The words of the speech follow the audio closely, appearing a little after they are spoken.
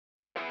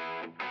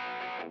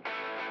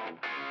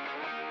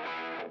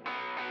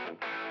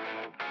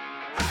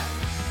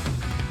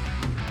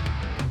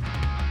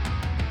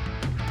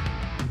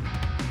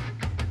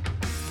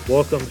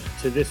Welcome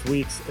to this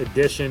week's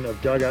edition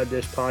of Dugout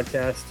Dish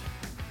podcast.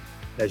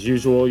 As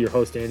usual, your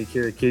host Andy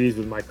Kirikides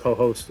with my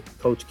co-host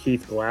Coach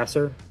Keith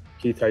Glasser.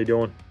 Keith, how you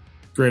doing?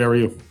 Great. How are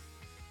you?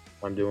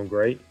 I'm doing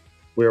great.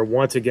 We are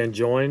once again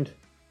joined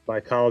by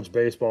college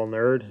baseball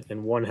nerd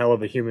and one hell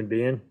of a human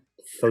being,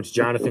 Coach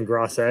Jonathan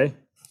Grosse.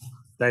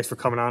 Thanks for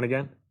coming on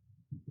again.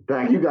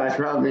 Thank you guys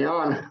for having me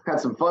on. Had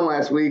some fun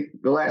last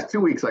week. The last 2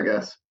 weeks, I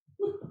guess.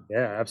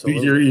 Yeah,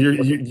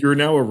 absolutely. You're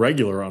now a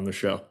regular on the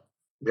show.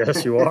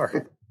 Yes, you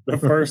are. I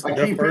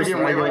keep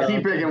picking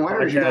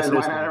winners. You guys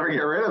might not ever get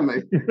rid of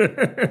me.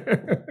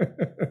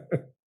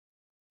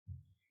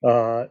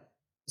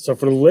 So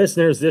for the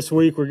listeners this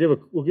week, we'll give a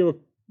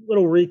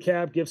little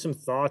recap, give some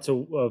thoughts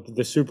of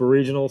the super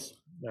regionals.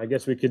 I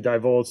guess we could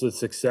divulge the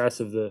success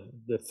of the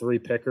three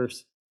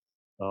pickers,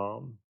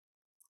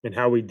 and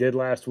how we did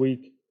last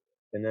week,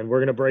 and then we're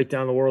going to break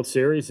down the World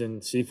Series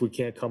and see if we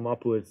can't come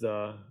up with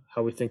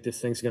how we think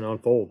this thing's going to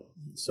unfold.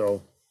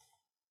 So,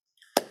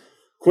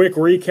 quick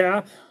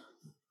recap.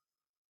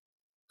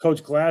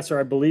 Coach Glasser,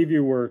 I believe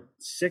you were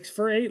 6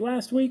 for 8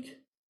 last week.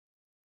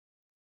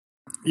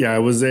 Yeah, I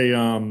was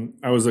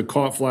a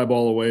caught fly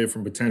ball away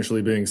from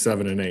potentially being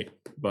 7 and 8,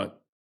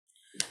 but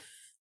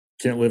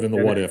can't live in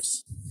the what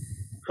ifs.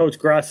 Coach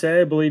Grosse,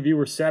 I believe you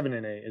were 7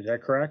 and 8. Is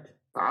that correct?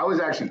 I was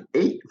actually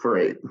 8 for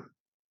 8.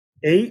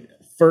 8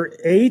 for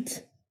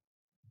 8?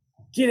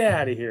 Get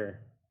out of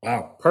here!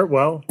 Wow.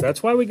 Well,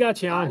 that's why we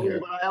got you on here.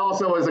 I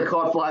also was a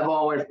caught fly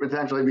ball away from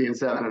potentially being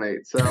 7 and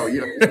 8. So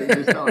you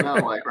just don't know,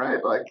 right?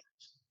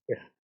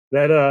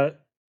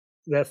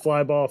 That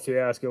fly ball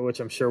fiasco, which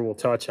I'm sure we'll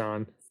touch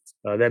on,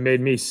 that made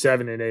me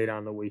 7 and 8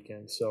 on the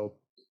weekend. So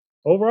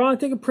overall, I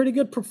think a pretty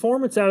good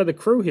performance out of the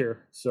crew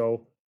here.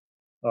 So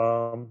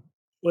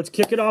let's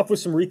kick it off with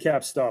some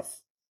recap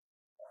stuff.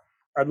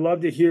 I'd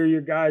love to hear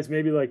your guys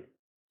maybe like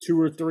 2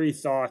 or 3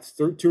 thoughts,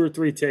 2 or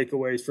 3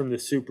 takeaways from the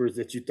supers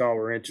that you thought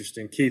were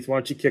interesting. Keith, why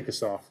don't you kick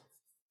us off?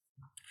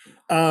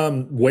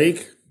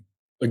 Wake,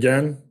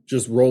 again,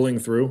 just rolling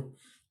through.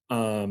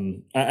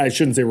 I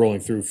shouldn't say rolling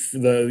through.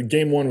 The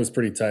game 1 was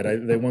pretty tight.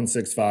 They won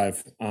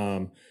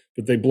 6-5,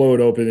 but they blow it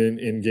open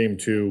in game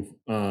 2,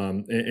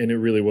 and it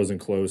really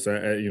wasn't close.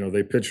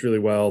 They pitched really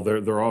well.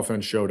 Their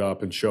offense showed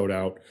up and showed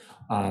out.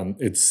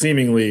 It's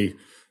seemingly,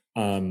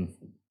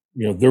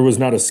 there was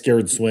not a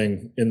scared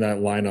swing in that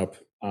lineup.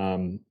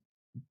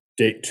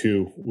 Date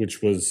 2,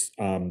 which was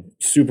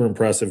super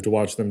impressive to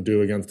watch them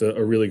do against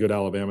a really good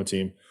Alabama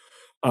team.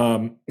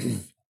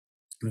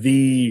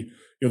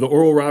 The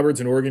Oral Roberts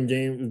and Oregon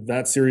game,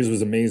 that series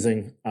was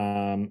amazing.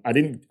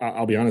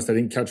 I'll be honest, I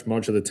didn't catch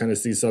much of the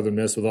Tennessee Southern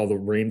Miss with all the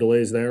rain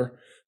delays there.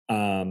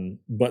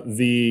 But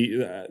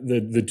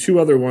the 2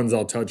 other ones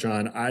I'll touch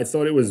on, I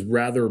thought it was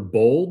rather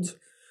bold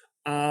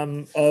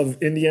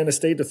of Indiana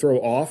State to throw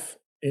off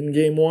in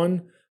game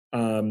 1.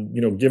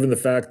 Given the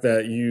fact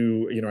that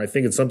I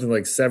think it's something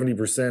like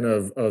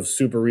 70% of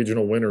super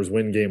regional winners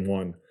win game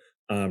 1,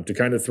 to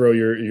kind of throw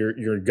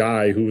your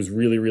guy who was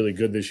really, really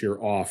good this year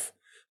off.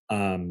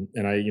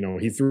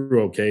 He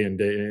threw okay in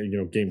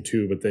game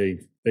 2, but they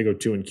go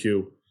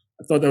 2-Q.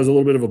 I thought that was a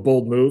little bit of a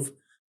bold move.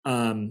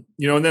 And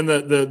then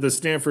the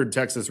Stanford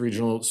Texas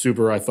regional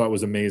super I thought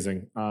was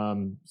amazing.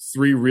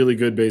 3 really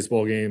good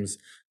baseball games.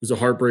 It was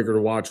a heartbreaker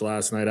to watch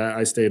last night.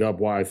 I stayed up.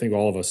 I think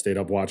all of us stayed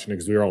up watching it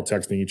because we were all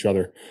texting each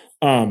other.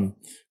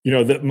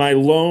 My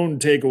lone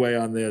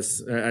takeaway on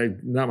this,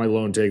 not my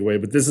lone takeaway,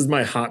 but this is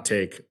my hot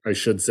take, I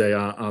should say,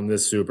 on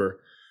this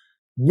super.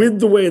 With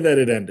the way that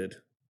it ended,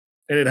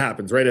 and it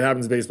happens, right? It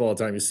happens in baseball all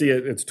the time. You see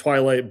it, it's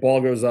twilight, ball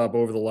goes up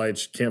over the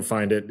lights, can't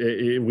find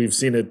it. We've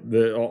seen it,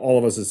 all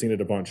of us have seen it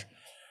a bunch.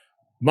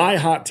 My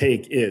hot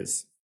take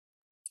is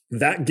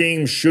that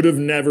game should have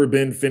never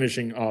been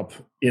finishing up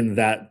in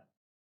that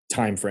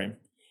time frame.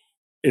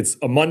 It's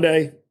a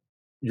Monday,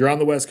 you're on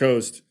the West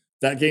Coast.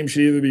 That game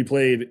should either be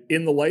played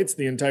in the lights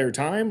the entire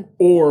time,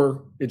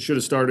 or it should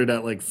have started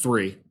at like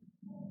 3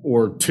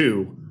 or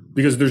 2.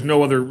 Because there's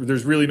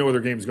really no other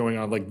games going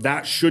on. Like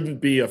that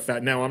shouldn't be a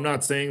fact. Now, I'm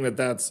not saying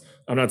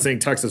I'm not saying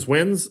Texas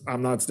wins.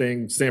 I'm not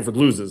saying Stanford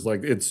loses.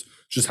 Like it's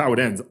just how it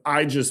ends.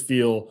 I just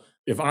feel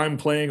if I'm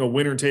playing a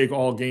winner take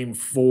all game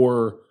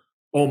for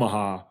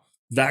Omaha,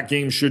 that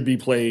game should be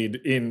played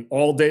in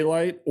all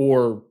daylight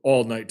or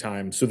all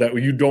nighttime so that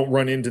you don't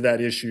run into that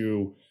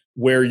issue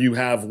where you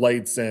have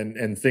lights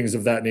and things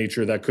of that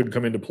nature that could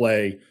come into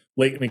play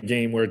late in the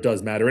game where it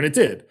does matter. And it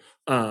did.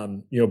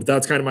 But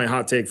that's kind of my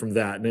hot take from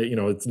that.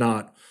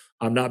 And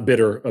I'm not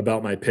bitter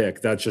about my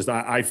pick. That's just,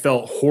 I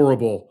felt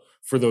horrible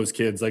for those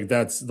kids. Like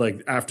that's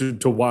like after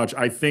to watch,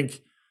 I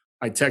think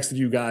I texted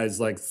you guys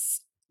like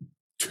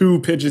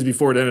 2 pitches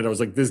before it ended. I was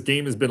like, this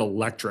game has been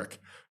electric.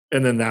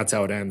 And then that's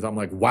how it ends. I'm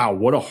like, wow,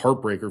 what a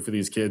heartbreaker for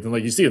these kids. And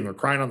like you see them, they're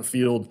crying on the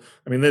field.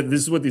 I mean,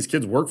 this is what these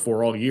kids work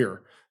for all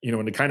year,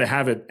 and to kind of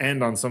have it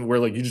end on somewhere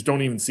like you just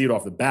don't even see it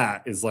off the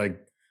bat is like,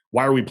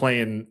 why are we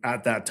playing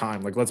at that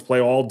time? Like, let's play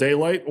all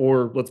daylight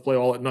or let's play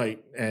all at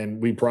night, and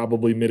we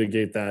probably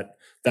mitigate that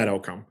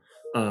outcome.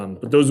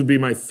 But those would be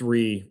my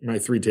three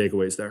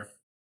takeaways there.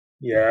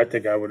 Yeah, I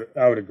think I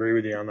would agree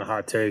with you on the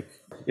hot take.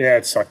 Yeah,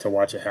 it sucked to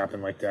watch it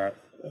happen like that.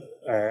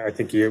 I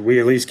think we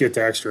at least get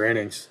to extra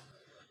innings.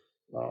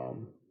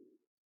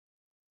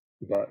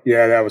 But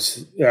yeah, that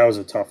was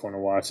a tough one to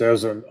watch. That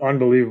was an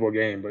unbelievable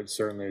game, but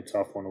certainly a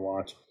tough one to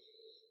watch.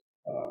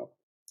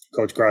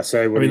 Coach Grosse,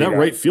 I mean, that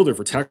right fielder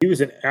for Texas, he was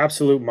an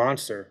absolute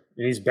monster,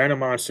 and he's been a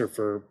monster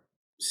for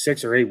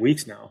 6 or 8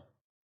 weeks now.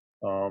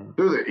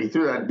 He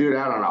threw that dude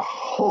out on a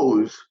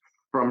hose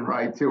from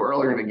right to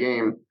earlier in the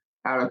game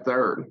out of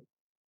third.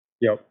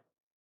 Yep.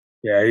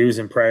 Yeah, he was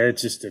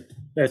impressed.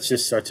 That's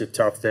just such a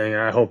tough thing.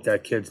 I hope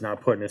that kid's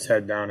not putting his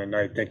head down at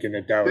night thinking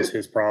that was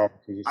his problem.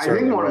 I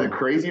think one of the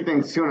crazy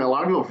things too, and a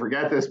lot of people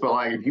forget this, but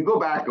like if we go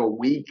back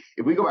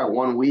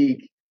 1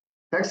 week,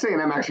 Texas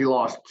A&M actually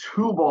lost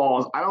 2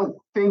 balls. I don't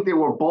think they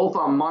were both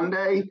on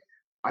Monday.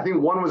 I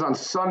think one was on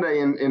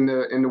Sunday in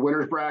the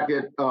winners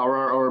bracket,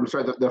 or I'm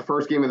sorry, the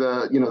first game of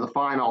the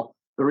final,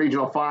 the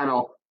regional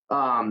final.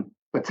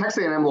 But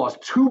Texas A&M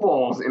lost 2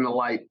 balls in the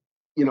light,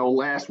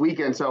 last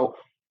weekend. So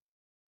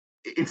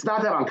it's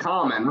not that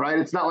uncommon, right?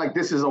 It's not like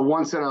this is a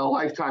once in a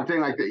lifetime thing.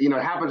 Like it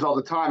happens all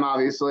the time,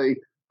 obviously.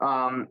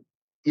 And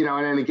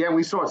then again,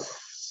 we saw it,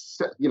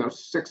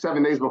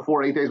 6-7 days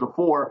before, 8 days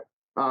before.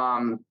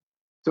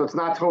 So it's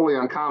not totally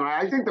uncommon.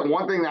 I think the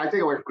one thing that I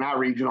take away from that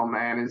regional,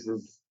 man, is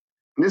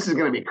this is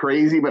going to be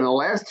crazy, but in the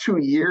last 2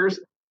 years,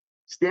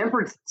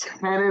 Stanford's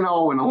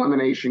 10-0 in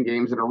elimination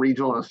games in a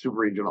regional and a super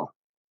regional.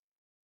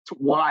 It's a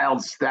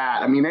wild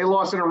stat. I mean, they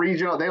lost in a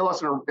regional. They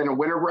lost in a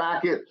winter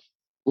bracket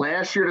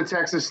last year to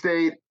Texas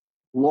State,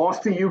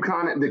 lost to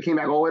UConn. They came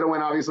back all the way to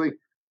win, obviously.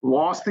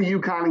 Lost to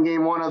UConn in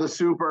game 1 of the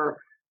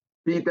super,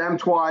 beat them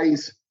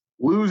twice.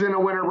 Lose in a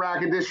winter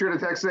bracket this year to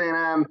Texas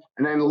A&M,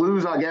 and then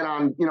lose again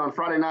on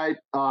Friday night,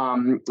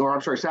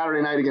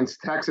 Saturday night against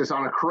Texas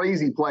on a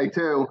crazy play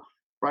too,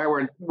 right?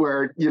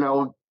 Where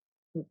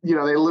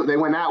they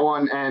win that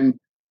one and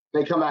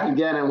they come back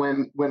again and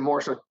win more.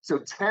 So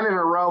 10 in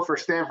a row for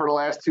Stanford the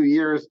last 2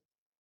 years.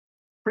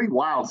 Pretty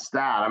wild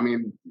stat. I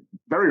mean,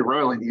 very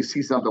rarely do you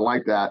see something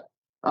like that.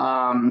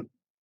 My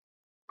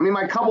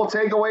couple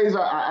takeaways,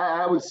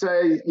 I would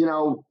say,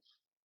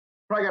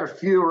 probably got a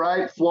few,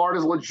 right?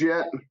 Florida's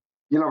legit.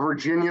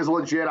 Virginia's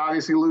legit,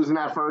 obviously losing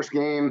that first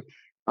game.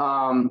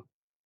 But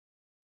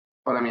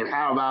I mean,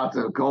 how about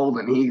the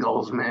Golden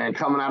Eagles, man,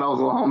 coming out of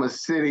Oklahoma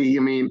City? I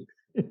mean,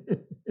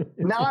 and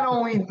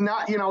again,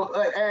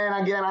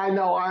 I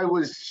know I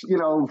was,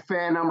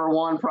 fan number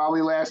 1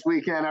 probably last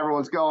weekend.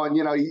 Everyone's going,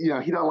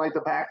 he don't like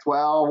the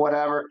Pac-12,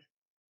 whatever.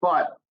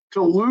 But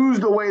to lose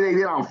the way they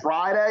did on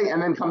Friday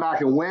and then come back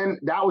and win,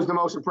 that was the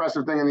most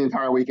impressive thing in the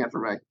entire weekend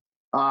for me.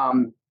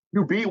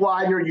 You beat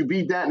Widener, you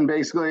beat Denton,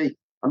 basically.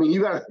 I mean,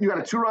 you got a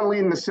 2-run lead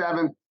in the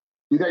 7th.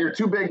 You got your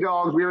 2 big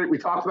dogs. We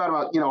talked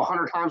about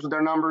 100 times with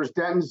their numbers.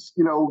 Denton's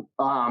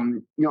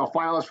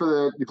finalist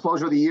for the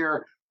closure of the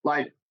year.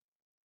 Like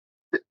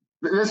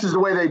this is the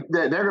way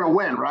they're going to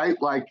win,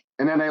 right? Like,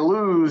 and then they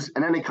lose,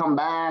 and then they come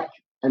back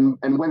and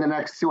win the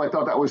next 2. I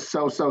thought that was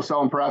so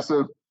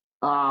impressive.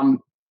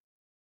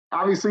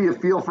 Obviously, you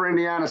feel for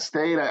Indiana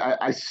State.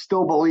 I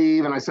still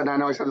believe, and I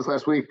know I said this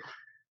last week.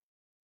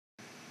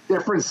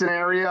 Different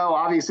scenario.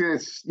 Obviously,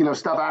 it's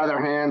stuff out of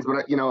their hands,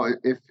 but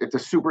if the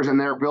Super's in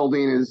their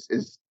building,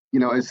 is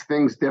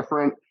things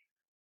different.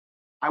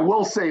 I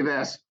will say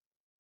this: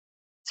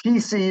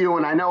 TCU,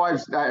 and I know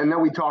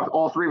we talked.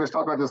 All 3 of us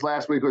talked about this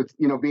last week with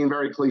being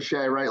very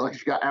cliche, right? Like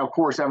of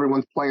course,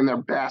 everyone's playing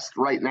their best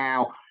right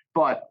now,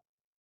 but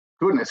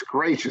goodness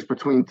gracious,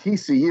 between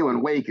TCU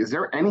and Wake, is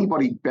there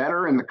anybody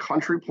better in the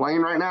country playing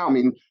right now? I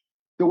mean,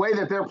 the way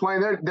that they're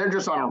playing, they're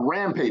just on a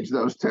rampage.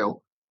 Those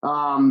 2.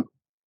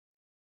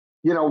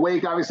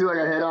 Wake, obviously, like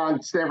I hit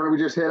on. Stanford, we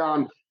just hit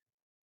on.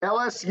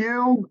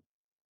 LSU,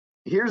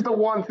 here's the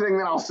one thing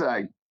that I'll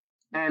say.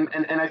 And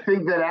I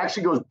think that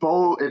actually it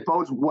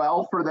bodes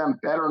well for them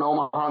better in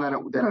Omaha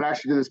than it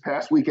actually did this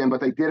past weekend,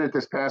 but they did it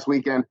this past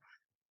weekend.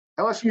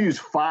 LSU used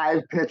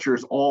 5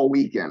 pitchers all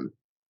weekend.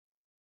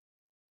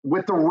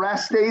 With the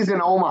rest days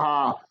in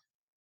Omaha,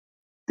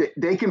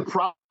 they can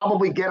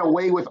probably get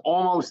away with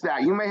almost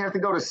that. You may have to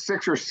go to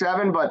 6 or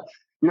 7, but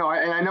and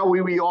I know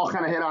we all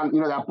kind of hit on,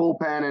 that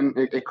bullpen, and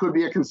it could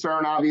be a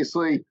concern,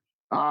 obviously.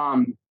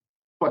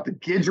 But the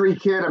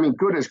Guidry kid, I mean,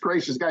 goodness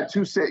gracious, got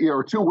 2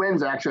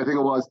 wins, actually, I think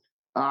it was.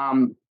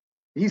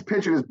 He's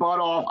pitching his butt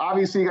off.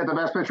 Obviously, you got the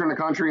best pitcher in the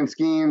country in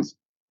Skeens.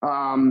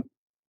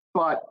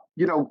 But,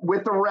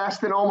 with the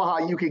rest in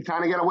Omaha, you can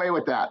kind of get away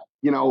with that,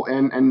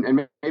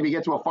 and maybe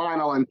get to a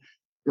final. And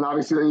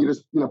obviously, then you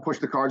just, push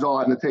the cards all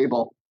out on the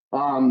table.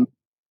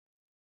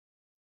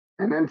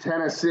 And then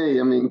Tennessee,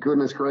 I mean,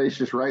 goodness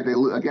gracious, right? They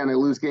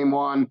lose game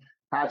 1.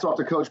 Hats off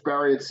to Coach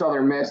Berry at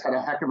Southern Miss, had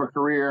a heck of a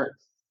career.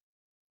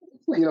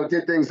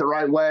 Did things the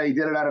right way,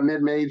 did it at a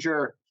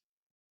mid-major.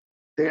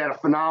 They had a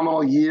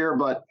phenomenal year,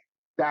 but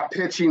that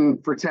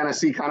pitching for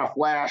Tennessee kind of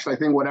flashed, I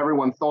think, what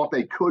everyone thought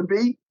they could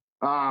be.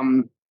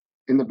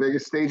 in the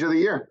biggest stage of the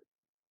year.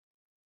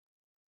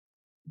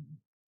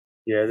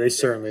 Yeah, they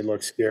certainly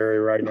look scary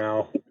right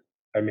now.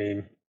 I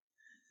mean,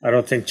 I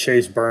don't think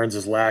Chase Burns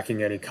is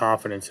lacking any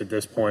confidence at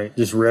this point.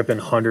 Just ripping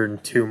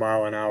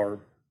 102-mile-an-hour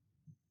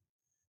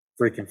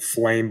freaking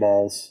flame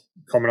balls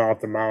coming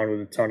off the mound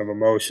with a ton of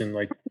emotion.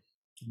 Like,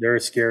 they're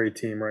a scary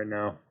team right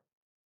now.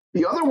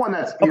 The other one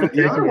that's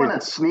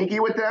sneaky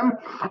with them,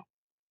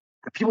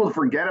 people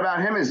forget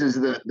about him, is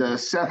the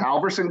Seth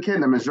Halverson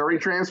kid, the Missouri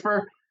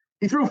transfer.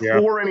 He threw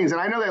 4 innings,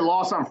 and I know they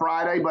lost on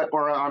Friday,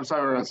 on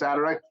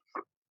Saturday.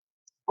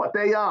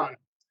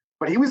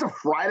 But he was a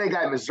Friday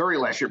guy in Missouri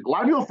last year. A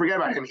lot of people forget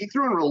about him. He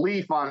threw in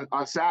relief on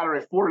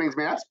Saturday, 4 innings.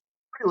 Man, that's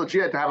pretty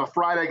legit to have a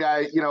Friday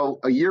guy,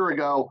 a year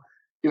ago,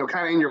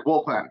 kind of in your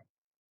bullpen.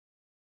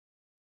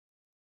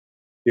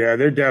 Yeah,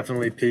 they're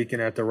definitely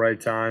peaking at the right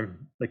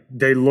time. Like,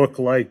 they look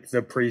like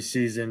the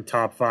preseason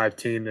top 5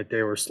 team that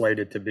they were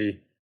slated to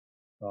be.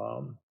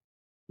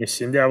 They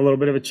seem to have a little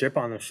bit of a chip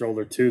on their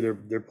shoulder too.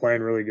 They're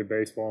playing really good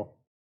baseball.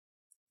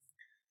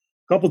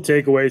 A couple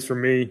takeaways for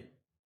me.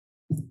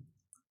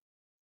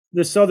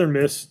 The Southern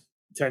Miss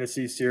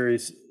Tennessee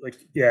series,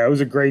 it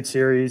was a great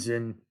series,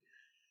 and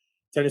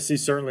Tennessee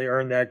certainly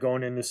earned that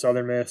going into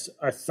Southern Miss.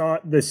 I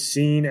thought the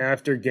scene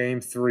after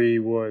Game 3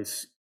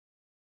 was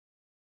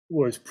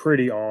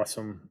pretty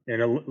awesome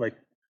and a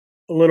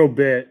little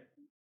bit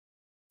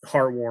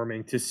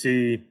heartwarming to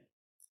see.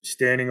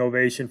 Standing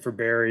ovation for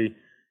Barry.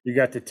 You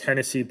got the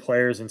Tennessee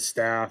players and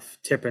staff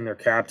tipping their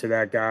cap to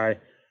that guy.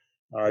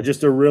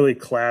 Just a really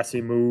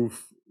classy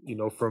move,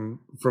 from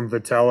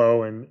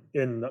Vitello and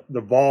in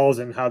the balls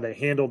and how they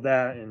handled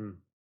that. And,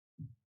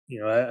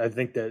 I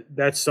think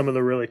that's some of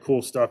the really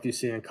cool stuff you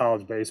see in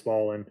college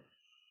baseball. And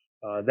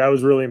that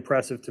was really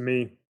impressive to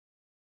me.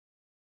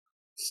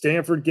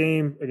 Stanford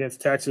game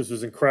against Texas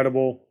was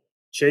incredible.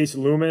 Chase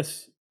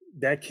Loomis,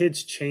 that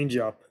kid's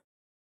changeup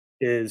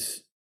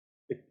is,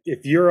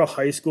 if you're a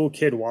high school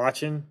kid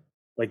watching,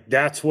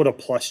 that's what a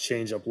plus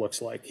changeup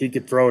looks like. He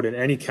could throw it in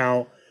any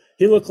count.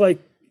 He looked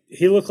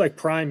like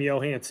prime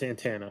Johan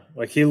Santana.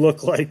 He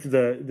looked like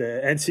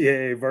the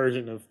NCAA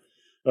version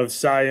of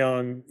Cy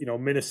Young,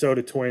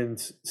 Minnesota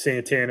Twins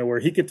Santana, where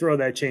he could throw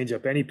that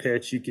changeup any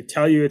pitch. You could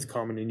tell you it's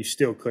coming, and you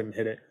still couldn't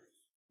hit it.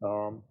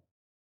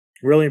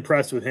 Really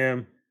impressed with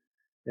him.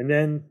 And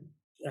then,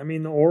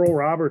 the Oral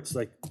Roberts,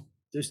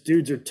 those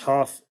dudes are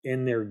tough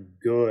and they're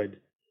good.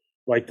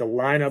 The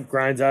lineup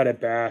grinds out at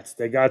bats.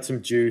 They got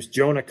some juice.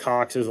 Jonah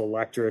Cox is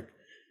electric.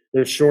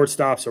 Their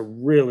shortstop's a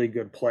really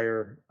good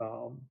player.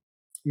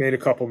 Made a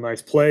couple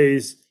nice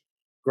plays.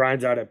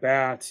 Grinds out at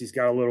bats. He's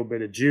got a little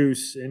bit of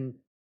juice. And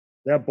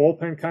that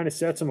bullpen kind of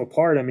sets him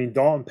apart.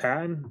 Dalton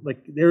Patton,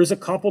 there was a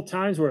couple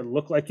times where it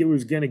looked like it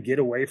was going to get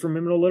away from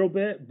him a little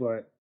bit,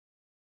 but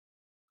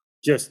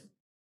just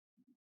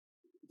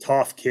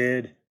tough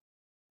kid.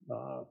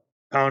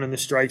 Pounding the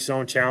strike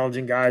zone,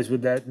 challenging guys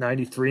with that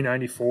 93,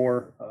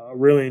 94.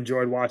 Really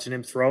enjoyed watching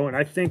him throw. And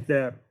I think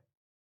that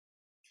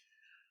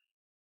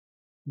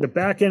the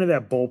back end of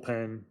that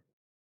bullpen,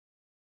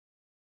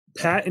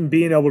 Patton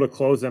being able to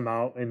close them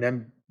out and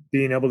then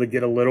being able to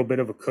get a little bit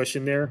of a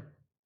cushion there,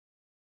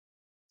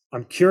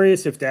 I'm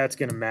curious if that's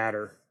going to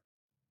matter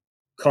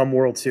come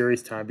World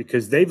Series time,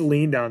 because they've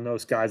leaned on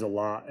those guys a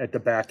lot at the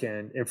back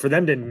end. And for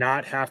them to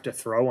not have to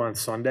throw on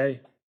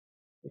Sunday,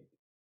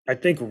 I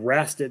think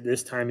rest at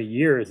this time of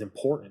year is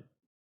important,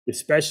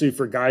 especially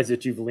for guys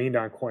that you've leaned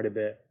on quite a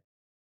bit.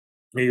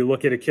 You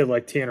look at a kid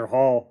like Tanner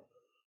Hall,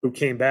 who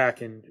came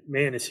back, and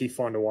man, is he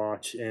fun to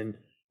watch. And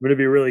I'm going to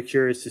be really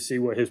curious to see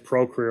what his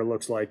pro career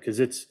looks like, because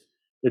it's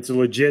a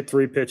legit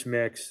 3-pitch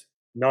mix,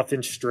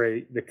 nothing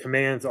straight. The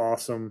command's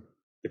awesome.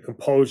 The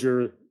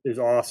composure is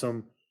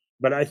awesome.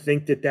 But I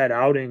think that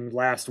outing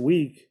last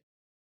week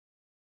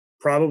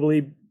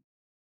probably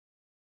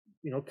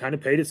kind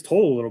of paid its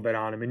toll a little bit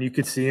on him. And you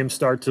could see him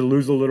start to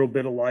lose a little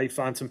bit of life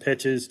on some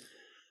pitches.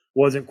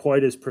 Wasn't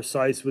quite as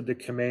precise with the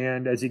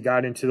command as he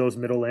got into those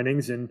middle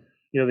innings. And,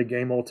 the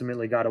game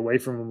ultimately got away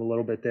from him a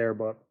little bit there.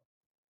 But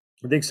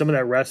I think some of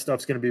that rest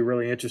stuff's going to be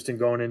really interesting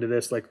going into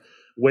this,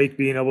 Wake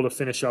being able to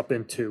finish up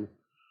in 2,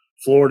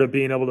 Florida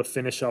being able to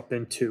finish up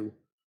in 2.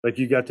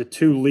 You got the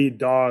 2 lead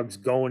dogs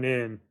going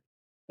in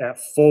at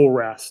full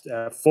rest,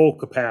 at full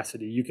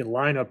capacity. You can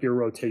line up your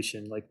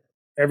rotation.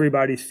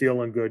 Everybody's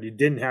feeling good. You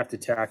didn't have to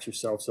tax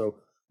yourself. So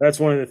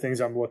that's one of the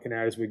things I'm looking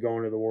at as we go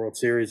into the World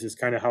Series, is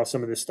kind of how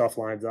some of this stuff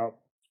lines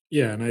up.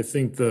 Yeah, and I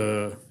think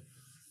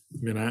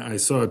I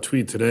saw a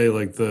tweet today,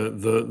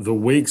 the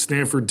Wake,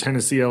 Stanford,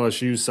 Tennessee,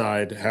 LSU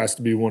side has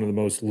to be one of the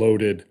most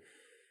loaded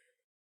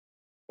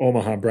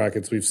Omaha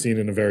brackets we've seen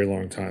in a very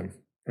long time.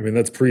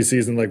 That's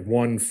preseason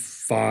 1,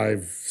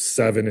 5,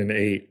 7, and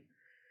 8.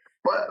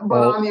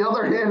 But on the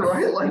other hand,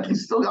 right, you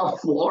still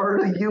got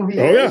Florida,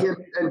 UVA,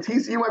 and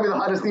TCU might be the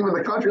hottest team in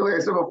the country. Like I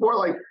said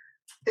before,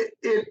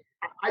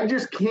 I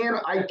just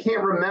can't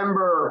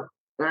remember.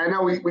 And I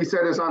know we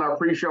said this on our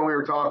pre-show. We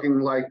were talking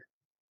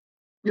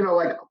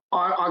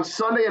on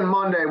Sunday and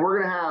Monday, we're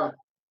going to have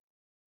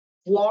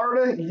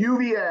Florida,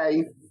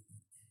 UVA,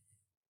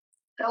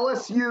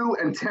 LSU,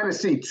 and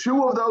Tennessee.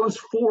 2 of those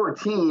 4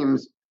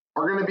 teams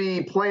are going to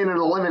be playing an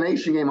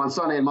elimination game on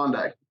Sunday and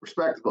Monday,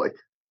 respectively.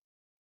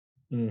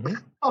 Mm-hmm.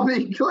 I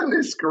mean,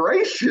 goodness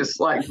gracious.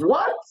 Like,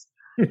 what?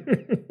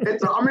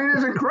 It's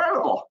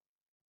incredible.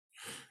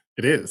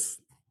 It is.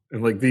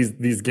 And like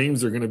these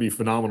games are going to be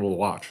phenomenal to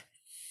watch.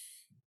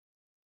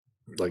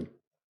 Like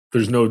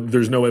there's no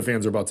ifs,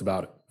 ands, or buts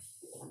about it.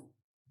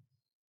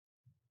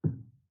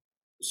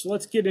 So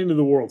let's get into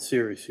the World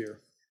Series here.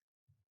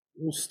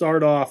 We'll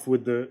start off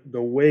with the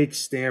Wake,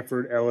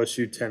 Stanford,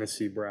 LSU,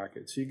 Tennessee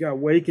bracket. So you got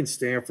Wake and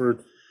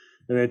Stanford,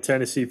 and then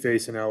Tennessee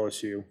facing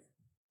LSU.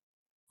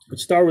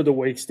 Let's start with the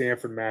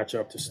Wake-Stanford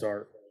matchup to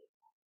start.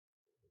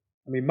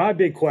 I mean, my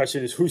big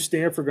question is who's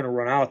Stanford going to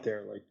run out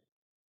there? Like,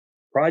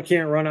 probably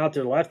can't run out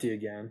their lefty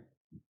again.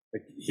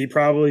 Like, he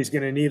probably is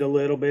going to need a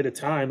little bit of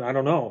time. I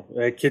don't know.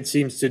 That kid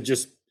seems to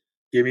just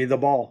give me the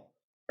ball.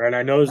 Right?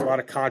 I know there's a lot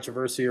of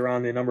controversy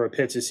around the number of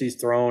pitches he's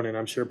thrown, and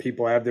I'm sure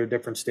people have their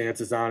different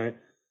stances on it.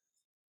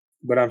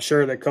 But I'm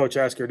sure that Coach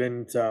Esker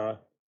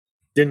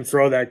didn't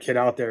throw that kid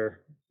out there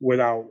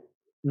without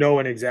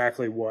knowing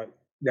exactly what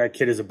that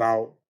kid is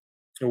about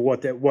and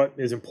what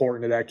is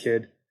important to that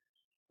kid.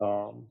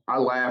 I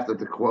laughed at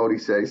the quote he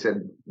said. He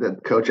said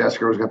that Coach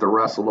Esker was going to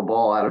wrestle the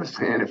ball out of his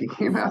hand if he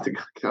came out to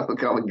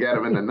come and get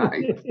him in the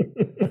night.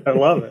 I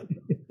love it.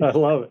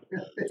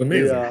 It's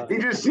amazing. He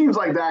just seems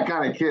like that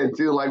kind of kid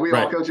too. Like we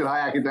all coach at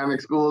high academic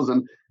schools,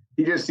 and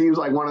he just seems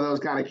like one of those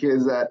kind of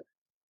kids that,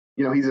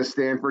 you know, he's a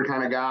Stanford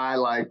kind of guy.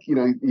 Like, you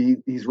know,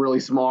 he's really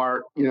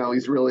smart. You know,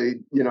 he's really,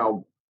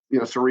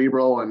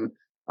 cerebral, and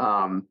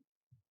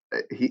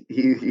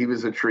he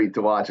was a treat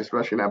to watch,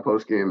 especially in that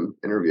post game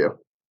interview.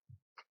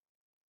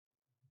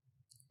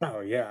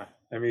 Oh yeah,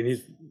 I mean,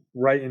 he's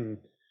writing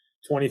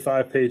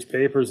 25-page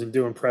papers and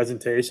doing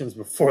presentations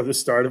before the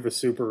start of a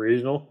super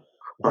regional.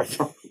 Like,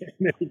 and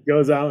then he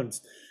goes out and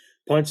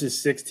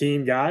punches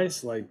 16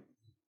 guys. Like,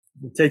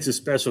 it takes a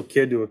special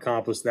kid to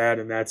accomplish that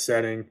in that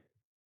setting,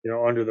 you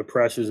know, under the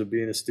pressures of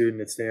being a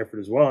student at Stanford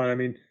as well. And I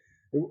mean,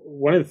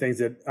 one of the things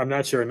that I'm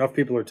not sure enough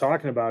people are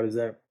talking about is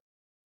that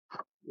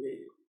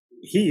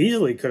he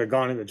easily could have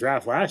gone in the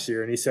draft last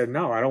year, and he said,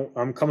 "No,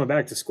 I'm coming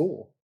back to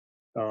school."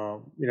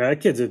 That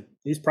kid's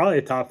he's probably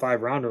a top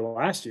 5 rounder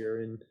last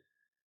year, and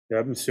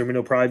I'm assuming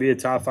he'll probably be a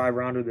top 5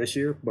 rounder this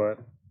year. But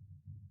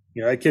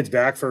that kid's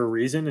back for a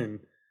reason, and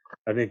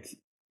I think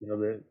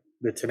the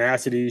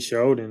tenacity he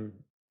showed, and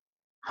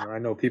I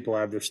know people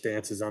have their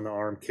stances on the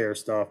arm care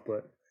stuff,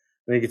 but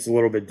I think it's a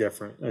little bit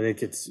different. I think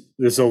this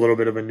is a little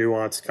bit of a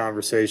nuanced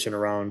conversation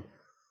around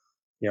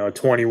a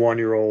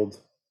 21-year-old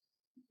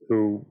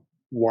who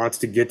wants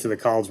to get to the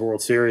College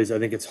World Series. I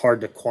think it's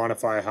hard to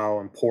quantify how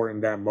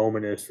important that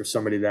moment is for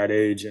somebody that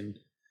age. And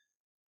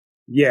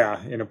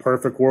yeah, in a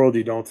perfect world,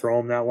 you don't throw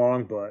them that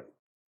long, but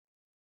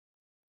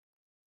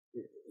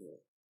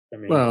I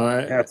mean,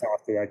 hats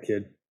off to that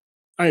kid.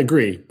 I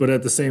agree, but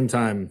at the same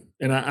time,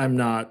 and I'm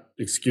not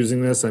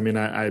excusing this. I mean,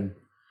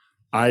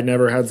 I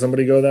never had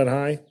somebody go that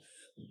high.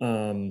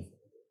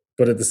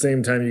 But at the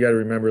same time, you got to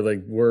remember,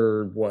 like,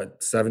 we're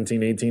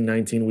 17, 18,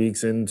 19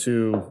 weeks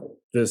into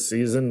this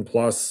season,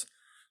 plus,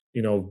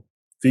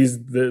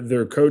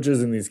 their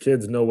coaches and these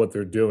kids know what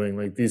they're doing.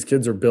 Like, these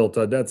kids are built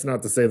up. That's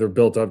not to say they're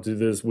built up to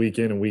this week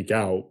in and week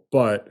out,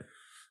 but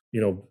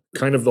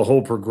kind of the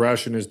whole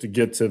progression is to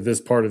get to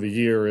this part of the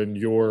year, and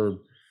you're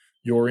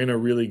in a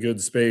really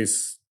good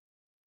space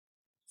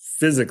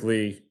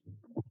physically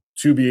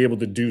to be able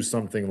to do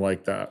something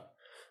like that.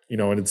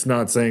 And it's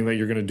not saying that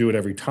you're going to do it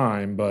every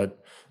time, but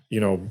you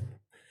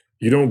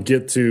don't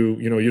get to,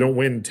 you don't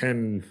win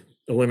 10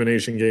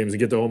 elimination games and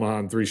get to Omaha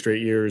in 3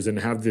 straight years and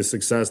have the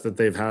success that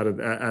they've had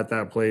at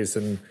that place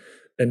and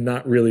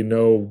not really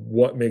know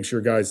what makes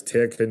your guys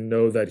tick and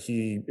know that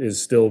he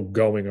is still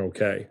going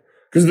okay.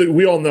 Because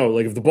we all know,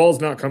 like, if the ball's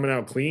not coming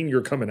out clean,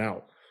 you're coming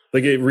out.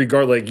 Like,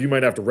 you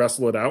might have to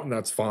wrestle it out, and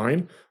that's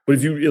fine. But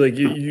if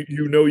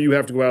you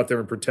have to go out there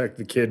and protect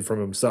the kid from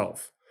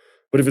himself.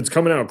 But if it's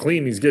coming out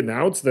clean, he's getting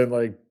outs, then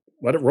like,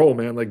 let it roll,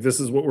 man. Like, this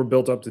is what we're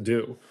built up to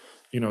do.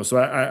 So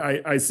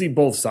I see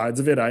both sides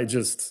of it. I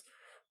just,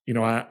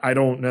 I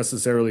don't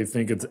necessarily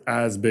think it's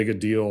as big a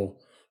deal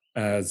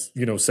as,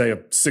 say a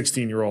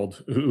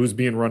 16-year-old who's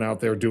being run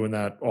out there doing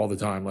that all the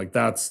time. Like,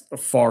 that's a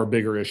far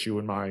bigger issue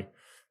in my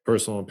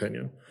personal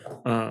opinion.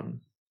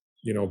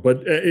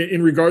 But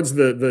in regards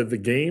to the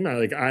game,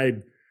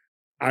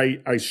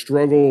 I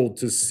struggle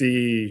to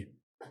see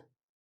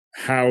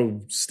how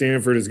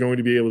Stanford is going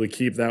to be able to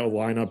keep that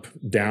lineup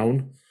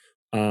down.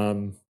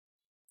 I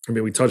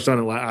mean, we touched on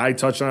it. I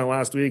touched on it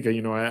last week.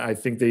 I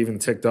think they even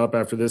ticked up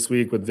after this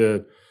week with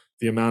the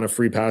amount of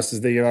free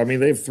passes they. I mean,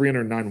 they have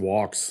 309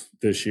 walks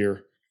this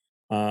year.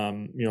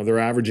 They're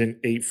averaging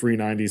 8 free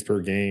 90s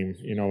per game.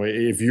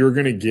 If you're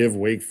going to give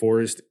Wake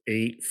Forest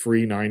 8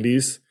 free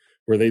 90s,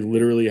 where they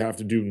literally have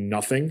to do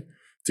nothing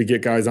to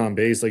get guys on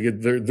base, like,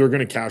 they're going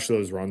to cash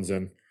those runs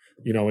in.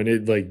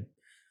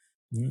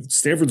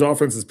 Stanford's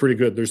offense is pretty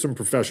good. There's some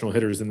professional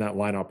hitters in that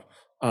lineup.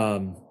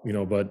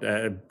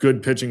 But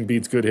good pitching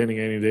beats good hitting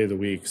any day of the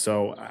week.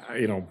 So,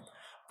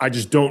 I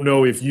just don't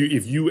know if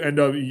you end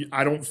up.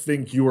 I don't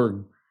think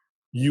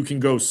you can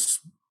go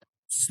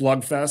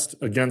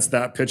slugfest against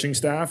that pitching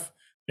staff,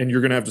 and you're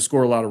going to have to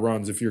score a lot of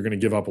runs if you're going to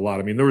give up a lot.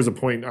 I mean, there was a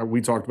point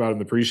we talked about in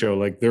the pre-show,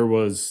 like there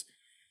was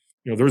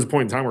a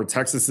point in time where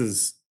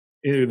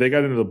they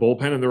got into the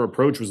bullpen and their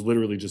approach was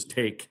literally just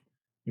take.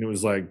 And it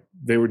was like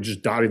they were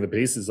just dotting the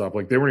bases up,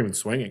 like they weren't even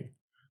swinging.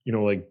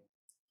 Like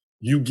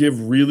you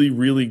give really,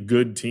 really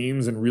good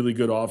teams and really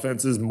good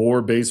offenses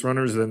more base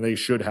runners than they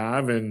should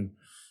have, and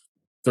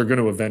they're going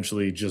to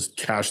eventually just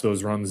cash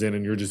those runs in,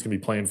 and you're just going to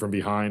be playing from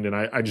behind. And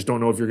I just don't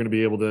know if you're going to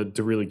be able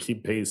to really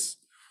keep pace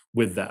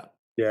with that.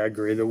 Yeah, I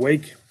agree. The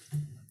Wake,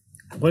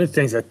 one of the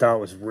things I thought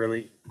was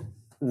really,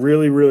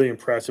 really, really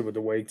impressive with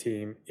the Wake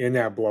team in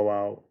that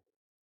blowout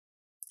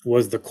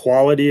was the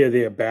quality of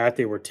the at-bat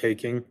they were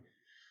taking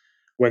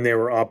when they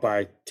were up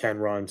by 10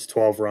 runs,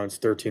 12 runs,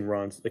 13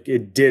 runs. Like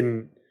it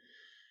didn't,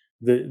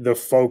 the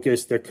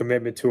focus, the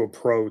commitment to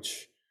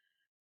approach,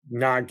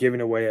 not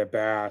giving away at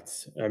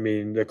bats. I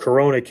mean, the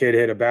Corona kid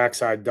hit a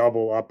backside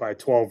double up by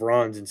 12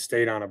 runs and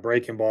stayed on a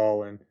breaking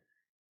ball. And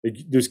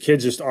those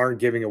kids just aren't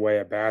giving away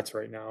at bats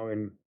right now.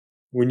 And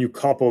when you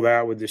couple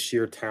that with the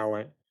sheer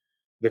talent,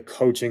 the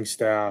coaching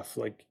staff,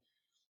 like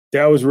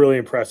that was really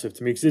impressive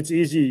to me, because it's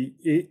easy.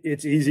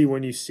 It's easy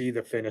when you see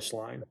the finish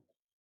line.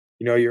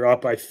 You're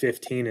up by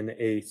 15 in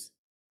the eighth.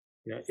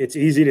 It's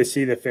easy to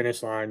see the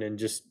finish line and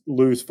just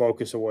lose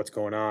focus of what's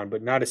going on,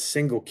 but not a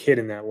single kid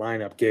in that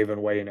lineup gave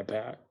away an at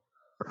bat.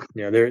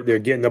 They're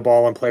getting the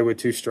ball and play with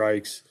 2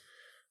 strikes.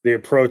 The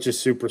approach is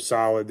super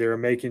solid. They're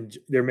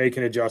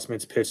making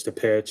adjustments pitch to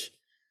pitch.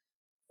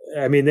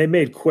 I mean, they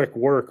made quick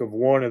work of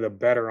one of the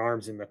better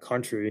arms in the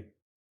country,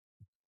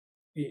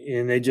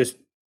 and they just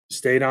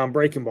stayed on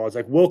breaking balls.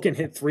 Like Wilkin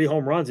hit 3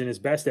 home runs, and his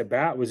best at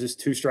bat was his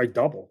 2-strike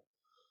double,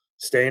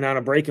 staying on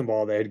a breaking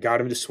ball. They had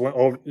got him to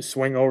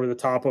swing over the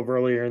top of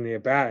earlier in the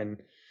at bat.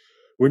 And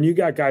when you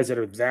got guys that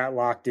are that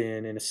locked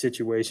in a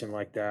situation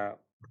like that,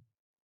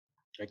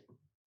 like,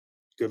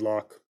 good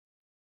luck.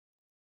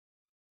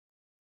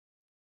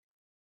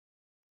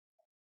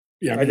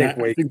 Yeah, I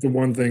think the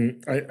one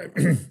thing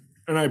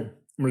I'm going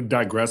to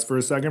digress for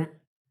a second,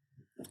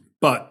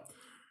 but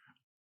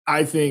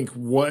I think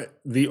what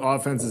the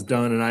offense has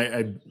done,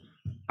 and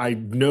I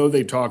know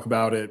they talk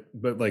about it,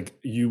 but like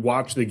you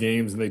watch the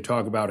games and they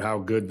talk about how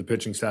good the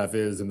pitching staff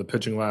is and the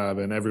pitching lab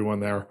and everyone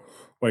there.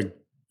 Like,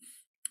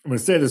 I'm going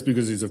to say this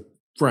because he's a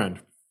friend,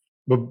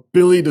 but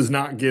Billy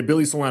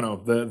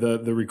Solano,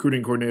 the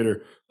recruiting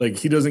coordinator, like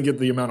he doesn't get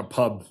the amount of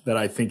pub that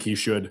I think he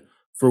should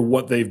for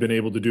what they've been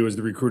able to do as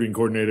the recruiting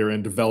coordinator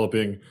and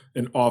developing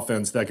an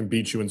offense that can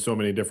beat you in so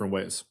many different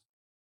ways.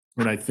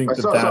 And I think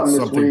saw that's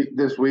something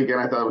this week, and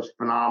I thought it was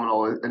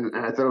phenomenal. And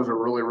I thought it was a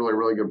really, really,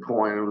 really good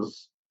point. It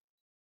was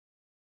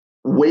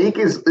Wake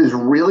is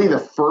really the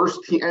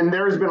first team, and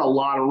there's been a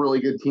lot of really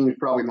good teams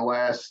probably in the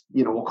last,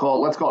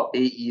 let's call it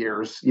 8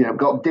 years,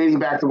 dating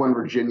back to when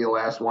Virginia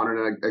last won,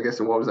 and I guess,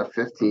 what was that,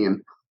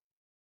 15?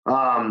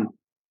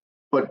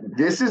 But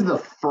this is the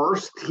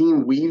first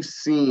team we've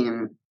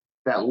seen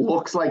that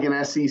looks like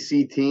an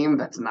SEC team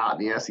that's not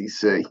in the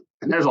SEC.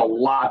 And there's a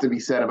lot to be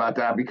said about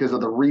that because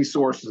of the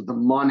resources, the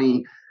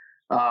money,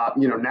 now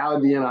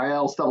the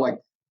NIL stuff. Like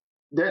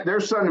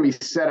there's something to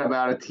be said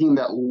about a team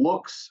that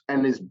looks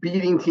and is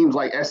beating teams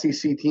like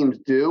SEC teams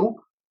do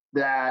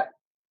that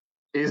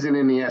isn't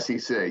in the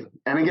SEC.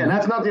 And again,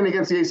 that's nothing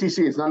against the ACC.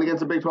 It's not against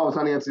the Big 12. It's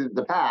not against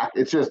the Pac.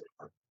 It's just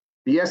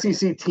the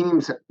SEC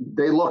teams,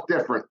 they look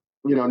different,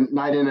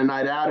 night in and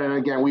night out. And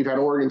again, we've had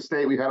Oregon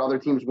State, we've had other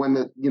teams win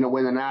the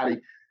Natty,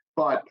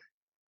 but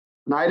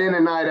night in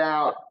and night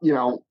out,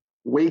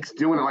 Wake's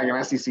doing it like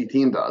an SEC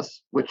team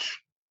does,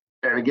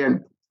 and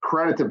again,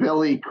 credit to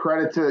Billy,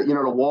 credit to,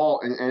 to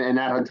Walt and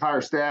that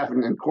entire staff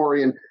and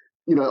Corey and,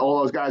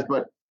 all those guys.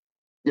 But,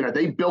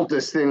 they built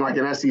this thing like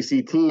an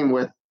SEC team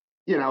with,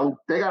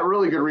 they got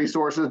really good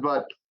resources,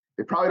 but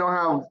they probably don't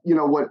have,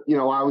 what,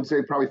 I would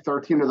say probably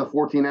 13 of the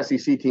 14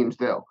 SEC teams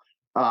do.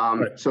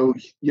 Right. So,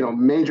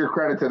 major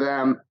credit to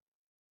them.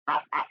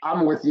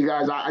 I'm with you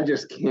guys. I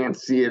just can't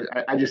see it.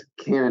 I just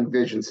can't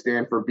envision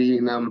Stanford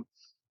beating them.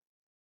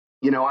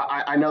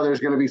 I know there's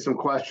going to be some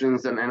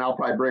questions, and I'll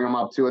probably bring them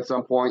up too at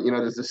some point.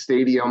 There's a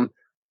stadium,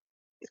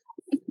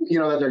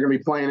 that they're going to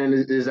be playing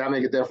in. Does that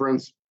make a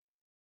difference?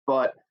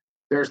 But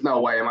there's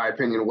no way, in my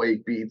opinion,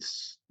 Wake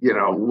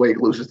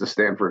loses to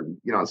Stanford,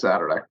 on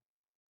Saturday.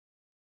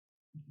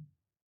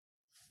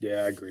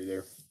 Yeah, I agree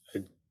there.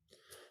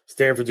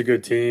 Stanford's a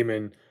good team,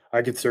 and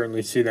I could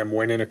certainly see them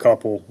winning a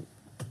couple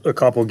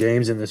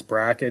games in this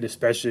bracket,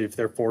 especially if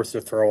they're forced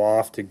to throw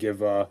off to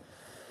give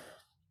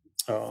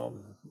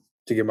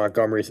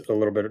Montgomery a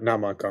little bit. Not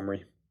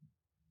Montgomery.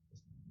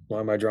 Why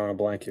am I drawing a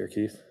blank here,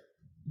 Keith?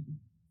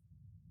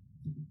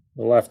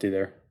 The lefty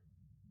there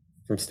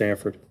from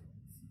Stanford.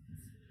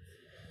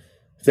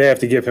 If they have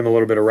to give him a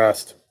little bit of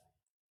rest,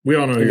 we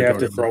all know they have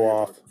to throw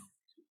off.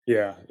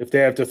 Yeah, if they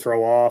have to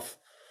throw off,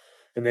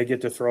 and they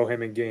get to throw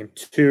him in game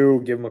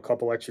 2, give him a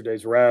couple extra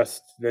days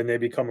rest, then they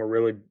become a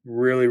really,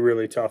 really,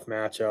 really tough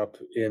matchup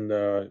in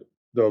the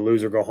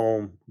loser go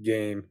home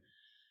game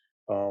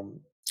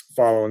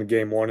following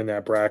game one in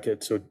that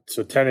bracket. So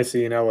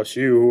Tennessee and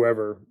LSU,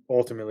 whoever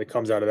ultimately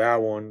comes out of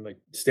that one, like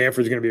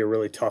Stanford's going to be a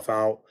really tough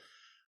out.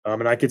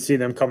 And I could see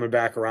them coming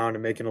back around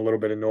and making a little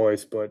bit of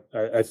noise, but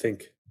I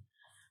think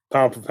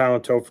pound for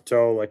pound, toe for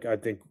toe, like I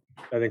think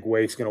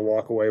Wake's going to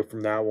walk away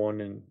from that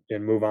one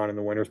and move on in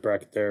the winners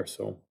bracket there.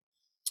 So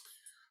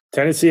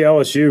Tennessee,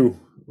 LSU,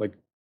 like,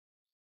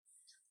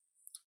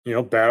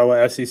 battle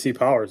of SEC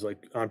powers.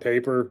 Like on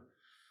paper,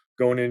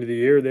 going into the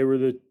year, they were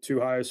the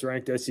two highest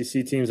ranked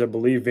SEC teams. I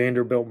believe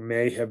Vanderbilt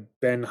may have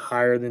been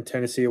higher than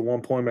Tennessee at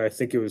one point, but I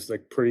think it was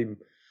like pretty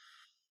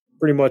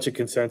much a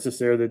consensus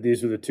there that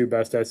these were the two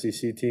best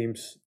SEC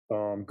teams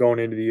going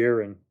into the year,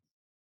 and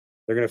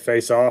they're going to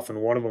face off,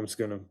 and one of them's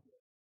going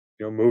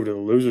to move to the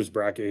losers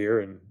bracket here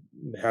and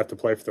have to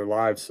play for their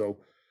lives. So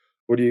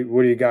what do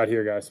you got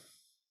here, guys?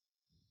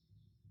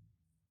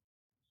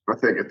 I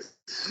think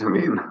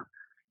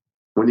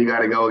when you got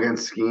to go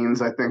against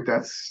Skeens, I think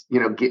that's,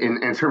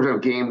 in terms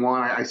of game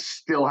one, I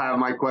still have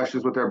my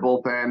questions with their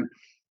bullpen.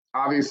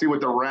 Obviously,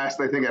 with the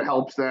rest, I think it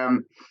helps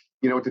them,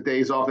 with the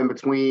days off in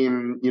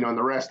between, and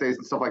the rest days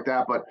and stuff like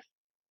that. But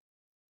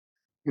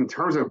in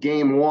terms of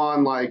game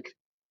one,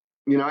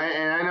 and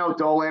I know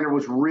Dolander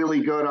was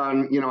really good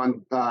on,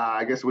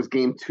 I guess it was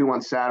game 2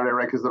 on Saturday,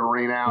 right? Because of the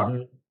rain out.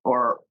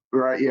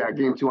 Mm-hmm.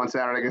 Game 2 on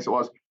Saturday, I guess it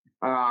was.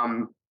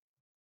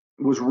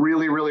 Was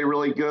really, really,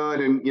 really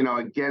good. And,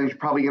 again, he's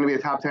probably going to be a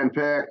top 10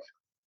 pick,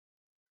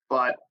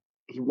 but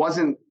he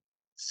wasn't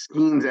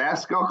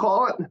Skeens-esque, I'll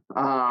call it.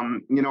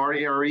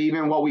 Or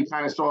even what we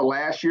kind of saw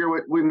last year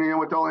with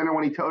Dolander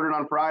when he toted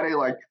on Friday,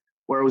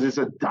 where it was just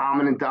a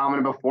dominant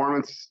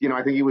performance.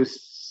 I think he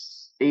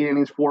was 8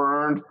 innings, 4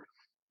 earned.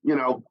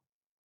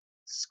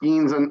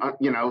 Skeens,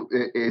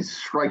 is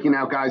striking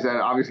out guys at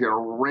obviously a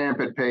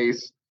rampant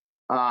pace.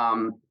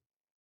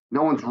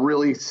 No one's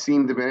really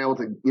seemed to be able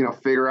to,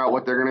 figure out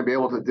what they're going to be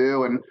able to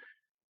do. And,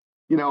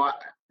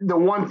 the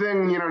one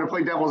thing, to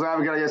play devil's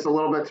advocate, I guess, a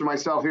little bit to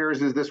myself here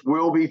is this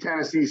will be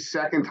Tennessee's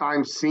second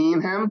time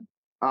seeing him,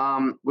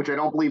 which I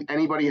don't believe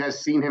anybody has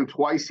seen him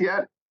twice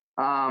yet.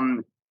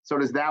 So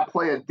does that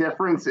play a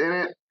difference in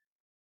it?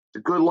 It's a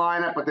good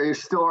lineup, but they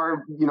still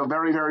are,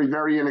 very, very,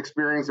 very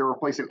inexperienced. They were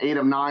replacing 8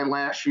 of 9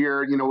 last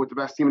year, with the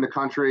best team in the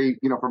country,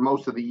 for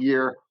most of the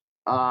year.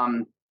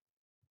 Can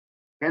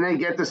they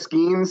get the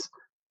Skeens?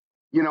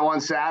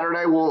 On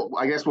Saturday,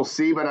 I guess we'll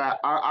see, but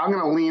I'm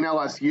going to lean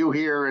LSU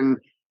here, and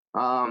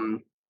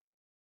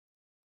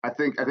I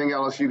think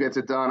LSU gets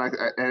it done.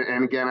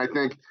 And again, I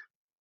think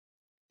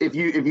if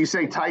you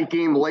say tight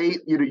game late,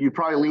 you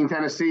probably lean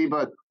Tennessee,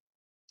 but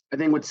I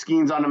think with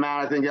Skeens on the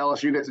mat, I think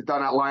LSU gets it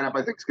done. That lineup,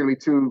 I think it's going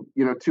to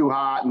be too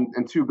hot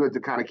and too good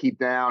to kind of keep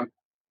down.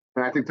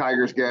 And I think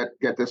Tigers get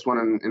this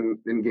one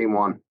in game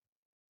 1.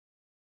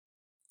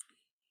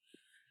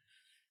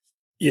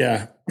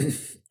 Yeah,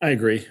 I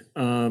agree. I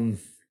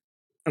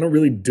don't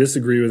really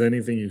disagree with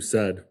anything you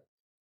said.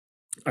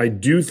 I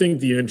do think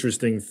the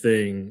interesting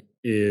thing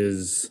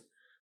is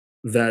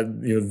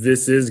that,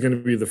 this is going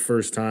to be the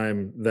first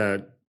time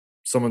that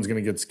someone's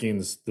going to get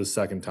Skeens the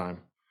second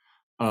time.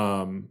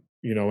 And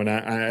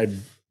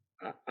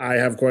I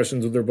have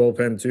questions with their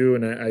bullpen too,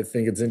 and I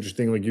think it's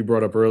interesting, like you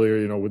brought up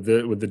earlier, with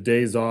the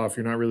days off,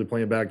 you're not really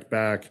playing back to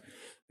back.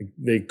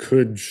 They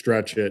could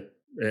stretch it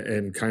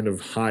and kind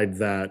of hide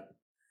that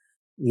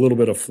little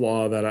bit of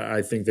flaw that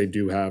I think they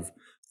do have.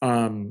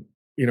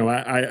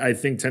 I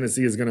think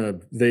Tennessee is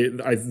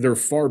they're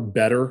far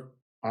better,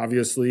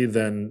 obviously,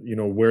 than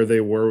where they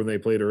were when they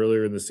played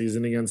earlier in the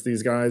season against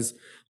these guys.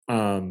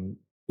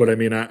 But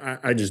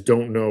I just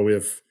don't know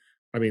if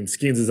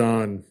Skeens is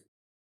on.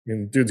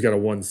 Dude's got a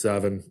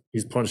 1.7.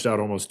 He's punched out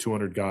almost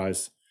 200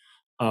 guys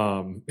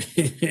in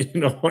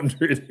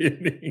 100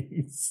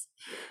 innings.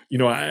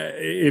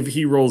 If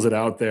he rolls it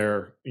out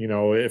there,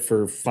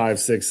 for 5,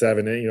 6,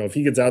 7, if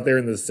he gets out there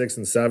in the 6th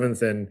and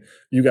 7th and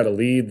you got a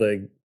lead,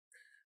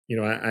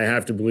 I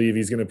have to believe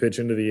he's going to pitch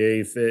into the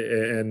 8th,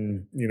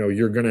 and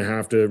you're going to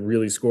have to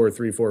really score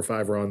 3, 4,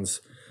 5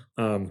 runs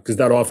because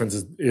that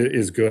offense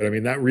is good.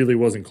 That really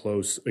wasn't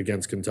close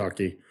against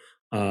Kentucky.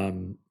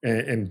 And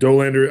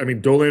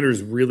Dolander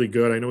is really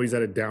good. I know he's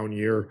had a down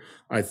year.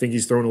 I think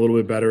he's thrown a little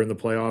bit better in the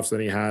playoffs than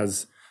he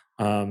has,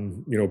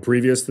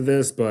 previous to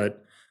this.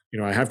 But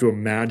I have to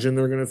imagine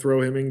they're going to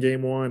throw him in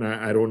game 1.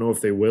 I don't know if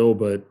they will,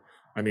 but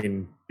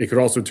it could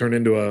also turn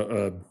into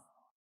a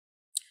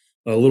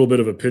little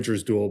bit of a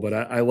pitcher's duel. But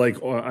I like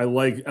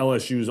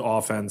LSU's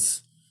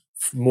offense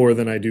more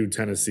than I do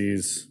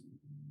Tennessee's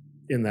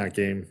in that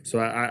game. So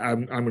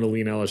I'm going to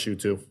lean LSU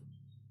too.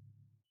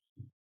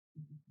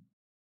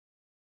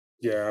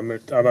 Yeah, I'm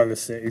on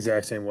the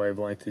exact same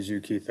wavelength as you,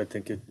 Keith. I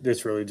think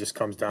this really just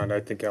comes down to, I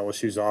think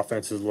LSU's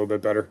offense is a little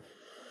bit better,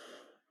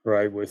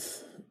 right?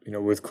 With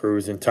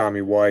Cruz and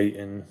Tommy White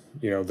and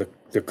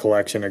the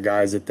collection of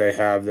guys that they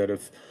have that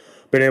have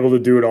been able to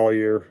do it all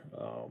year.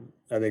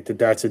 I think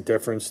that's a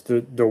difference.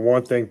 The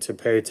one thing to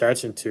pay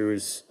attention to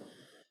is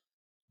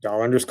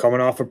Dollander's coming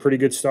off a pretty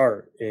good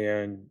start,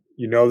 and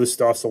the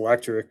stuff's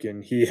electric,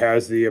 and he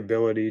has the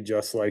ability,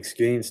 just like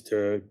Skeens,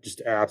 to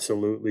just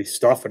absolutely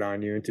stuff it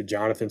on you. And to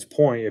Jonathan's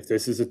point, if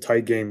this is a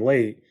tight game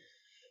late,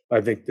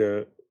 I think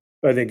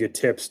it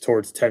tips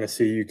towards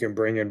Tennessee. You can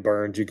bring in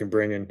Burns, you can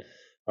bring in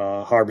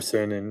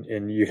Harbison,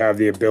 and you have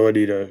the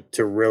ability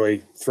to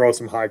really throw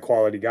some high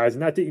quality guys.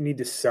 Not that you need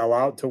to sell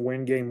out to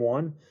win game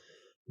one,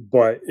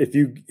 but if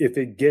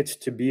it gets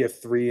to be a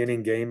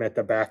 3-inning game at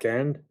the back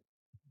end,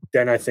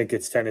 then I think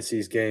it's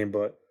Tennessee's game.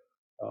 But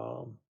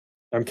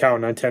I'm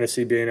counting on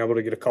Tennessee being able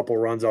to get a couple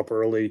runs up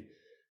early,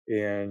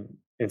 and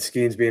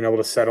Skeens being able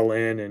to settle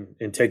in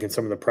and taking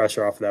some of the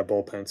pressure off of that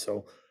bullpen.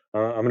 So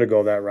I'm going to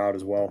go that route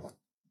as well.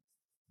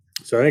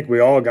 So I think we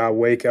all got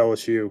Wake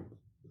LSU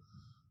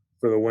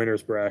for the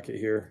winners bracket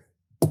here.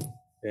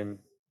 And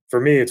for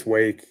me, it's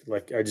Wake.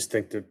 Like, I just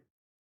think the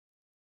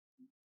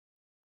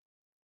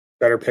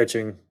better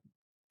pitching,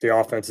 the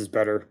offense is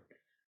better.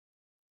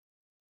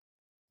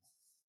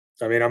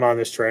 I mean, I'm on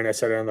this train. I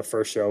said it on the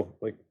first show.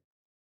 Like,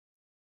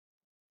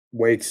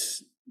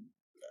 Wake's,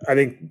 I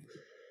think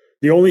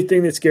the only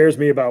thing that scares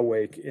me about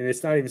Wake, and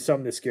it's not even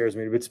something that scares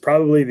me, but it's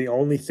probably the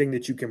only thing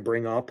that you can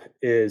bring up,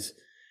 is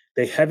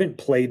they haven't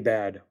played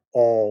bad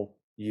all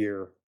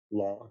year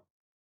long.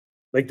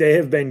 Like, they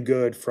have been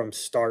good from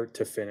start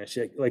to finish.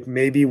 Like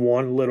maybe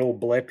one little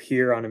blip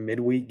here on a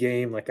midweek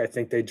game. Like, I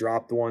think they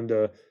dropped one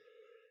to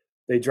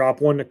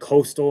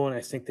Coastal, and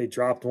I think they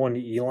dropped one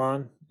to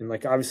Elon. And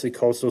like, obviously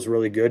Coastal's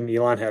really good, and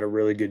Elon had a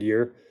really good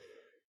year.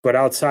 But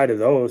outside of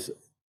those,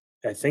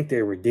 I think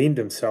they redeemed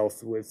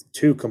themselves with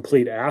 2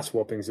 complete ass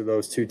whoopings of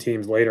those 2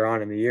 teams later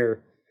on in the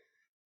year.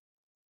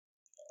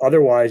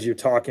 Otherwise, you're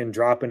talking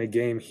dropping a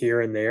game here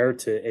and there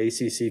to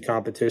ACC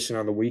competition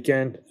on the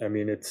weekend. I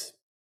mean,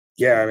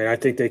 I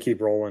think they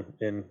keep rolling.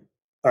 And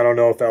I don't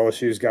know if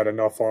LSU's got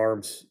enough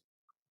arms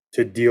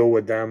to deal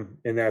with them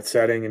in that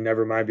setting, and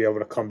never mind be able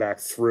to come back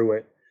through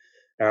it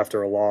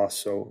after a loss.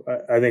 So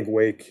I think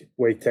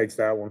Wake takes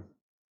that one.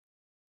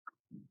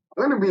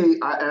 I'm going to be,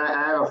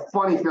 I have a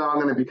funny feeling I'm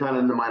going to be kind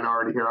of in the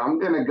minority here. I'm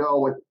going to go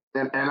with,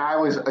 and I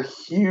was a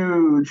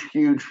huge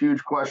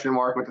question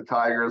mark with the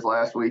Tigers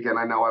last week, and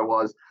I know I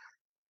was,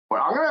 but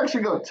I'm going to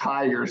actually go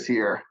Tigers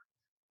here.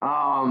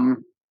 I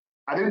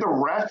think the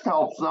rest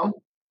helps them.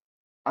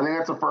 I think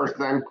that's the first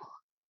thing.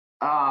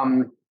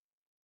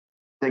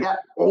 They got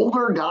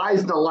older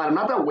guys in the lineup.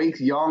 Not that Wake's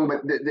young,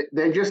 but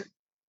they just,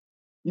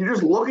 you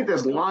just look at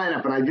this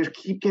lineup, and I just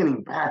keep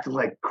getting back to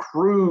like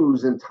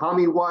Cruz and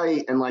Tommy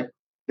White and like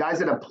guys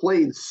that have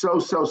played so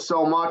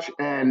much.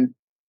 And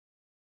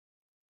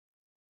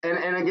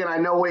again, I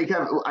know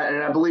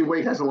I believe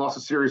Wake hasn't lost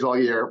a series all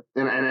year.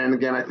 And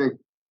again, I think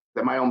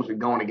that might almost be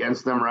going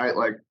against them, right?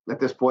 Like, at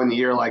this point in the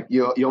year, like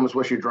you almost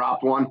wish you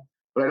dropped one.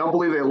 But I don't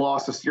believe they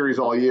lost a series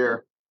all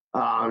year.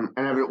 And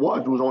if it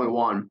was only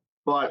one.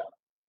 But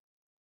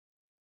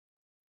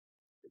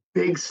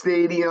big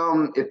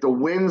stadium, if the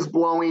wind's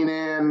blowing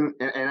in,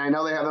 and I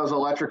know they have those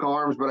electric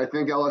arms, but I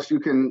think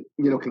LSU can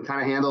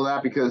kind of handle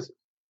that because,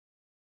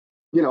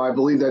 I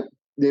believe that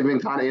they've been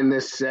kind of in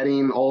this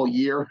setting all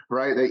year,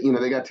 right?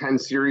 They got 10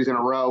 series in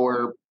a row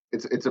where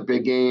it's a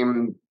big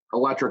game,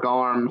 electric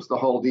arms, the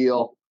whole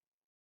deal.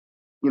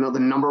 The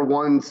number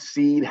 1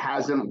 seed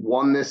hasn't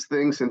won this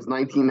thing since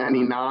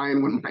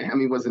 1999 when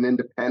Miami was an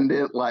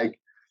independent. Like,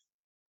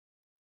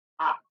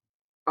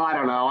 I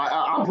don't know.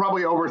 I'm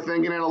probably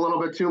overthinking it a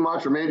little bit too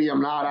much, or maybe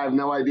I'm not. I have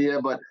no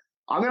idea. But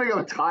I'm going to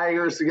go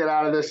Tigers to get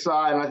out of this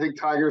side, and I think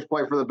Tigers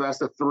play for the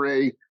best of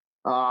 3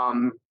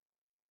 for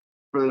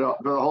the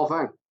whole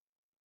thing.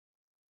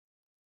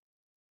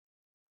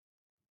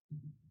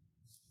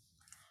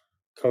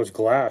 Coach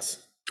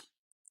Glass.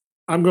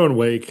 I'm going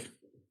Wake.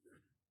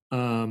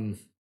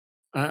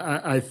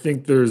 I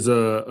think there's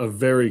a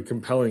very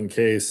compelling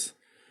case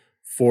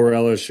for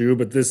LSU,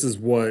 but this is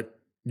what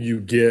you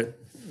get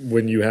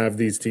when you have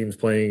these teams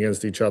playing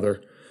against each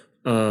other.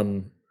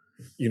 I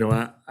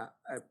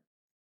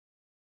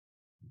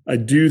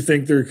do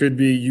think there could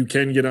be, you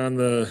can get on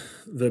the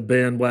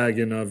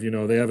bandwagon of,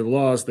 they haven't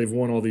lost, they've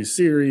won all these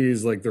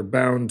series, like they're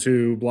bound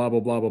to, blah, blah,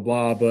 blah, blah,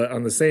 blah. But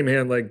on the same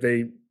hand, like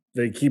they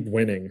keep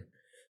winning.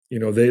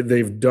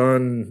 They've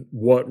done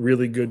what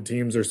really good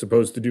teams are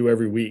supposed to do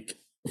every week,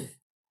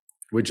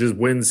 which is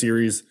win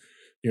series.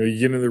 You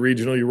get into the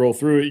regional, you roll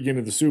through it. You get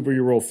into the super,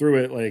 you roll through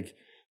it. Like,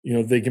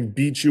 they can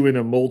beat you in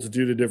a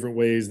multitude of different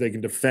ways. They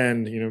can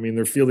defend,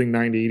 they're fielding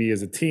 980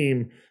 as a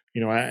team,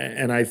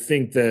 and I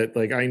think that,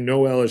 like, I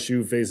know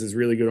LSU faces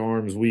really good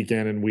arms week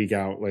in and week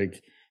out.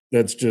 Like,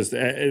 that's just,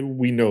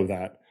 we know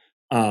that.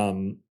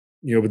 But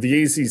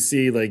the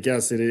ACC, like,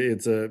 yes,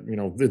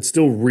 it's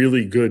still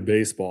really good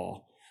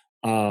baseball.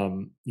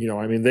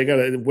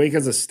 Wake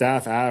has a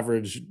staff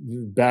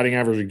batting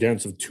average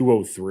against of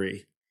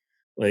 203.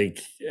 Like,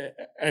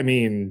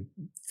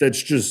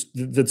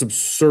 that's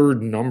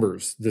absurd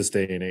numbers this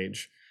day and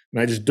age.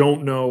 And I just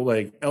don't know,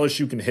 like,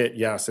 LSU can hit,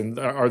 yes. And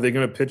are they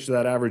going to pitch to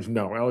that average?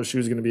 No. LSU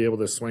is going to be able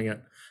to swing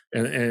it,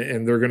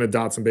 and they're going to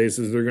dot some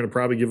bases. They're going to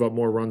probably give up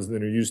more runs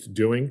than they're used to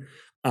doing.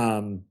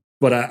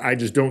 But I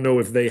just don't know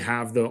if they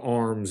have the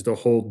arms to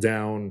hold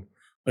down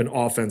an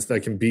offense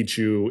that can beat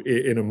you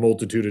in a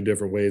multitude of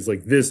different ways.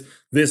 Like this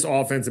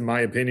offense, in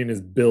my opinion,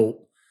 is built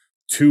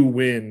to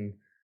win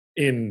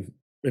in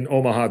an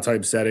Omaha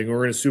type setting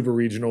or in a super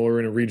regional or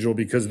in a regional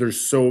because there's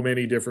so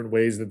many different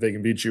ways that they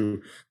can beat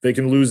you. They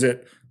can lose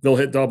it. They'll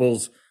hit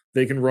doubles.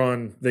 They can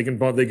run. They can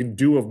bunt. They can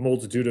do a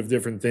multitude of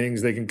different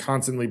things. They can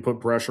constantly put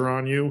pressure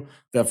on you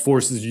that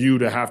forces you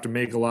to have to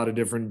make a lot of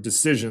different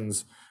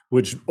decisions,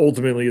 which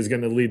ultimately is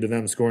going to lead to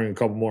them scoring a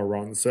couple more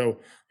runs. So,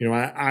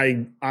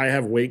 I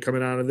have Wake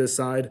coming out of this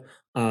side.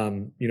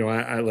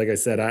 I like I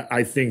said,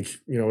 I think,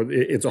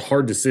 it's a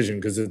hard decision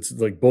because it's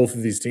like both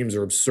of these teams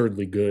are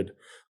absurdly good.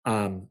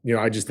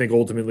 I just think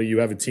ultimately you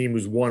have a team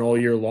who's won all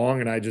year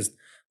long, and I just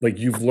like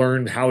you've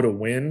learned how to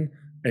win,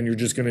 and you're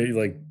just going to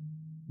like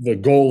the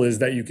goal is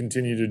that you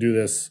continue to do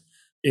this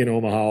in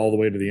Omaha all the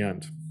way to the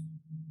end.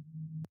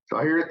 So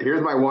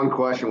here's my one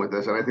question with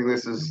this, and I think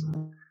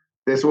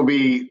this will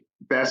be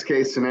best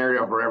case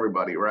scenario for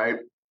everybody, right?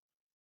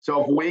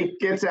 So if Wake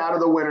gets out of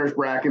the winners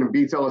bracket and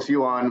beats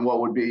LSU on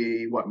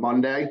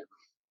Monday,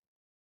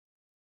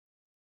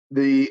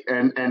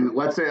 and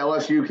let's say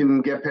LSU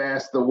can get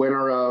past the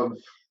winner of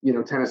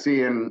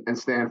Tennessee and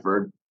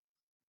Stanford,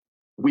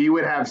 we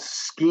would have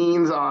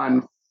Skeens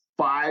on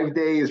 5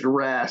 days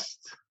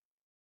rest.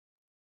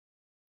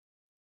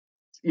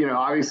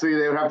 Obviously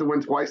they would have to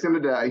win twice in a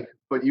day,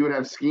 but you would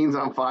have Skeens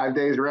on 5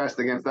 days rest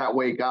against that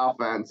Wake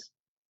offense.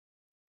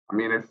 I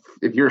mean,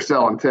 if you're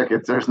selling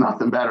tickets, there's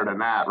nothing better than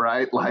that,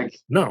 right? Like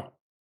no.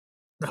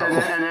 And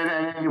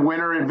then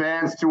winner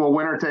advance to a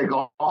winner take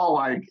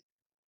all,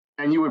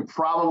 and you would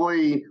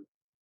probably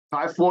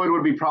Ty Floyd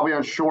would be probably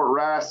on short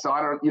rest. So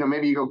I don't,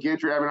 maybe you go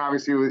get your. I mean,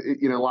 obviously,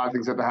 a lot of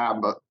things have to happen,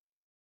 but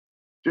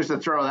just to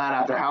throw that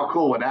out there, how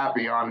cool would that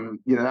be? On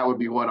that would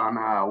be what on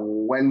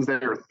Wednesday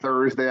or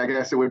Thursday, I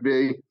guess it would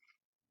be.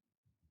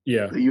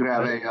 Yeah, you'd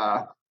have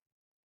a.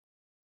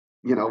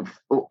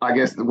 I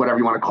guess whatever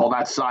you want to call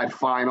that side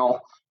final,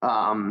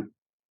 and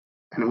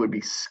it would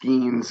be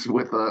Skeens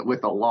with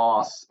a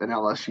loss in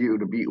LSU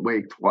to beat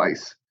Wake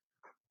twice.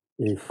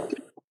 Oof.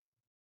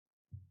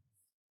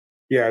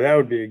 Yeah, that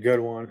would be a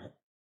good one.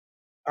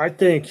 I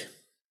think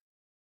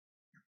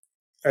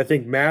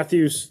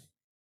Matthews,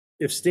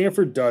 if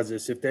Stanford does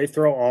this, if they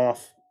throw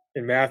off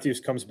and Matthews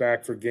comes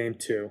back for game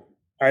 2,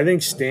 I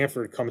think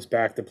Stanford comes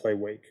back to play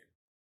Wake.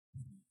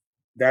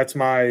 That's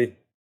my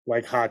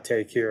hot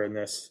take here in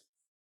this.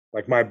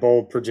 My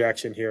bold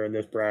projection here in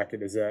this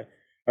bracket is that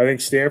I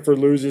think Stanford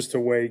loses to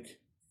Wake.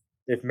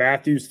 If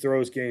Matthews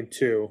throws game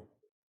 2,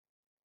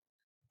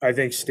 I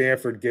think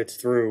Stanford gets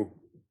through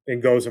and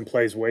goes and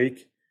plays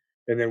Wake,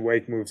 and then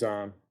Wake moves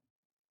on.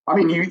 I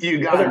mean,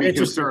 you got to be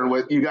concerned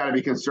with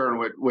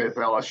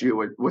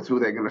LSU with who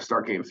they're going to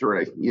start game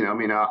 3.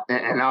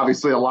 And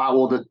obviously a lot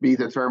will be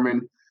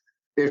determined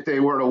if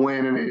they were to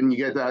win and you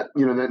get that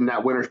in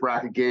that winners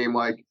bracket game.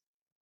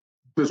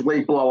 Does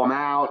Wake blow them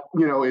out?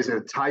 Is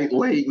it tight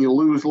late and you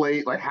lose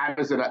late? How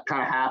does it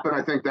kind of happen?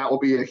 I think that will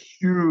be a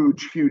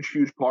huge, huge,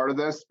 huge part of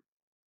this.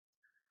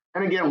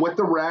 And again, with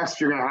the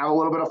rest, you're going to have a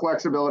little bit of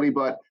flexibility,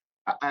 but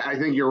I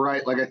think you're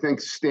right. I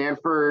think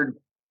Stanford,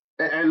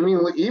 and I mean,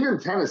 even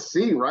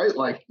Tennessee, right?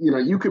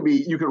 You could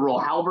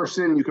roll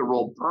Halverson, you could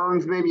roll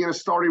Burns maybe in a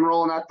starting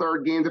role in that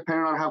third game,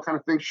 depending on how kind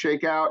of things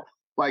shake out.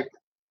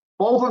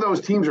 Both of those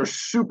teams are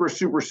super,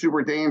 super,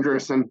 super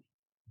dangerous. And,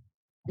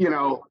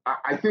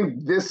 I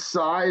think this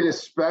side,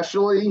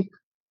 especially,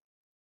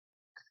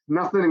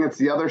 nothing against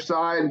the other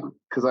side,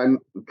 because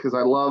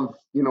I love,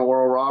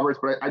 Oral Roberts,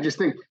 but I just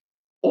think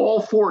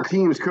all 4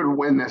 teams could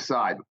win this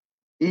side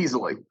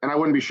easily, and I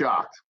wouldn't be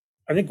shocked.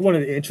 I think one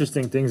of the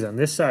interesting things on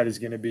this side is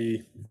going to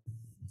be,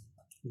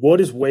 what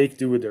does Wake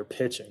do with their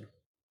pitching?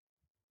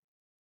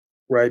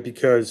 Right?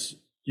 Because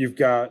you've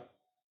got,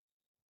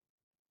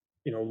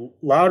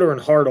 Lauder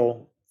and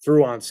Hartle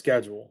threw on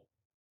schedule,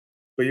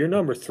 but your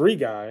number 3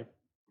 guy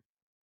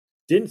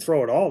didn't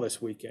throw at all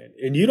this weekend,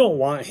 and you don't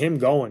want him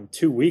going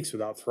 2 weeks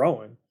without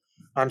throwing.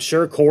 I'm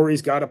sure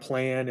Corey's got a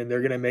plan, and they're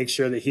going to make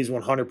sure that he's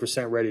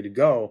 100% ready to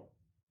go.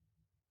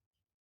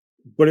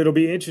 But it'll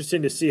be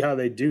interesting to see how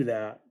they do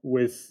that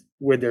with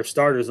their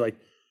starters. Do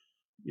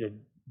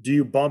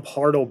you bump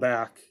Hartle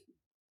back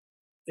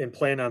and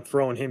plan on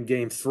throwing him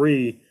game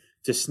 3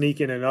 to sneak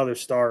in another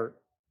start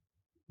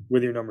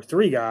with your number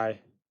 3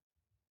 guy?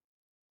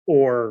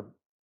 Or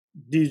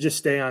do you just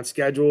stay on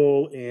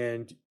schedule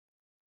and,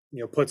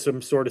 put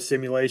some sort of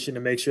simulation to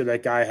make sure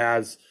that guy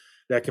has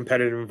that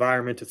competitive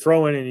environment to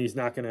throw in and he's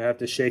not going to have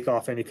to shake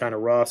off any kind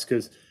of rust?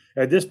 Because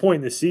at this point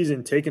in the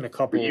season, taking a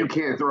couple. But you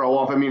can't throw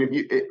off. I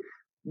mean,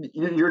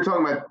 you're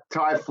talking about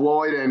Ty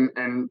Floyd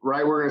and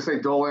right, we're going to say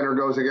Dollander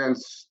goes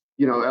against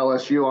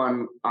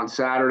LSU on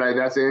Saturday.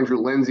 That's Andrew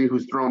Lindsay,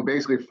 who's thrown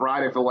basically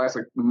Friday for the last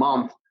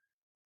month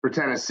for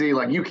Tennessee.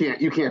 You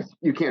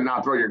can't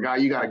not throw your guy.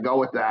 You got to go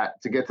with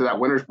that to get to that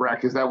winners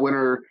bracket. Because that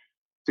winner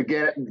to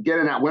get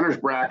in that winners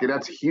bracket,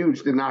 that's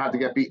huge to not have to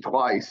get beat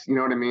twice. You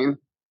know what I mean?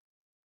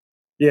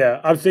 Yeah,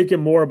 I'm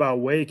thinking more about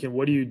Wake and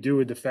what do you do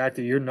with the fact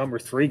that your number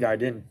 3 guy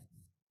didn't.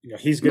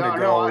 He's going to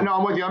go. No,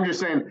 I'm with you. I'm just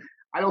saying.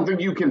 I don't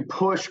think you can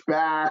push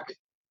back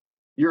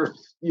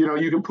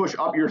you can push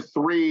up your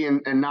 3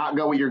 and not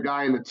go with your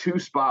guy in the 2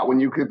 spot when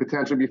you could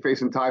potentially be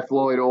facing Ty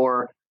Floyd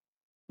or,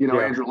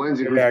 Andrew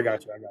Lindsay. Yeah, I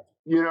got you.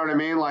 You know what I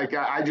mean? Like,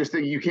 I just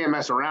think you can't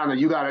mess around, and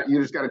you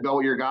just got to go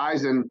with your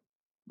guys, and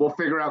we'll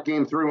figure out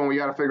game 3 when we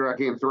got to figure out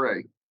game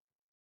 3.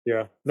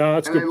 Yeah, no,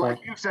 that's a good point. Like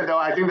you said, though,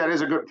 I think that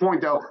is a good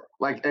point, though.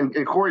 Like, and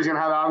Corey's gonna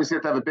obviously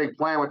have to have a big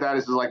plan with that.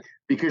 Is like,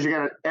 because you're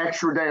gonna an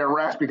extra day of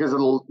rest because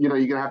it'll, you're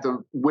gonna have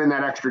to win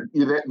that extra.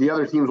 The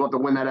other teams want to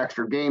win that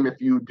extra game if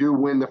you do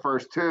win the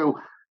first 2.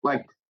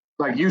 Like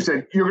you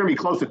said, you're gonna be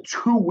close to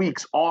 2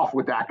 weeks off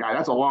with that guy.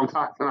 That's a long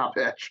time to not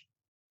pitch.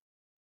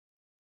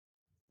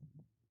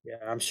 Yeah,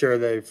 I'm sure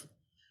they've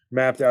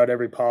mapped out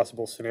every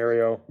possible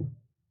scenario.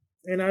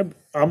 And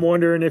I'm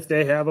wondering if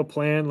they have a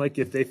plan, like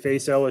if they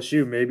face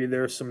LSU, maybe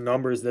there's some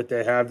numbers that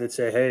they have that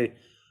say, hey,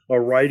 a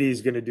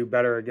righty's going to do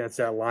better against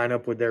that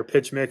lineup with their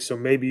pitch mix. So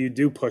maybe you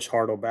do push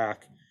Hartle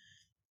back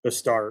to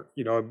start,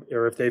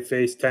 or if they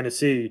face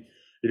Tennessee,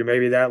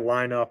 maybe that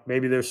lineup,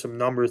 maybe there's some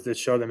numbers that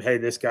show them, hey,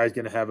 this guy's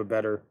going to have a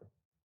better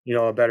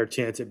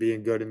chance at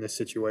being good in this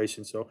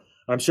situation. So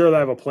I'm sure they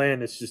have a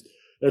plan. It's just,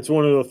 that's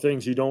one of the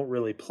things you don't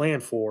really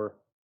plan for,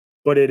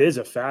 but it is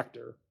a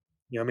factor.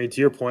 To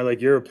your point, like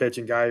you're a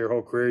pitching guy your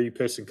whole career, you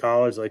pitched in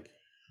college, like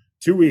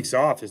 2 weeks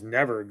off is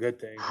never a good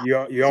thing.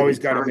 You always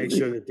got to make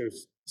sure that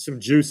there's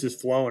some juices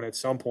flowing at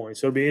some point.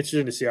 So it'll be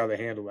interesting to see how they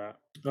handle that.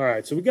 All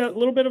right. So we got a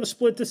little bit of a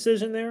split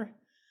decision there.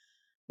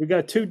 We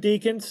got 2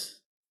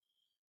 Deacons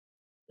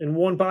and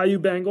 1 Bayou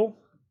Bengal.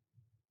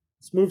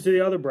 Let's move to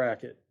the other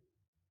bracket.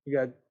 We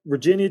got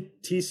Virginia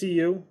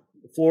TCU,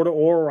 Florida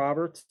Oral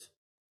Roberts.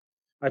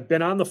 I've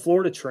been on the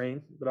Florida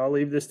train, but I'll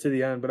leave this to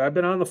the end. But I've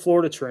been on the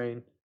Florida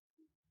train.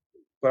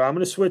 But I'm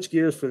going to switch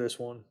gears for this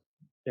one.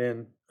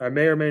 And I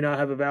may or may not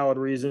have a valid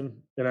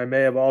reason. And I may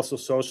have also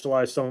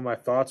socialized some of my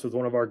thoughts with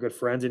one of our good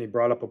friends. And he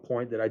brought up a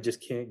point that I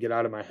just can't get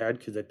out of my head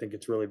because I think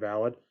it's really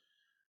valid.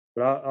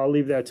 But I'll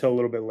leave that till a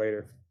little bit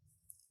later.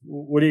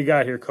 What do you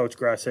got here, Coach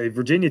Grosse? Hey,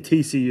 Virginia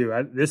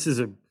TCU. This is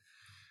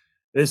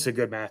a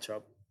good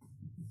matchup.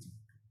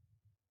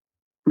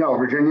 No,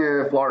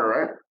 Virginia, Florida,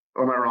 right?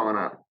 Or am I wrong on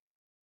that?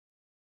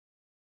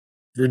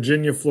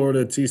 Virginia,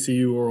 Florida,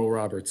 TCU, Oral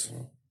Roberts.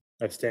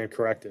 I stand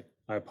corrected.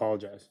 I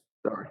apologize.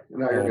 Sorry.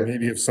 No,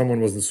 maybe if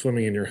someone wasn't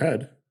swimming in your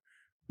head,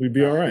 we'd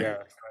be all right.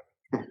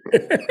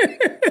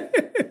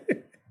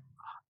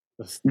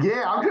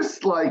 Yeah, I'm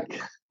just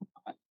like,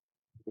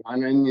 I'm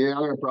going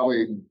to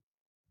probably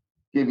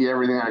give you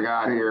everything I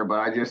got here, but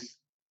I just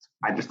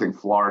think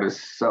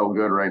Florida's so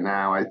good right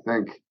now. I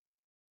think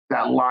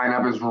that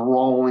lineup is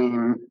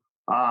rolling.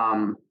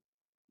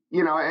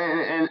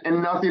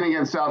 And nothing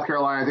against South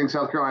Carolina. I think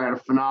South Carolina had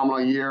a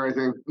phenomenal year. I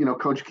think,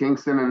 Coach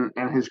Kingston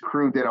and his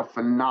crew did a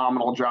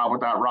phenomenal job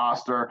with that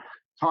roster.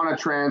 Ton of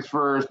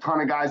transfers,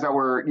 ton of guys that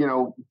were,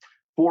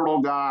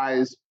 portal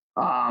guys,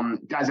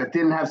 guys that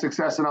didn't have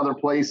success in other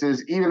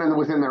places, even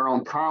within their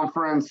own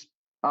conference.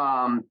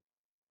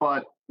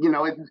 But,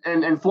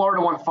 and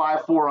Florida won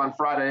 5-4 on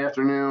Friday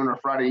afternoon or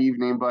Friday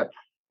evening, but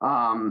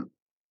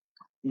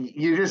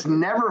you just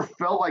never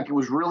felt like it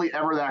was really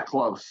ever that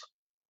close.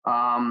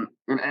 And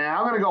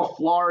I'm going to go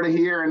Florida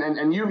here,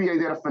 and UVA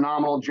did a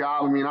phenomenal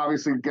job.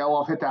 Obviously,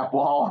 Geloff hit that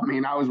ball.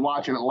 I was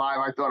watching it live.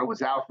 I thought it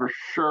was out for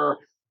sure.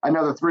 I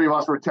know the 3 of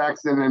us were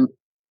texting, and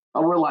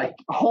we're like,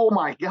 oh,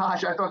 my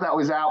gosh, I thought that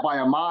was out by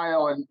a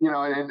mile. And,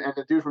 and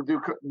the dude from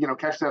Duke,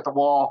 catches at the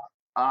wall.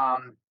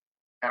 And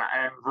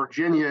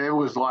Virginia, it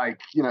was like,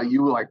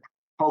 you like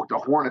poked a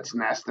hornet's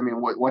nest.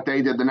 What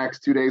they did the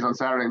next 2 days on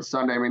Saturday and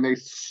Sunday, they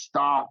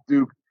stopped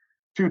Duke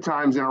 2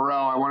 times in a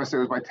row. I want to say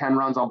it was by 10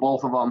 runs on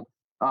both of them.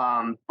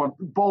 But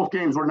both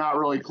games were not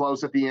really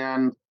close at the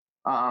end.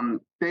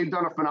 They've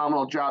done a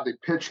phenomenal job. They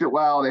pitched it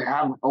well. They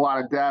have a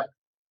lot of depth.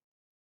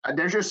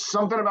 There's just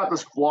something about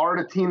this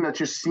Florida team that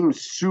just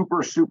seems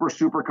super, super,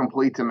 super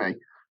complete to me.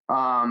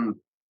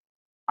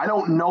 I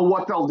don't know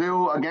what they'll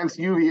do against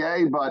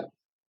UVA, but,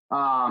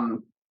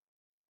 and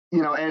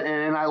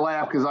I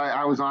laugh because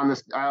I was on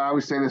this. I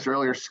was saying this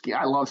earlier.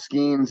 I love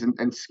Skeens, and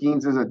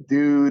Skeens is a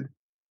dude.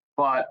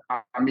 But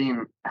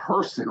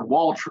Hurston,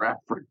 Waltrip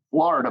for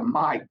Florida,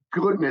 my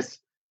goodness,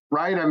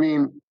 right? I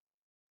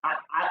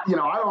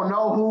don't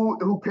know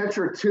who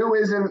pitcher 2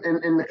 is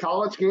in the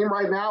college game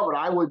right now, but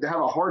I would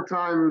have a hard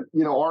time,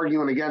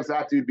 arguing against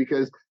that dude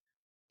because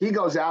he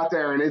goes out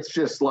there and it's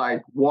just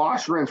like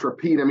wash, rinse,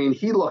 repeat. He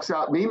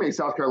made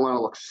South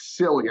Carolina look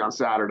silly on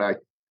Saturday.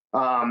 So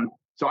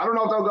I don't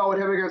know if they'll go with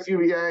him against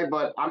UVA,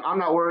 but I'm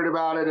not worried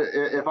about it.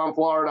 If I'm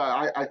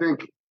Florida, I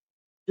think,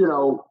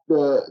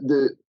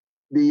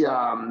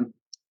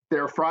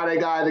 their Friday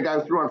guy, the guy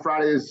who threw on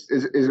Friday is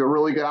a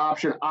really good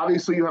option.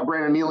 Obviously, you have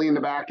Brandon Neely in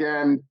the back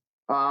end,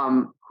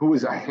 who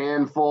is a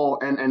handful.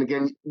 And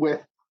again,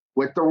 with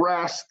the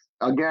rest,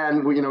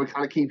 again, we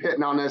kind of keep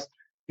hitting on this.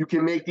 You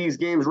can make these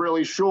games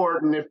really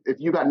short. And if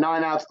you got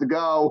 9 outs to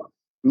go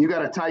and you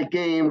got a tight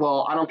game,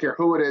 well, I don't care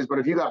who it is, but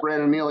if you got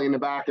Brandon Neely in the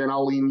back end,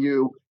 I'll lean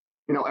you,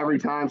 every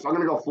time. So I'm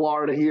going to go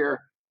Florida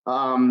here.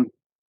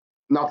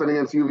 Nothing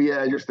against UVA.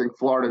 I just think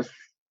Florida's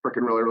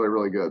freaking really, really,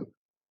 really good.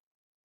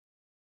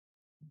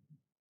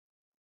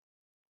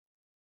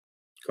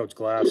 Coach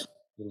Glass.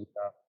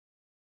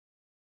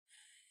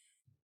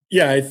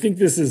 Yeah, I think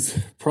this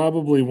is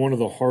probably one of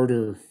the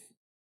harder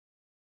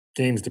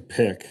games to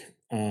pick,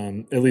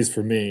 at least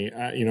for me.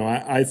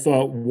 I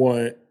thought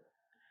what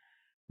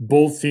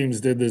both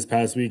teams did this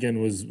past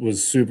weekend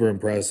was super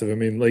impressive. I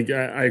mean, like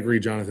I agree,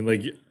 Jonathan.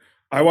 Like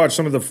I watched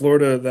some of the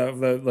Florida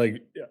that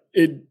like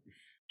it,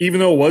 even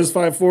though it was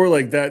 5-4,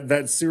 like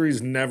that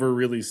series never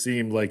really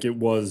seemed like it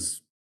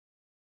was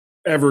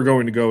ever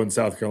going to go in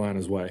South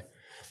Carolina's way.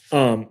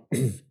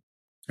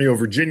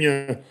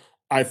 Virginia,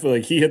 I feel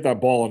like he hit that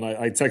ball, and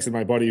I texted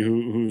my buddy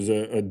who's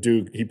a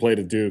Duke. He played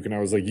at Duke, and I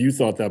was like, "You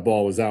thought that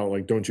ball was out?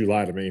 Like, don't you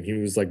lie to me?" And he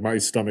was like, "My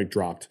stomach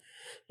dropped."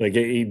 Like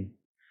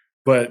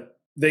but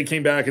they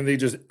came back and they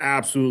just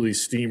absolutely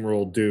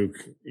steamrolled Duke.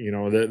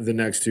 The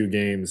next two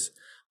games.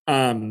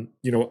 I'm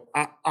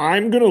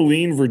gonna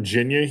lean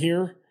Virginia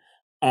here,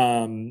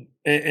 and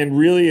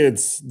really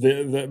it's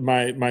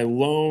my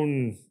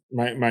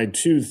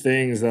two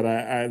things that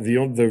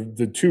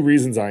the two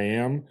reasons I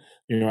am.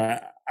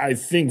 I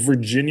think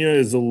Virginia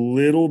is a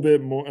little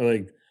bit more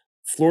like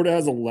Florida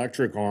has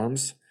electric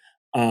arms.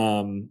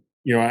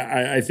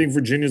 I think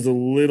Virginia is a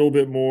little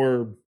bit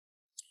more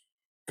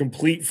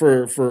complete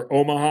for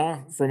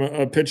Omaha from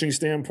a pitching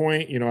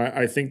standpoint.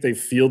 I think they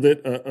field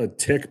it a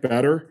tick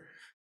better.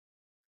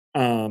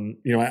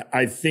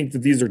 I think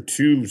that these are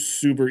two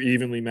super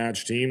evenly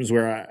matched teams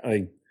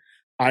where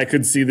I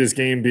could see this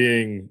game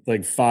being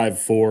like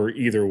 5-4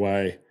 either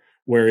way,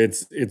 where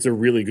it's a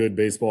really good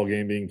baseball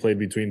game being played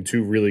between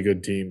two really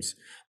good teams.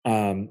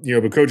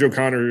 But Coach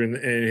O'Connor and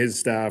his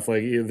staff,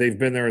 like they've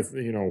been there,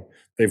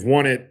 they've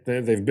won it.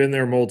 They've been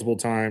there multiple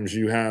times.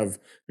 You have,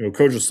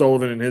 Coach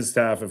Sullivan and his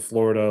staff at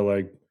Florida,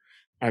 like,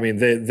 I mean,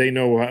 they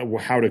know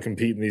how to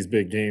compete in these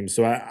big games.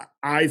 So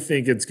I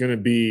think it's going to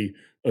be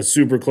a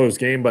super close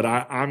game, but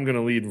I'm going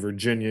to lead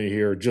Virginia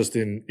here just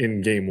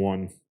in game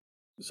one.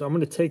 So I'm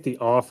going to take the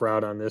off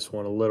route on this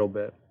one a little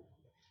bit.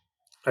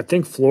 I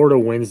think Florida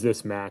wins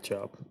this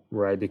matchup,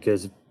 right?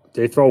 Because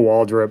they throw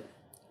Waldrop.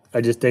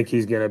 I just think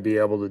he's going to be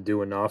able to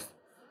do enough.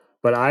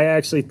 But I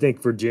actually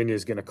think Virginia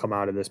is going to come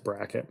out of this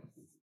bracket.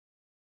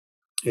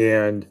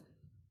 And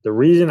the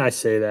reason I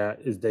say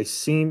that is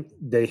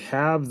they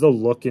have the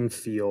look and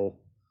feel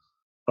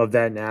of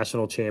that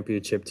national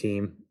championship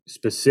team,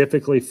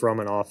 specifically from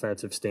an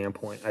offensive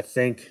standpoint. I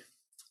think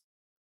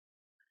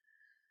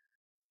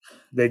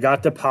they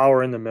got the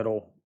power in the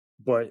middle,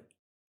 but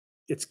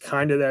it's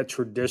kind of that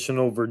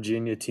traditional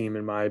Virginia team,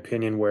 in my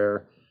opinion,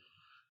 where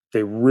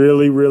they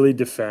really, really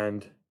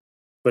defend,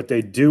 but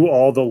they do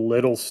all the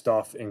little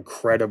stuff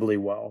incredibly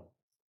well.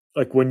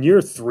 Like when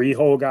your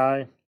 3-hole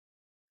guy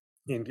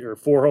and your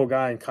 4-hole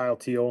guy and Kyle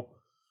Teal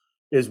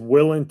is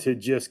willing to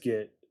just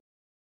get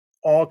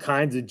all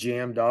kinds of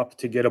jammed up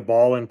to get a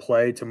ball in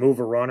play, to move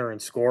a runner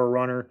and score a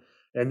runner,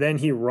 and then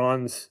he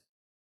runs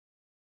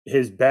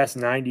his best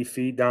 90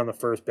 feet down the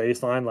first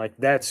baseline, like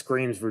that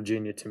screams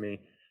Virginia to me.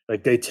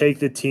 Like they take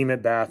the team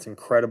at bats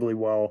incredibly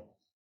well,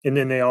 and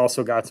then they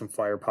also got some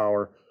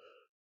firepower.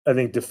 I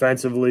think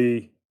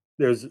defensively,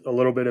 there's a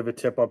little bit of a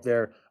tip up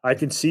there. I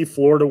can see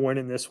Florida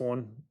winning this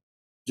one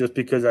just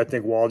because I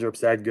think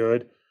Waldrop's that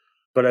good,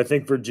 but I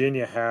think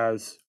Virginia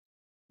has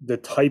the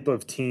type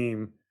of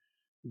team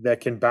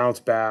that can bounce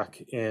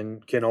back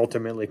and can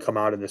ultimately come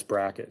out of this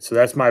bracket. So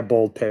that's my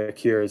bold pick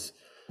here. Is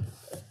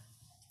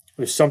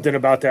there's something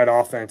about that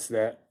offense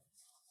that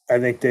I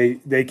think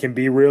they can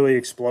be really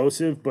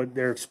explosive, but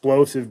they're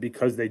explosive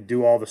because they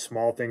do all the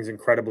small things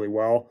incredibly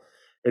well.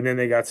 And then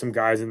they got some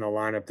guys in the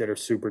lineup that are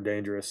super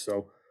dangerous.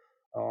 So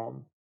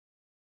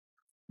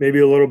maybe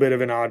a little bit of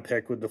an odd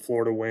pick with the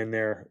Florida win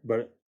there,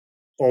 but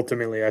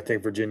ultimately I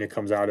think Virginia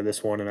comes out of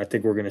this one, and I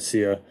think we're going to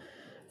see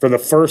for the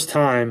first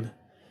time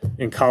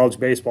in college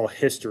baseball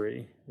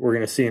history, we're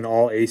going to see an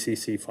all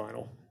ACC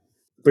final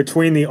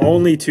between the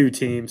only two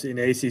teams in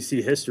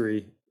ACC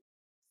history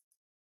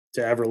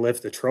to ever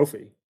lift the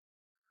trophy.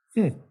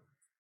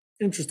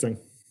 Interesting.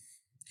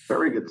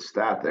 Very good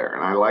stat there,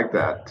 and I like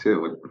that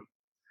too.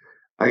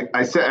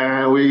 I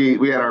said we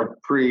had our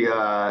pre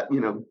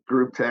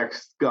group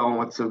text going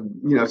with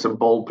some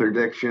bold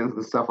predictions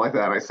and stuff like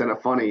that. I sent a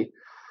funny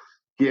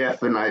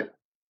GIF, and I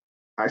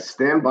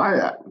stand by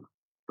that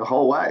the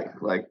whole way.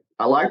 Like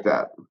I like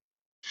that,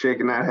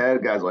 shaking that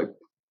head, guys. Like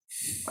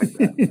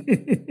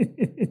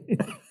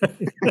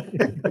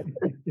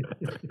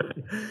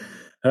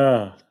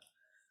that.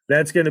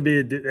 That's going to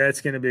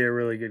be a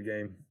really good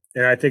game,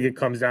 and I think it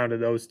comes down to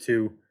those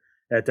two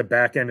at the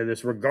back end of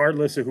this,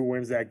 regardless of who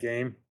wins that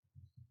game.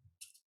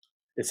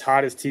 As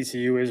hot as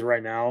TCU is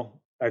right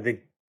now, I think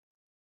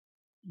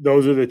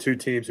those are the two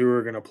teams who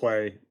are going to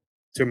play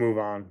to move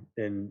on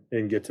and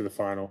get to the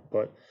final.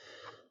 But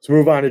let's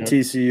move on to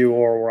TCU,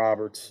 Oral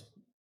Roberts.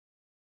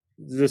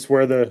 Is this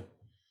where the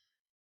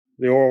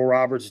Oral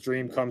Roberts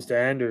dream comes to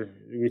end, or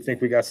do we think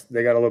they got a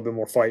little bit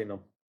more fight in them?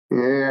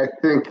 Yeah, I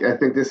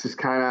think this is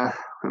kind of,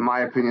 in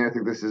my opinion, I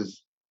think this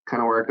is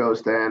kind of where it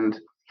goes to end.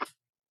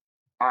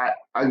 I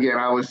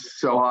was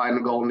so high in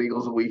the Golden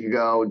Eagles a week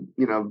ago,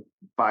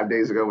 5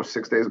 days ago or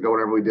 6 days ago,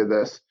 whenever we did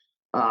this.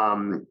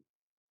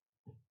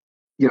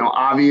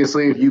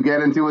 Obviously, if you get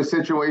into a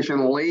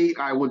situation late,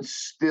 I would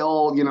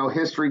still,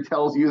 history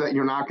tells you that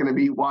you're not going to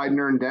beat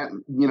Widener and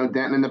Denton,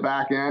 Denton in the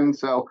back end.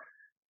 So,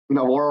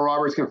 Oral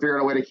Roberts can figure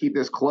out a way to keep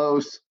this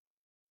close.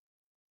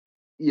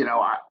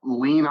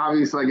 Lean,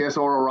 obviously, I guess,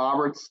 Oral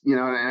Roberts, and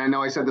I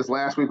know I said this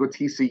last week with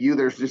TCU,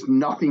 there's just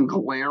nothing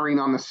glaring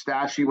on the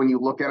stat sheet when you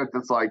look at it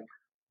that's like,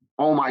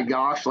 oh my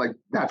gosh, like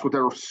that's what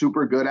they're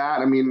super good at.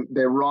 I mean,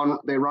 they run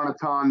a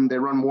ton. They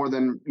run more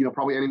than,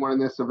 probably anyone in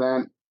this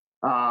event.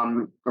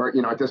 Or,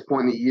 at this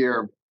point in the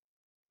year,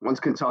 once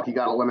Kentucky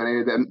got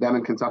eliminated, them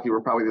and Kentucky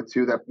were probably the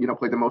two that,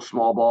 played the most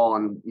small ball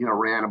and,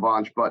 ran a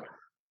bunch. But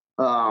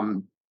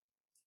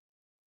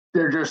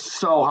they're just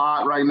so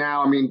hot right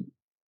now. I mean,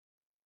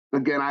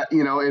 again,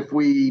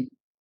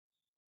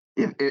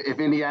 if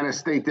Indiana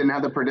State didn't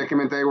have the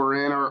predicament they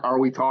were in, or are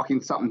we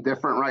talking something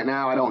different right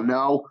now? I don't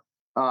know.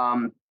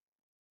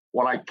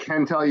 What I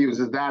can tell you is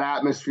that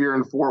atmosphere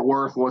in Fort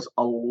Worth was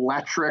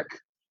electric.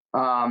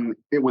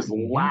 It was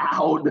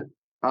loud.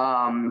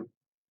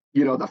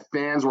 The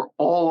fans were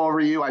all over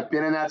you. I've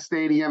been in that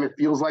stadium. It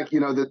feels like,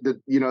 the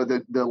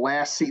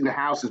last seat in the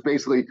house is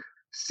basically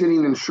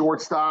sitting in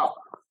shortstop.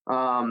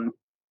 I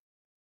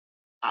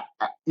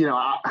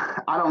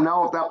don't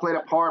know if that played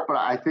a part, but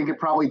I think it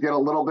probably did a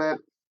little bit.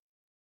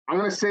 I'm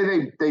going to say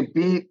they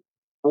beat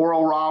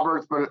Oral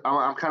Roberts, but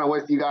I'm kind of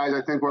with you guys.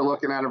 I think we're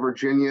looking at a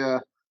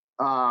Virginia,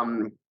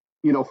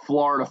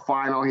 Florida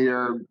final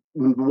here,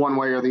 one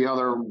way or the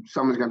other.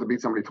 Someone's going to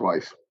beat somebody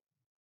twice.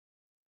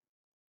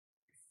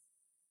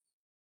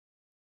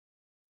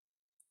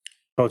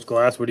 Coach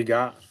Glass, what do you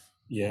got?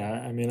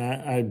 Yeah, I mean,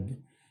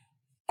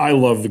 I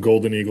love the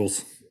Golden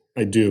Eagles.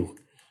 I do.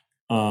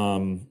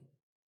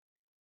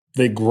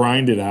 They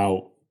grind it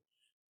out,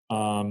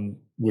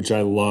 which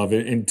I love.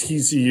 And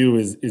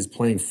TCU is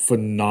playing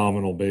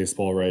phenomenal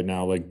baseball right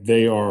now. Like,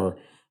 they are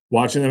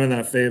watching them in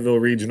that Fayetteville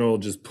Regional,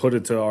 just put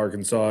it to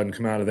Arkansas and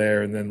come out of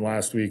there. And then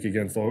last week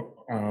against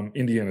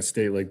Indiana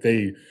State, like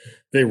they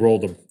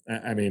rolled them.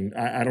 I mean,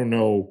 I don't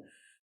know.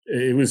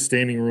 It was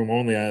standing room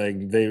only.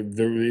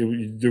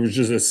 There was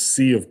just a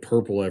sea of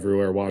purple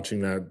everywhere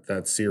watching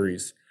that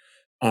series.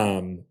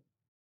 My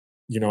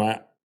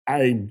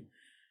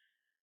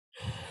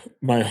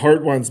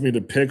heart wants me to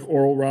pick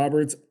Oral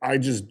Roberts. I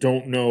just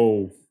don't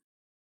know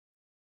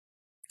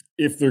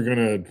if they're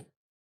gonna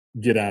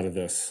get out of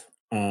this.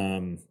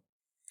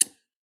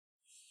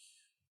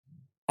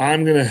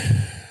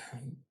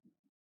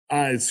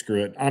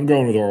 Screw it. I'm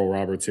going with Oral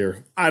Roberts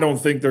here. I don't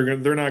think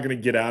they're not gonna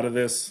get out of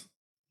this.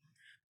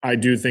 I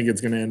do think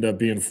it's going to end up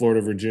being Florida,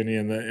 Virginia,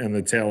 and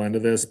the tail end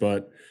of this.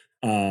 But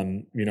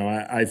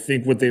I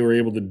think what they were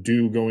able to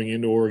do going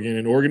into Oregon,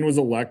 and Oregon was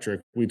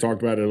electric. We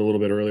talked about it a little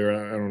bit earlier.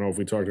 I don't know if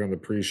we talked on the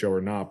pre-show or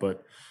not,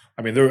 but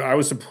I mean, I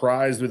was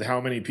surprised with how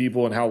many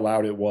people and how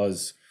loud it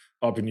was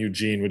up in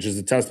Eugene, which is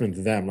a testament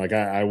to them. Like,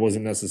 I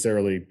wasn't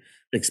necessarily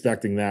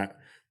expecting that.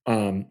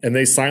 And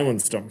they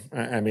silenced them.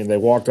 I mean, they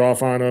walked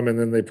off on them, and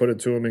then they put it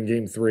to them in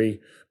game 3.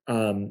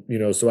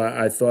 So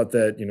I thought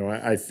that,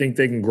 I think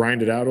they can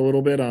grind it out a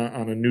little bit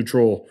on a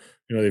neutral.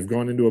 They've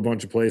gone into a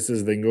bunch of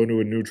places. They can go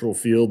to a neutral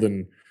field,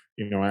 and,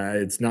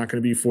 it's not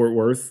going to be Fort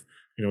Worth.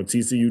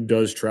 TCU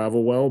does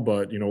travel well,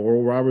 but,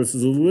 Oral Roberts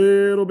is a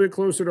little bit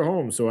closer to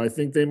home. So I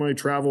think they might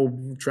travel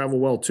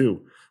well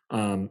too.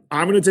 I'm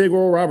going to take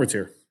Oral Roberts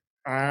here.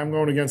 I'm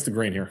going against the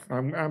grain here.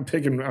 I'm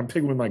picking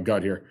with my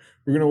gut here.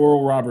 We're going to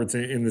Oral Roberts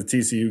in the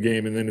TCU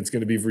game, and then it's going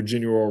to be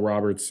Virginia Oral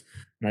Roberts.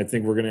 And I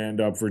think we're going to end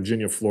up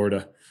Virginia,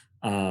 Florida,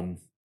 in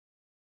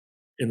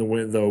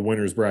the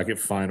winners bracket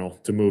final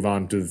to move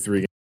on to the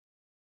 3 games.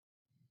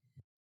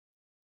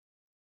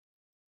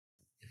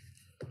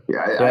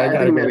 Yeah, I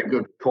think you made a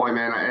good point,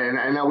 man. And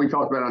I know we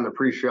talked about it on the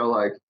pre-show,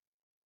 like,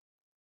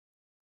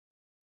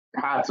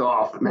 hats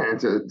off, man,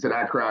 to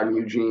that crowd in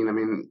Eugene. I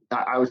mean,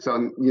 I was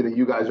telling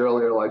you guys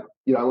earlier, like,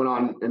 I went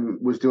on and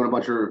was doing a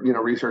bunch of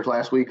research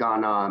last week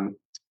on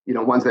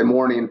Wednesday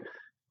morning,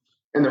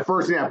 and the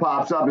first thing that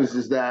pops up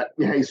is that,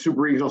 hey,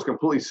 Super Regional's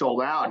completely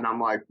sold out, and I'm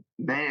like,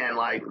 man,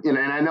 like, and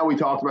I know we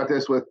talked about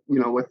this with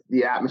with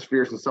the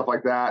atmospheres and stuff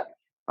like that,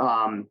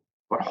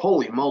 but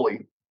holy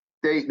moly,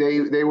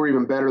 they were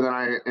even better than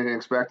I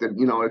expected,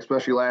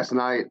 especially last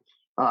night.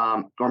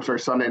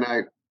 Sunday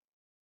night.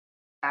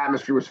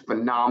 Atmosphere was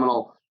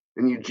phenomenal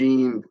in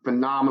Eugene,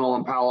 phenomenal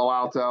in Palo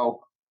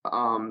Alto.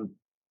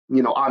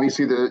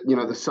 Obviously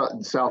the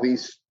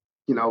Southeast,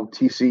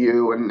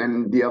 TCU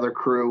and the other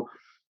crew,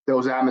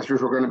 those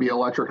atmospheres were going to be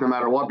electric no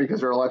matter what, because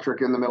they're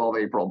electric in the middle of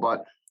April.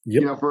 But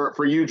Yep.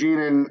 For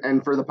Eugene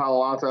and for the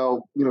Palo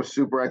Alto,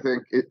 Super, I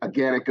think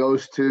it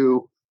goes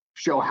to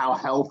show how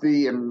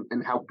healthy and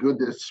how good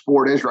this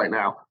sport is right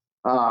now.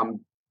 And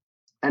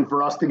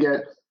for us to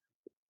get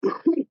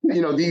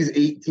these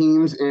 8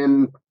 teams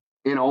in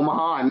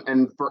Omaha,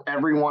 and for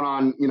everyone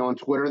on on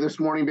Twitter this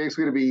morning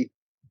basically to be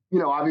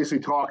obviously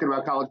talking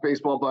about college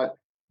baseball, but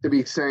to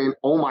be saying,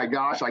 oh my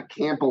gosh, I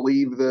can't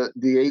believe the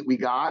 8 we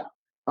got.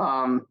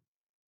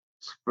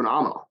 It's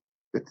phenomenal.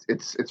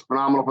 It's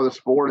phenomenal for the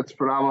sport. It's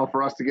phenomenal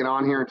for us to get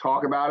on here and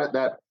talk about it.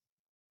 That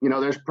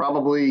there's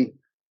probably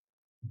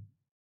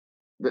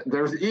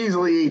there's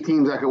easily 8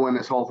 teams that could win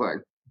this whole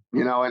thing,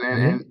 you know,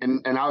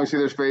 and obviously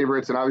there's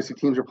favorites, and obviously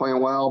teams are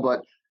playing well,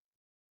 but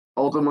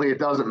ultimately it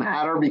doesn't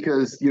matter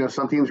because, you know,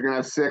 some teams are going to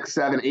have 6,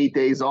 7, 8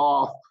 days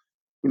off,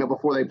 you know,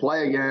 before they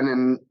play again.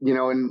 And, you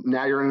know, and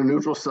now you're in a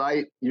neutral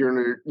site, you're in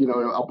a, you know,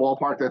 a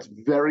ballpark that's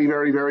very,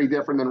 very, very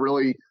different than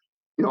really,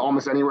 you know,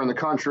 almost anywhere in the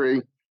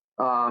country.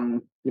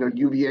 You know,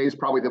 UVA is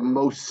probably the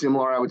most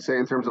similar, I would say,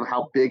 in terms of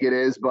how big it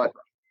is, but,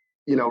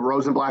 you know,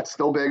 Rosenblatt's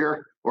still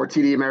bigger, or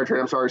TD Ameritrade,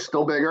 I'm sorry,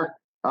 still bigger.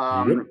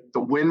 The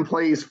wind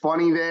plays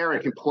funny there.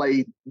 It can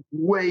play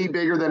way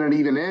bigger than it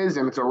even is,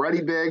 and it's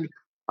already big.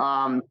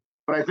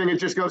 But I think it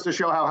just goes to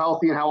show how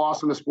healthy and how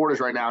awesome the sport is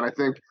right now. And I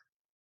think,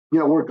 you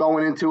know, we're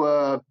going into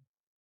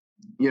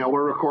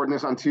we're recording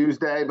this on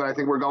Tuesday, but I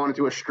think we're going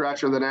into a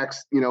stretch of the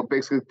next, you know,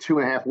 basically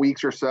 2.5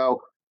 weeks or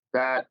so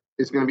that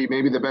is going to be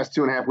maybe the best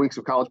 2.5 weeks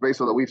of college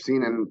baseball that we've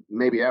seen in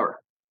maybe ever.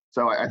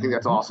 So I think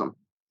that's awesome.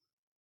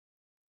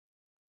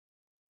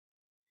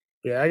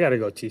 Yeah, I got to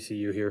go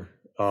TCU here.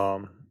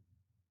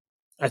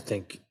 I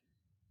think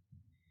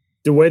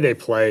the way they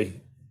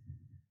play,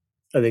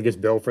 I think is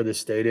built for this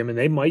stadium, and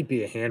they might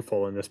be a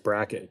handful in this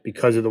bracket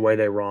because of the way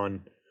they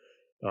run.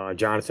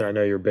 Jonathan, I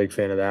know you're a big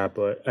fan of that,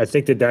 but I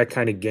think that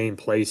kind of game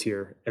plays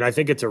here. And I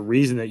think it's a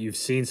reason that you've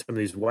seen some of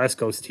these West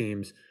Coast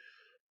teams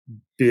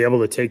be able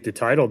to take the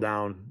title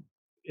down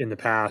in the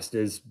past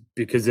is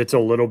because it's a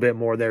little bit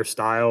more their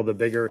style, the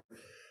bigger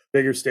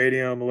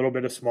stadium, a little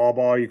bit of small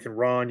ball. You can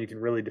run, you can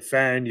really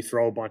defend, you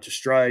throw a bunch of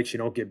strikes, you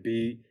don't get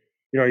beat.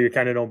 You know, you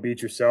kind of don't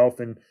beat yourself.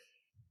 And,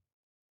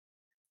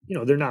 you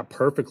know, they're not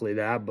perfectly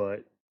that,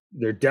 but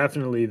they're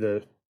definitely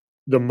the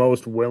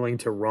most willing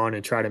to run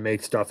and try to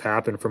make stuff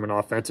happen from an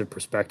offensive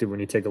perspective when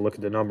you take a look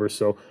at the numbers.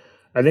 So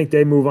I think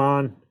they move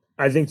on.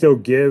 I think they'll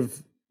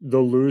give the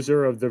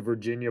loser of the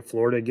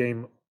Virginia-Florida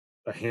game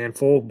a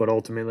handful, but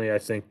ultimately I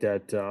think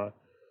that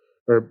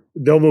or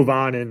they'll move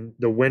on, and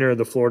the winner of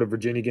the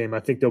Florida-Virginia game, I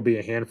think there'll be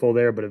a handful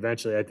there, but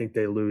eventually I think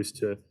they lose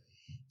to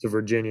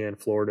Virginia and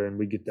Florida, and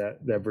we get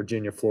that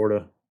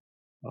Virginia-Florida,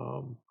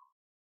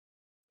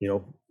 you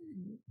know,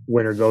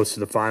 winner goes to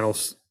the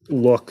finals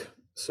look.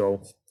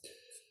 So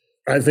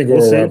I think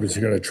Oral Roberts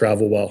are going to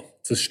travel well.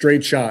 It's a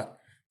straight shot.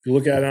 If you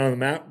look at it on the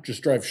map,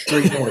 just drive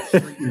straight north.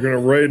 You're going to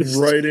right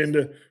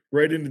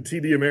into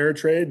TD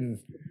Ameritrade, and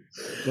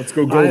let's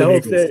go Golden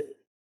Eagles.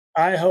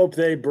 I hope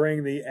they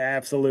bring the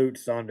absolute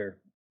thunder.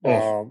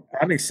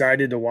 I'm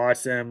excited to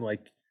watch them.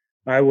 Like,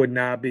 I would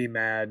not be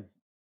mad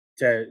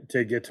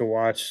to get to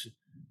watch,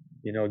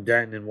 you know,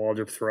 Denton and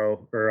Waldrop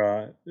throw,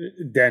 or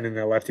Denton and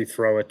the lefty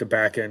throw at the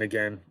back end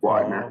again.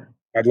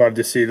 I'd love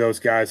to see those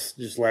guys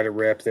just let it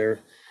rip. They're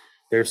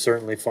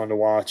certainly fun to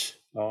watch.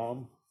 But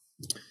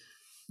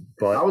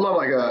I would love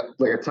like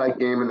a tight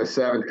game in the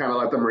 7th, kind of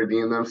let them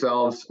redeem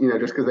themselves, you know,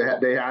 just because they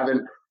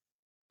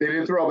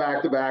didn't throw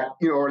back to back,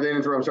 you know, or they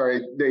didn't throw. I'm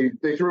sorry, they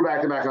threw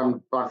back to back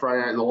on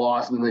Friday night in the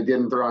loss, and then they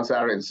didn't throw on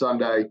Saturday and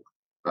Sunday.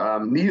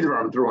 Neither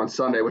of them threw on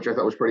Sunday, which I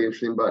thought was pretty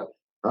interesting. But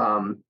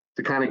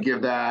to kind of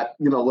give that,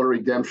 you know, little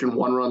redemption,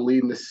 1-run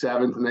lead in the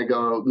 7th, and they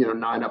go, you know,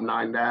 9 up,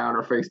 9 down,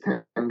 or face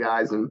 10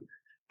 guys and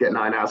get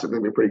 9 outs, I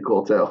think would be pretty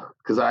cool too.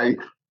 Because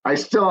I'm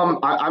still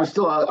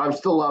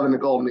loving the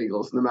Golden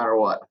Eagles, no matter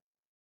what.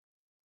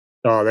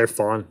 Oh, they're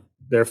fun.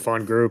 They're a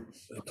fun group.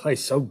 They play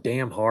so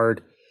damn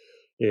hard,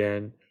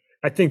 and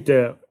I think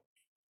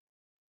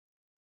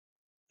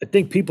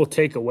people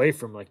take away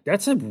from, like,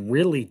 that's a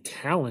really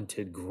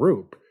talented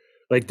group.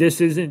 Like, this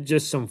isn't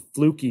just some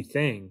fluky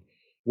thing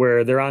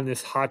where they're on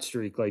this hot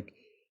streak. Like,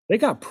 they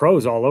got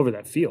pros all over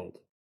that field.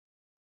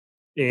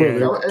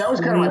 And that was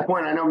kind of my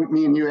point. I know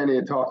me and you, Andy,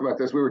 had talked about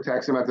this. We were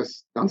texting about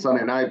this on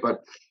Sunday night, but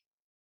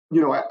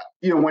you know,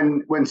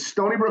 when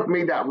Stony Brook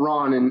made that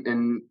run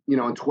in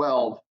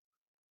 12,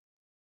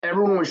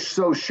 everyone was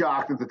so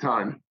shocked at the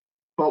time.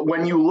 But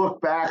when you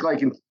look back,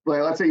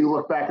 let's say you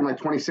look back in like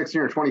 2016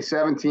 or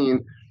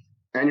 2017,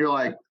 and you're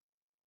like,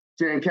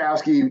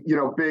 Jankowski, you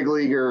know, big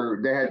leaguer.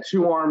 They had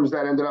 2 arms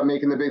that ended up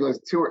making the big leagues,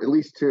 at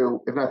least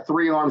 2, if not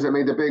 3 arms that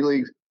made the big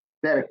leagues.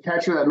 They had a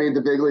catcher that made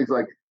the big leagues.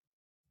 Like,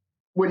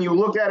 when you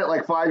look at it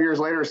like 5 years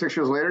later or 6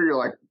 years later, you're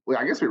like, well,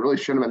 I guess we really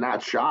shouldn't have been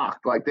that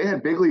shocked. Like, they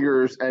had big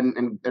leaguers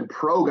and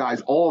pro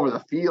guys all over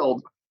the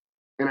field.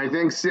 And I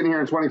think sitting here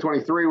in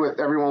 2023 with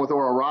everyone with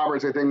Oral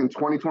Roberts, I think in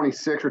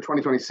 2026 or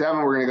 2027,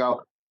 we're going to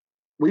go,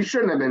 we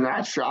shouldn't have been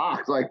that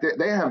shocked. Like,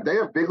 they have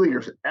big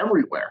leaguers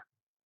everywhere.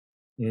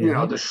 Mm-hmm. You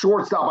know, the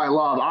shortstop I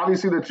love.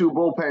 Obviously, the 2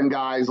 bullpen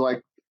guys,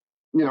 like,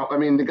 you know, I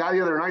mean, the guy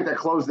the other night that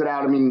closed it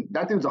out, I mean,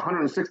 that dude's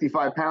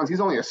 165 pounds.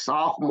 He's only a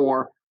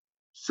sophomore.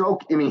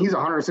 He's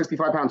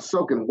 165 pounds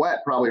soaking wet,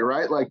 probably,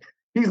 right? Like,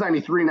 he's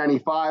 93,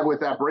 95 with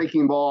that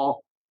breaking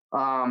ball.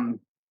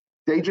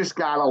 They just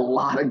got a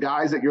lot of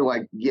guys that you're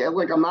like, yeah,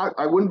 like,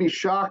 I wouldn't be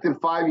shocked in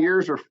 5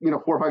 years or, you know,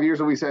 4 or 5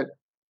 years if we said,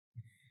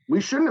 we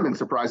shouldn't have been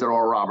surprised that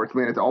Oral Roberts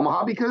made it to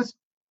Omaha because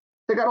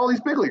they got all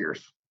these big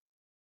leaguers.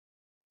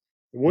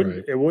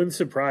 It wouldn't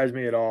surprise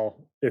me at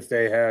all if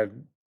they had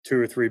 2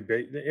 or 3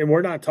 big, and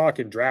we're not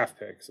talking draft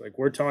picks. Like,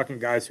 we're talking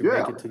guys who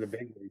make it to the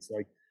big leagues.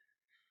 Like,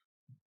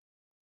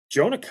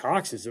 Jonah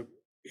Cox is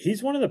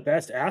he's one of the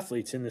best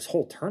athletes in this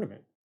whole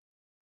tournament.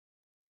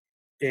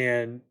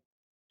 And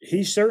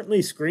he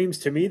certainly screams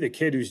to me the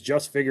kid who's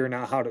just figuring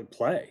out how to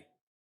play.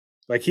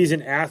 Like, he's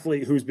an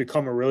athlete who's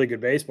become a really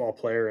good baseball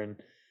player, and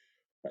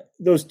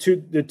the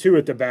two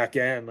at the back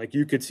end, like,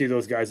 you could see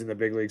those guys in the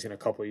big leagues in a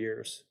couple of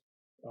years.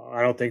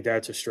 I don't think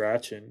that's a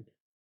stretch, and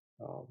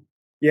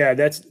yeah,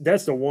 that's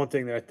the one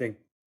thing that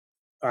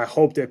I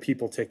hope that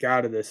people take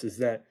out of this is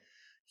that,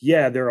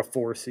 yeah, they're a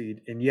 4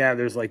 seed, and yeah,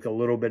 there's like a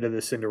little bit of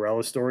the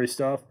Cinderella story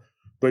stuff,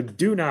 but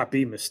do not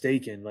be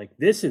mistaken. Like,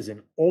 this is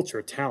an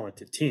ultra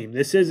talented team.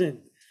 This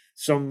isn't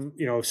some,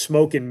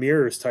 smoke and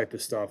mirrors type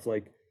of stuff.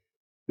 Like,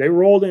 they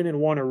rolled in and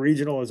won a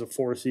regional as a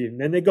 4 seed, and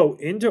then they go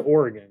into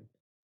Oregon,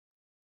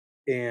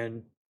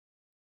 and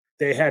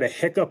they had a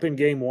hiccup in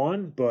game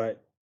 1,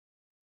 but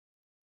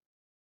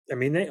I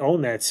mean, they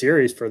own that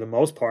series for the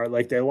most part.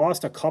 Like, they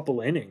lost a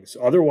couple innings.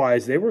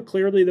 Otherwise, they were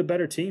clearly the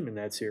better team in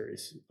that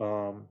series.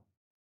 And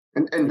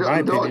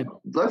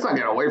let's not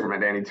get away from it,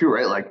 Danny, too,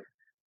 right? Like,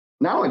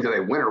 not only do they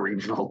win a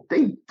regional,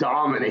 they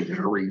dominated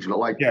a regional.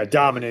 Like, yeah,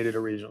 dominated a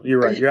regional. You're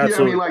right. You're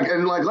absolutely.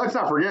 Let's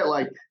not forget,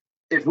 like,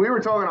 if we were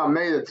talking on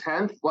May the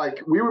 10th,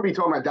 like, we would be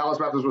talking about Dallas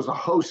Baptist was a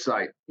host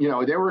site. They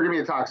were going to be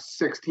a top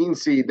 16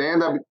 seed. They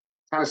end up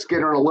kind of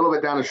skittering a little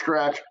bit down the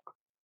stretch.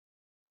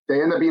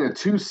 They end up being a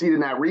 2 seed in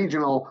that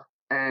regional.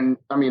 And,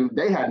 I mean,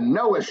 they had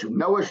no issue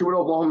with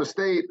Oklahoma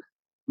State,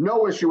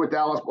 no issue with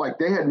Dallas. Like,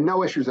 they had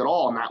no issues at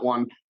all in that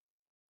one.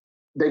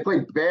 They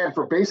played bad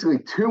for basically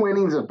 2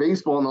 innings of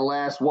baseball in the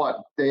last,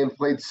 they have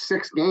played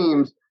 6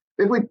 games.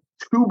 They played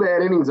 2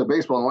 bad innings of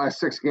baseball in the last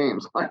 6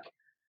 games. Like,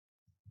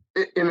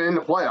 in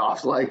the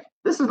playoffs, like,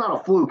 this is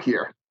not a fluke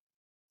here.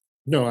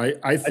 No,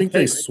 I think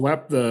they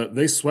swept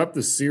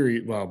the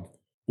series. Well,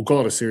 we'll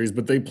call it a series,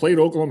 but they played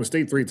Oklahoma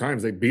State 3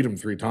 times. They beat them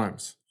 3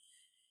 times.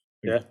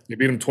 Yeah, they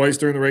beat them twice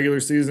during the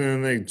regular season,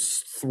 and they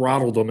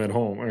throttled them at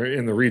home or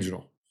in the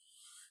regional.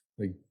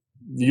 Like,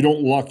 you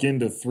don't luck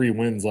into 3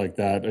 wins like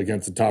that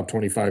against a top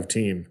 25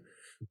 team.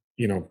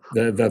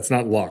 That's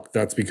not luck.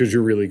 That's because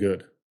you're really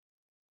good.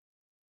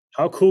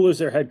 How cool is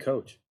their head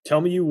coach?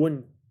 Tell me you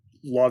wouldn't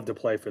love to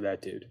play for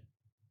that dude.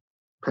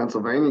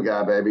 Pennsylvania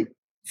guy, baby.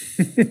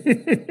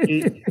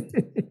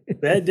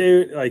 That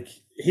dude, like,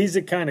 he's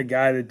the kind of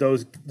guy that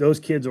those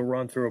kids will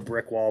run through a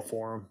brick wall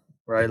for him,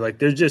 right?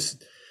 Like,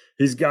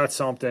 he's got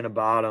something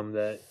about him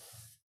that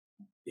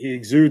he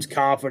exudes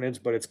confidence,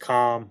 but it's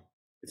calm,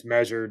 it's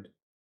measured,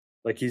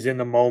 like, he's in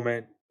the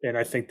moment. And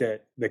I think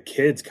that the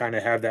kids kind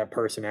of have that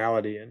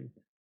personality. And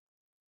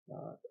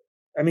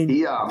I mean,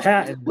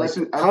 Patton,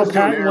 how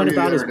Patton went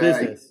about his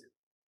business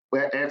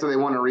after they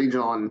won a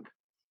regional, and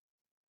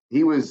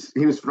he was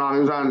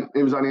phenomenal.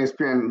 It was on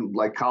ESPN,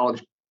 like,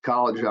 college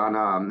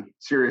on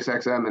Sirius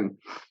XM, and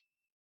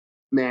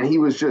man, he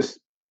was just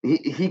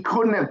he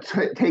couldn't have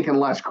taken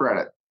less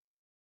credit.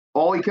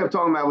 All he kept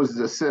talking about was his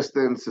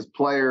assistants, his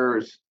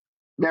players.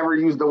 Never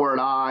used the word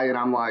I, and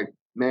I'm like,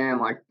 man,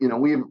 like,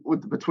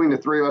 between the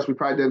 3 of us, we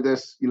probably did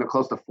this,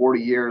 close to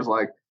 40 years.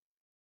 Like,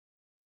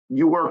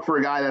 you work for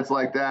a guy that's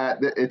like that.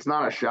 It's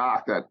not a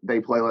shock that they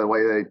play the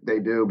way they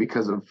do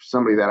because of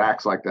somebody that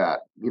acts like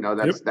that.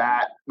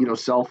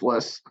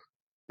 Selfless.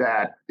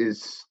 That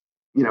is,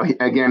 he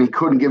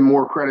couldn't give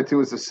more credit to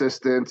his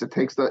assistants. It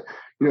takes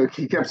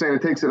he kept saying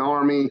it takes an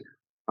army.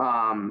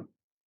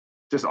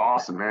 Just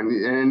awesome, man.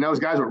 And those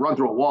guys would run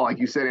through a wall, like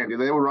you said, Andy.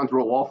 They would run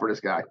through a wall for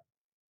this guy.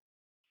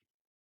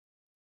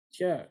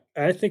 Yeah,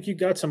 I think you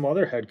got some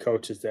other head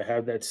coaches that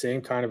have that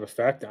same kind of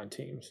effect on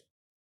teams,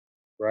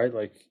 right?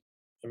 Like,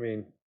 I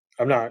mean,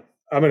 I'm going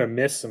to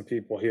miss some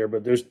people here,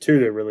 but there's 2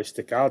 that really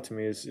stick out to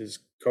me is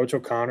Coach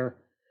O'Connor.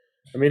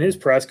 I mean, his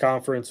press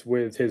conference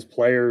with his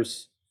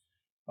players,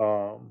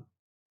 it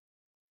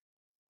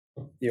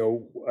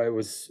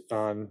was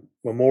on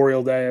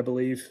Memorial Day, I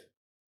believe.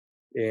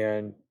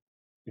 And,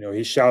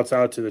 he shouts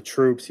out to the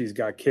troops. He's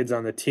got kids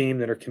on the team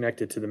that are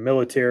connected to the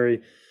military.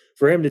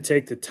 For him to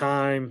take the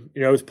time,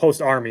 it was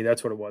post-Army.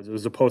 That's what it was. It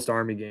was a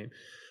post-Army game.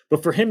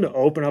 But for him to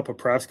open up a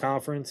press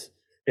conference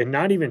and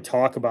not even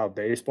talk about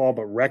baseball,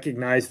 but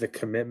recognize the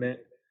commitment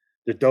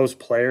that those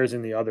players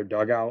in the other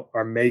dugout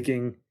are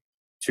making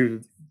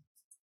to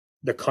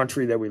the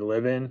country that we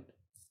live in,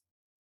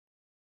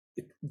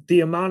 the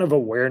amount of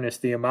awareness,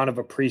 the amount of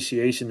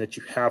appreciation that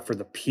you have for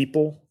the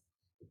people,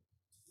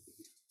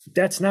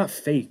 that's not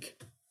fake.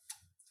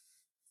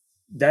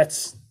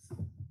 That's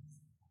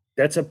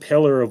a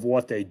pillar of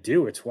what they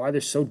do. It's why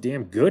they're so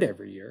damn good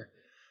every year.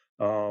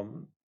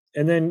 And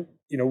then,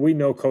 we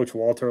know Coach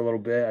Walter a little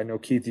bit. I know,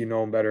 Keith, you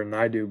know him better than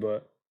I do,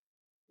 but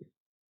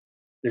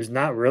there's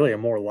not really a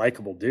more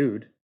likable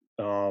dude.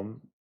 And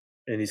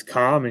he's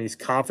calm and he's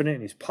confident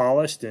and he's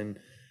polished. And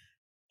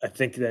I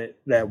think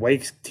that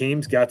Wake's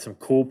team's got some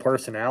cool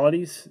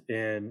personalities.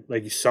 And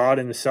like, you saw it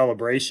in the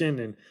celebration.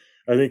 And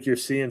I think you're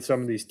seeing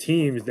some of these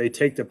teams, they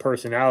take the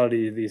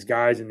personality of these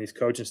guys and these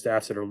coaching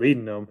staffs that are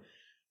leading them.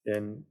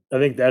 And I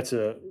think that's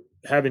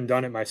having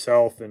done it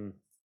myself, and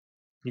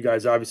you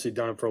guys obviously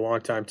done it for a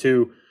long time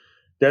too,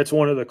 that's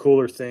one of the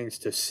cooler things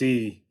to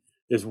see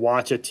is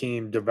watch a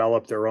team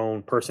develop their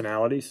own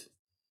personalities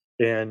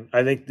And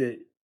I think that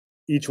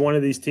each one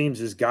of these teams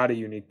has got a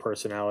unique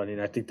personality.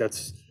 And I think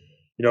that's,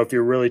 if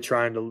you're really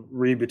trying to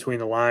read between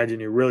the lines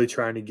and you're really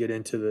trying to get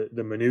into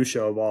the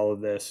minutia of all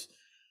of this,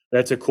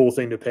 that's a cool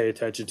thing to pay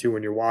attention to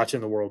when you're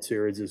watching the World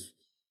Series. Is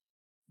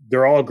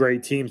they're all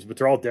great teams, but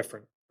they're all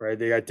different, right?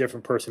 They got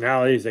different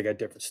personalities, they got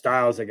different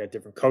styles, they got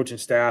different coaching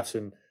staffs.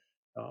 And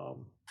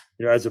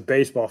as a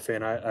baseball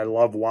fan, I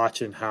love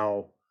watching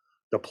how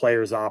the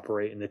players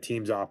operate and the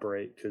teams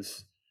operate,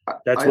 because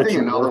that's what think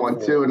you another work one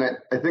for. too, and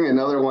I think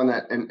another one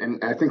that,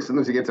 and I think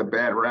sometimes he gets a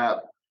bad rap,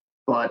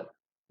 but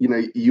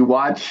you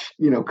watch,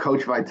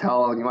 Coach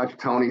Vitale and you watch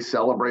Tony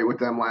celebrate with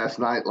them last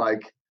night.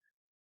 Like,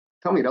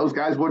 tell me those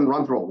guys wouldn't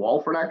run through a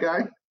wall for that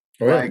guy?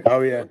 Oh, yeah. Like,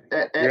 Oh yeah,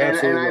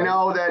 and I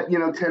know that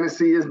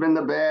Tennessee has been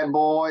the bad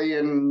boy,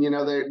 and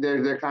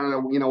they're kind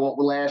of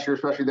last year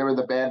especially they were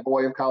the bad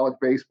boy of college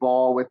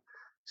baseball with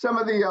some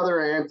of the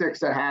other antics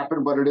that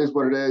happen, but it is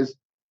what it is.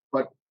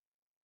 But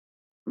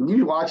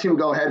you watch him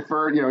go head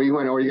first, he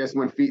went, or you guys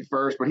went feet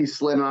first, but he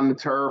slid on the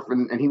turf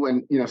and he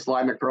went,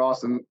 sliding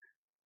across, and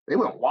they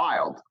went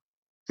wild.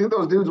 Think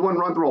those dudes wouldn't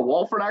run through a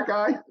wall for that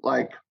guy?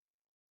 Like,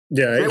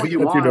 Yeah, say what you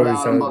that's want what he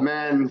about him, but said.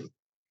 man,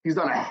 he's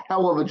done a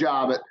hell of a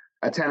job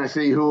at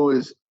Tennessee, who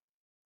is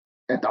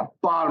at the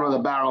bottom of the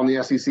barrel in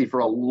the SEC for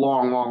a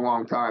long, long,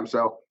 long time.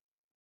 So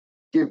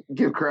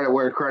give credit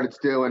where credit's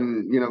due,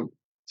 and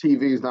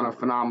TV's done a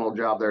phenomenal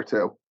job there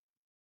too.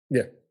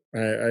 Yeah, I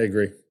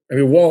agree. I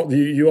mean, Walt,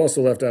 you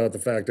also left out the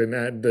fact, and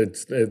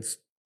it's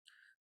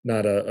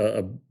not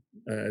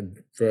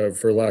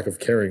for lack of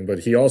caring, but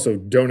he also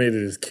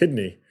donated his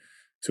kidney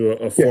to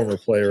a former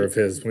player of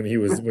his when he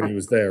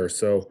was there.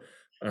 So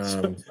I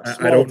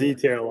small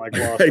detail like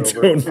glossed I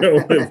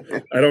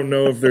over. don't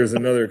know if there's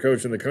another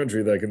coach in the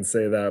country that can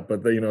say that,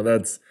 but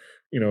that's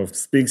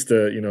speaks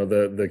to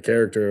the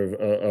character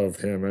of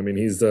him. I mean,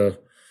 he's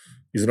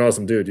an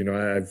awesome dude.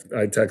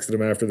 I texted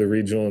him after the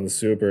regional and the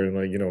super,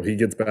 and he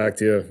gets back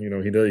to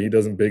you. He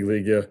doesn't big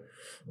league you.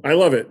 I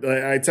love it.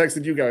 I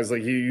texted you guys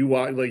you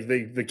watch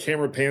the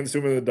camera pans to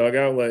him in the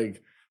dugout.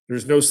 Like,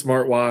 there's no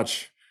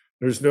smartwatch.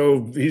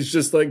 He's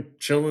just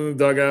chilling in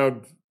the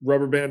dugout,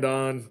 rubber band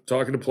on,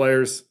 talking to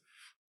players,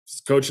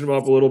 just coaching them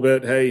up a little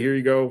bit. Hey, here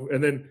you go.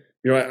 And then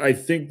I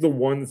think the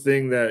one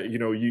thing that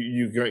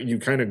you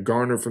kind of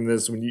garner from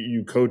this when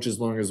you coach as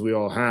long as we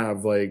all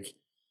have, the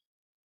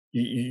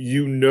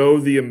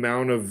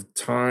amount of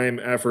time,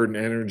 effort, and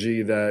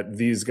energy that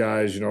these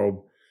guys,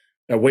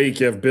 at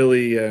Wake, you have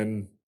Billy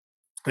and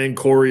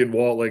Corey and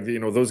Walt,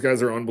 those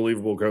guys are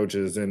unbelievable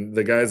coaches. And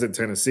the guys at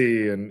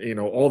Tennessee and,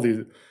 all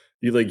these,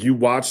 you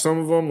watch some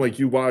of them,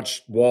 you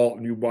watch Walt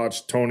and you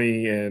watch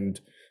Tony and,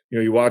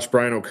 you watch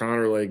Brian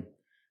O'Connor,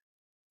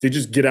 they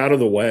just get out of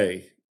the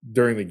way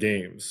during the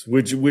games,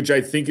 which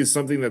I think is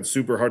something that's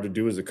super hard to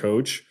do as a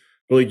coach.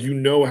 But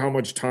how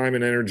much time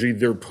and energy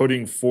they're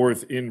putting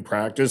forth in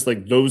practice.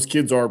 Those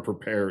kids are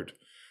prepared.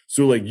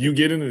 So you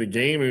get into the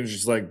game and it's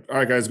just all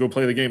right, guys, go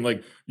play the game.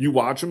 You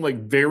watch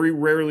them, very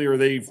rarely are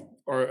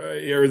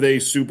they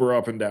super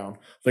up and down.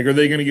 Are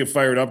they going to get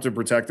fired up to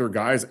protect their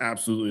guys?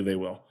 Absolutely they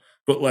will.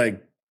 But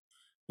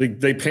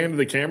they pan to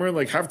the camera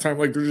and halftime,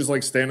 they're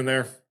just standing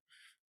there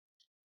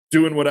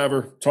doing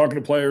whatever, talking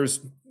to players,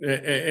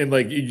 and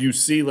you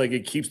see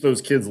it keeps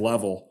those kids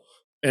level.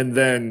 And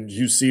then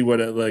you see what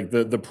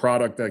the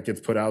product that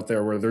gets put out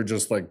there where they're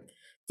just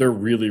they're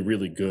really,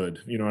 really good,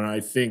 and I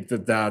think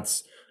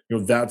that's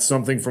that's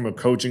something from a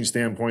coaching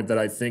standpoint that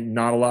I think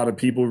not a lot of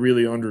people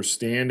really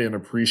understand and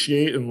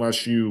appreciate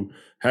unless you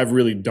have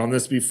really done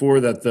this before,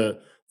 that the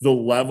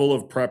level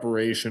of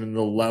preparation and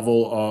the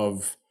level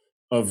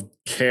of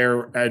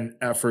care and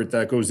effort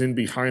that goes in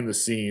behind the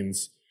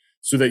scenes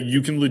so that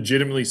you can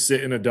legitimately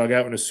sit in a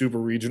dugout in a super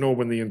regional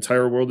when the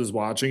entire world is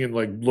watching and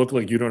look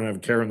like you don't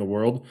have care in the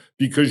world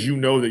because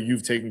that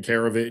you've taken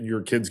care of it and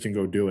your kids can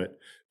go do it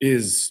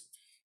is,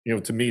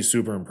 to me,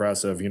 super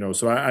impressive.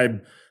 So I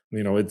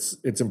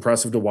it's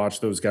impressive to watch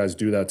those guys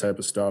do that type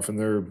of stuff, and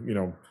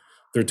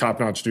they're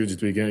top-notch dudes at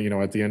the beginning,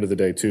 at the end of the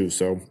day too.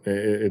 So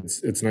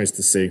it's nice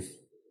to see.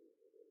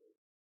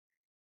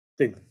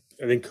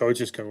 I think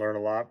coaches can learn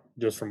a lot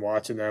just from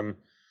watching them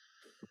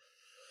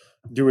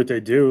do what they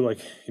do.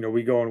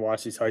 We go and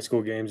watch these high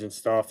school games and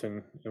stuff,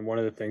 and one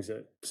of the things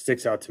that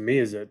sticks out to me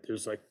is that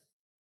there's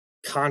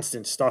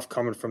constant stuff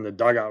coming from the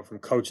dugout from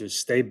coaches.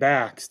 Stay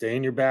back, stay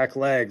in your back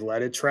leg,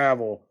 let it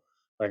travel.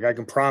 I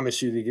can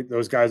promise you that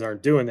those guys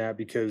aren't doing that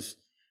because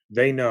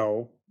they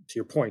know, to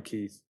your point,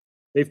 Keith,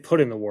 they've put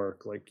in the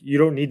work. You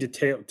don't need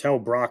to tell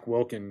Brock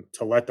Wilken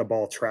to let the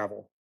ball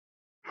travel,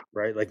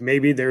 right?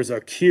 Maybe there's a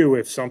cue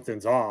if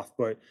something's off,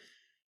 but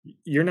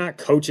you're not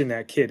coaching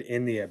that kid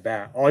in the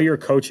at-bat. All your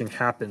coaching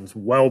happens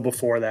well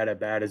before that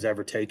at-bat is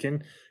ever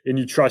taken, and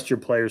you trust your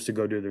players to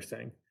go do their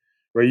thing.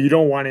 Right? You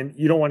don't want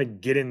to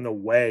get in the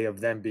way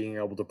of them being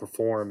able to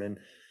perform. And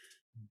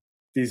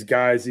these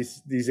guys,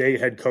 these 8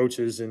 head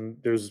coaches, and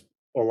there's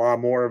a lot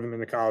more of them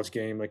in the college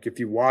game. If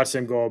you watch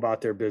them go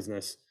about their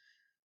business,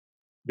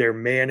 they're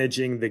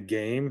managing the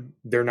game.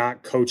 They're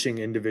not coaching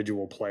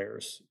individual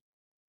players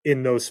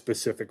in those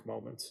specific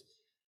moments.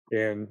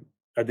 And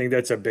I think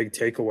that's a big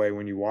takeaway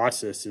when you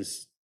watch this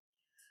is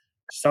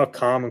just how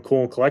calm and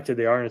cool and collected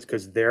they are, and it's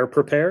because they're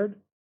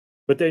prepared,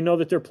 but they know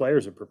that their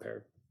players are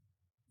prepared.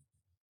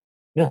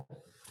 Yeah. All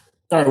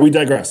right, we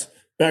digress.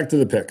 Back to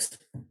the picks.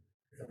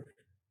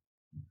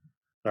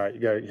 All right,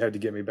 you had to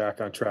get me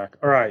back on track.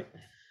 All right.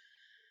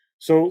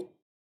 So,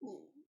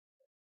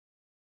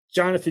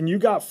 Jonathan, you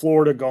got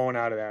Florida going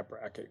out of that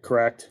bracket,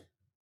 correct?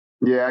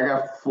 Yeah,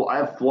 I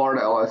have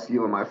Florida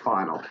LSU in my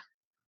final.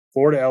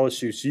 Florida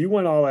LSU. So you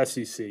went all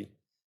SEC.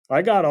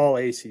 I got all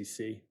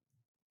ACC.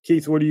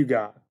 Keith, what do you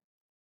got?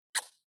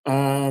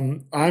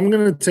 I'm going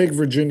to take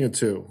Virginia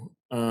too.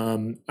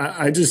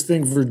 I just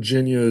think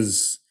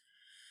Virginia's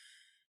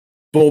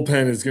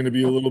bullpen is going to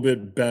be a little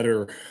bit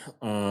better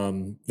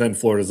than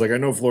Florida's. Like, I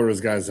know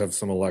Florida's guys have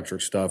some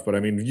electric stuff, but I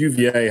mean,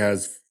 UVA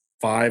has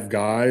 5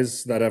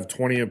 guys that have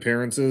 20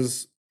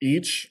 appearances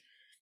each,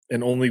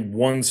 and only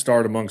one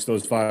start amongst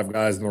those 5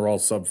 guys, and they're all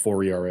sub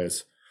 4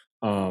 ERAs.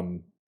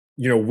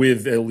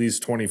 With at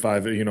least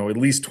 25, at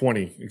least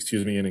 20,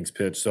 innings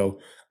pitched. So,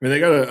 I mean, they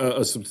got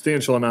a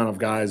substantial amount of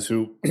guys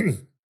who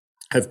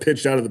have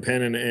pitched out of the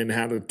pen and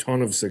had a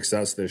ton of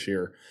success this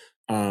year.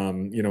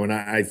 And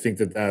I think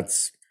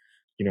that's,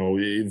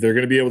 they're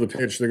going to be able to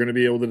pitch. They're going to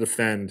be able to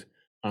defend.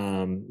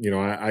 I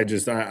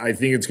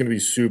think it's going to be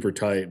super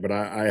tight, but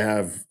I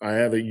have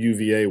a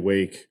UVA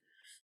Wake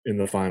in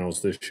the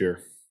finals this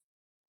year.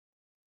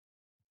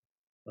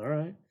 All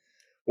right.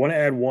 I want to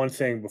add one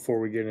thing before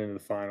we get into the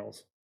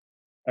finals.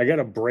 I got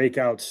a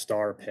breakout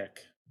star pick,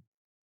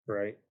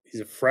 right? He's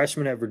a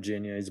freshman at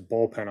Virginia. He's a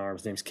bullpen arm.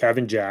 His name's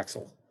Kevin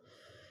Jaxel.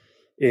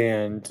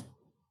 And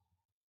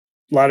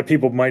a lot of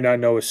people might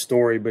not know his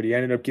story, but he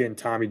ended up getting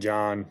Tommy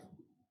John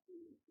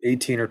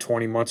 18 or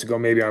 20 months ago.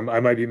 Maybe I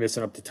might be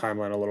missing up the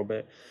timeline a little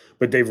bit.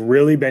 But they've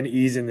really been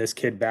easing this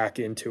kid back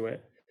into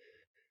it.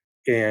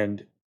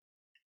 And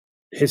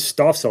his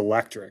stuff's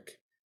electric.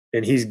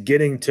 And he's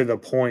getting to the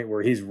point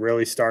where he's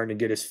really starting to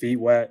get his feet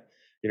wet.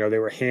 They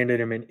were handing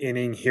him an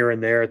inning here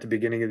and there at the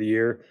beginning of the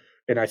year.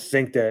 And I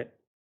think that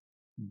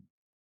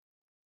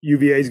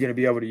UVA is going to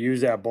be able to use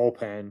that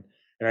bullpen.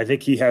 And I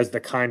think he has the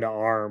kind of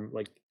arm,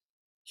 like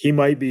he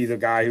might be the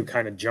guy who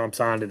kind of jumps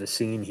onto the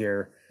scene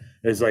here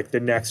as like the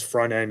next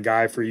front end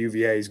guy for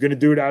UVA. He's going to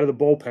do it out of the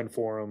bullpen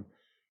for him,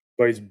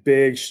 but he's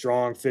big,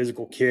 strong,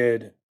 physical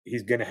kid.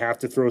 He's going to have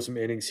to throw some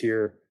innings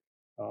here.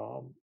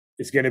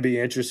 It's going to be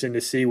interesting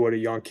to see what a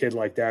young kid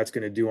like that's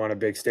going to do on a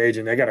big stage.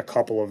 And they got a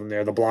couple of them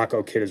there, the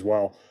Blanco kid as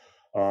well.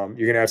 You're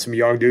going to have some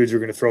young dudes who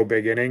are going to throw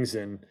big innings.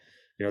 And,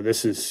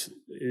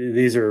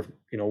 these are,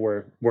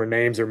 where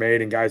names are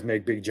made and guys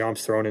make big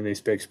jumps thrown in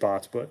these big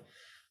spots. But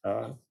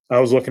I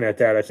was looking at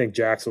that. I think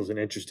Jaxel's an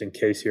interesting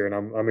case here, and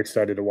I'm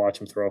excited to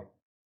watch him throw.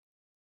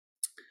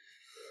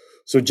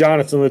 So,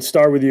 Jonathan, let's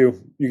start with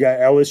you. You got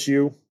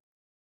LSU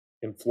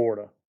in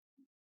Florida.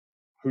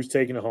 Who's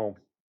taking it home,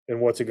 and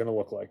what's it going to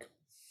look like?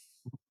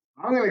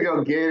 I'm going to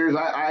go Gators.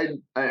 I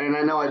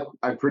know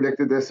I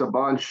predicted this a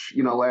bunch,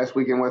 last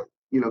weekend with,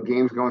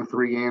 games going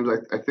 3 games.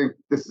 I think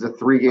this is a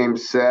 3-game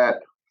set.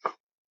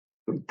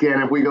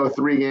 Again, if we go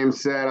 3-game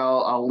set,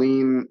 I'll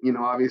lean,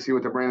 obviously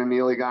with the Brandon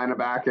Neely guy in the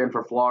back end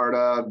for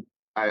Florida.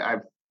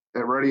 I've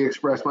already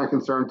expressed my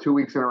concern 2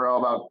 weeks in a row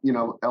about,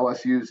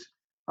 LSU's,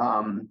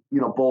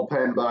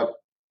 bullpen. But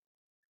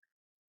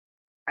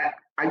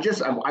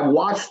I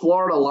watched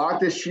Florida a lot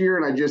this year,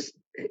 and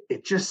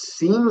it just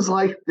seems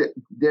like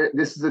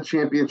this is a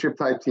championship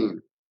type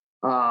team.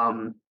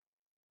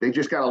 They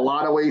just got a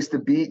lot of ways to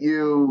beat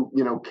you.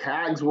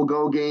 Cags will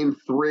go game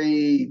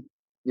 3.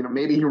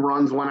 Maybe he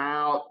runs one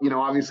out.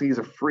 Obviously he's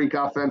a freak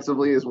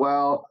offensively as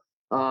well.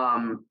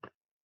 I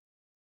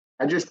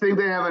just think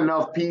they have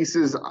enough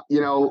pieces,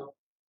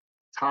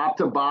 top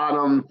to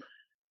bottom.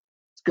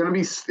 It's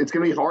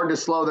gonna be hard to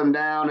slow them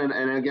down.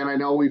 And again, I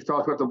know we've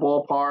talked about the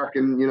ballpark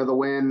and the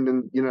wind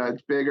and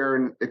it's bigger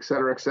and et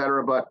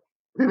cetera, but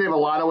I think they have a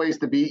lot of ways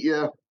to beat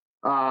you.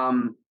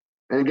 And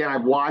again,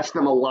 I've watched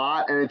them a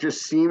lot, and it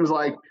just seems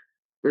like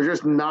there's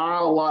just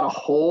not a lot of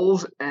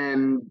holes.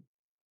 And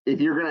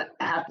if you're going to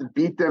have to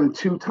beat them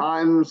 2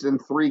 times in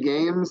 3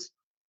 games,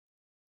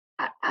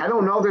 I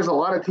don't know. There's a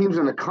lot of teams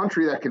in the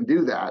country that can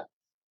do that.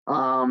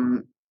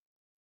 And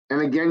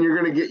again,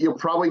 you'll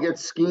probably get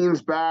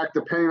Skeens back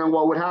depending on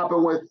what would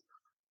happen with,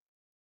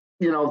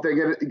 if they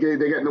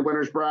get in the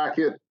winner's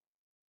bracket.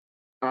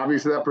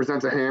 Obviously, that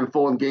presents a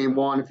handful in game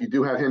 1. If you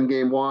do have him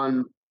game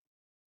 1,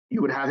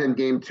 you would have him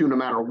game 2 no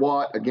matter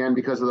what, again,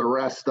 because of the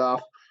rest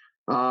stuff.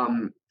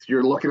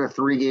 You're looking at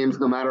 3 games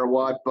no matter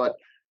what. But,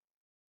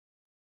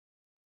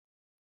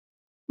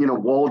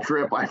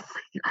 Waldrip,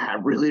 I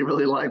really,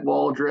 really like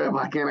Waldrip.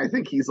 Again, I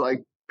think he's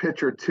like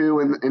pitcher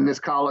 2 in this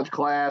college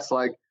class.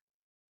 Like,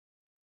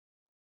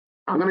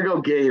 I'm going to go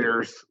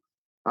Gators.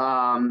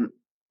 And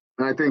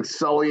I think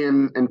Sully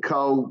and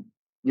co,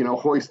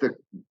 hoist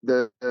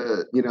the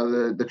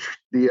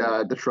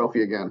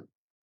trophy again.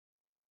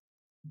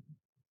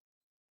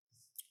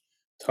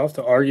 Tough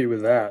to argue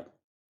with that.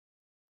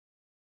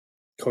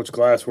 Coach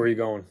Glass, where are you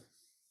going?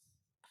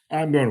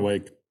 I'm going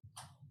Wake.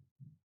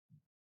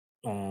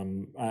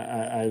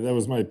 That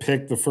was my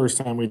pick the first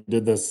time we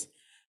did this.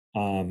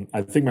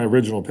 I think my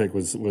original pick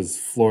was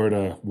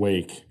Florida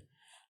Wake,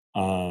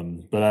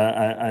 but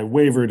I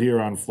wavered here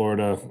on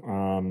Florida.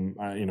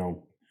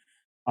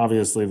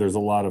 Obviously, there's a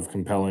lot of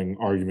compelling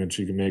arguments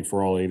you can make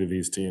for all 8 of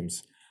these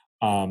teams.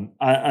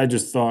 I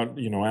just thought,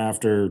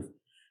 after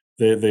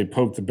they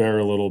poked the bear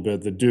a little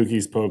bit, the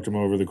Dukies poked them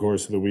over the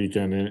course of the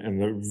weekend,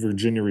 and the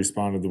Virginia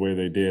responded the way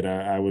they did.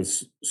 I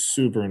was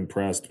super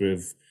impressed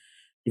with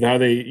how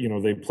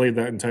they played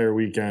that entire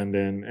weekend,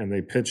 and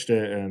they pitched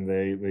it, and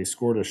they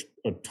scored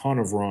a ton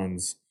of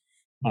runs,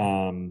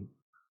 and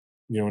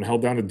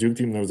held down a Duke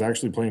team that was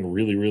actually playing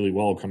really, really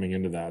well coming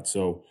into that.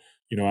 So,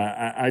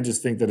 I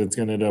just think that it's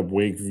going to end up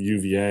Wake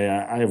UVA.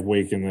 I have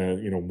Wake in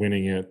the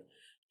winning it.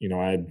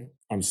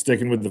 I'm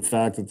sticking with the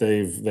fact that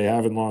they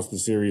haven't lost the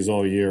series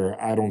all year.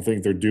 I don't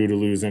think they're due to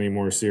lose any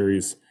more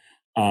series.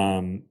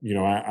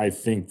 I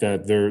think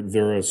that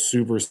they're a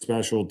super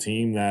special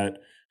team that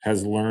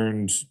has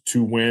learned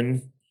to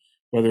win,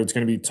 whether it's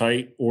going to be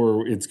tight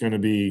or it's going to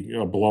be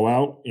a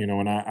blowout.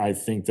 And I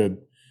think that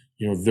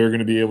they're going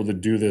to be able to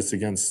do this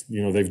against,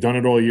 they've done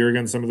it all year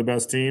against some of the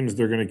best teams.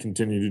 They're going to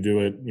continue to do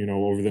it,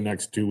 over the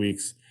next 2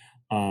 weeks.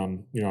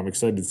 I'm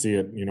excited to see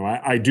it.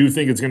 I do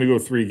think it's going to go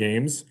 3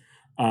 games,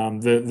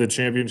 the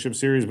championship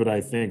series, but I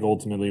think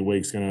ultimately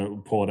Wake's going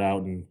to pull it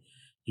out, and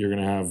you're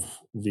going to have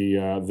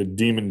the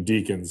Demon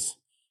Deacons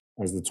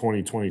as the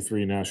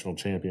 2023 national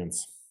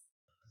champions.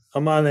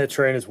 I'm on that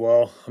train as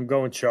well. I'm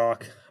going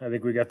chalk. I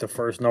think we got the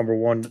first number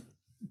 1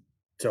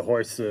 to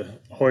hoist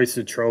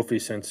the trophy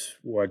since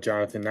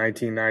Jonathan,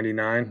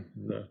 1999.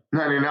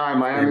 99.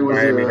 Miami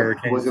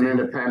was an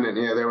independent.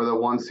 Yeah, they were the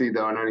 1 seed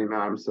though in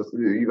 99. So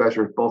you guys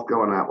are both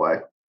going that way.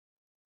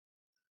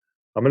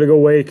 I'm gonna go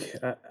Wake.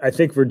 I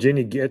think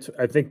Virginia gets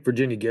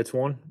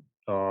one.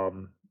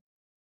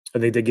 I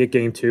think they get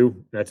game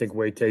 2, and I think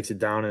Wake takes it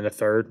down in a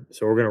third.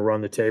 So we're gonna run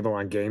the table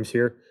on games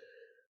here.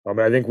 But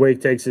I think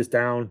Wake takes this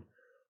down.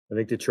 I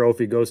think the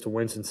trophy goes to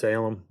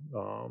Winston-Salem.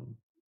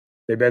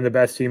 They've been the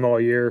best team all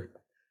year.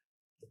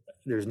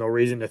 There's no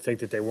reason to think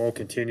that they won't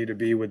continue to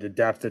be with the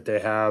depth that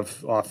they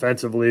have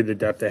offensively, the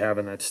depth they have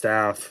in that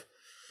staff,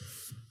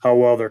 how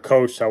well they're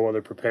coached, how well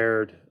they're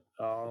prepared.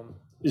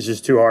 It's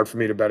just too hard for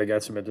me to bet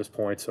against them at this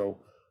point. So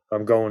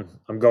I'm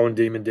going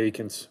Demon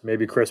Deacons.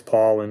 Maybe Chris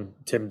Paul and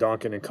Tim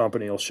Duncan and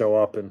company will show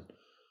up and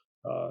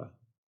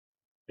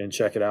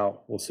check it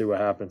out. We'll see what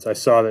happens. I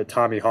saw that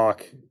Tommy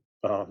Hawk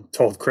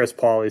told Chris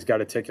Paul he's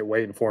got a ticket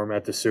waiting for him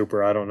at the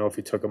Super. I don't know if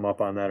he took him up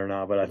on that or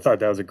not, but I thought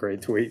that was a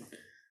great tweet.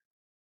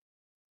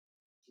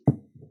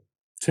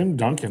 Tim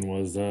Duncan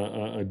was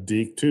a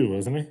Deke too,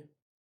 wasn't he?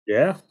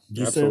 Yeah. Did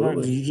you say that?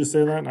 Did you just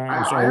say that?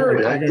 I heard.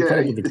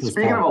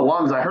 Speaking of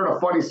alums, I heard a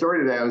funny story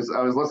today. I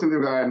was listening to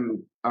a guy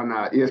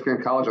on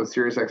ESPN College on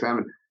Sirius XM,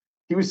 and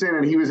he was saying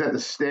that he was at the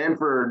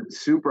Stanford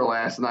Super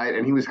last night,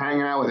 and he was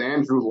hanging out with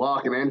Andrew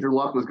Luck, and Andrew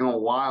Luck was going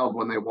wild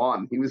when they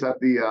won. He was at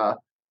the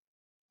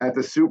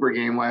Super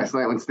game last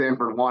night when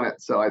Stanford won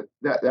it. So I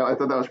thought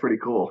that was pretty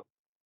cool.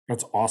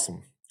 That's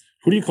awesome.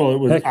 Who do you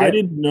call it? I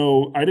didn't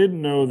know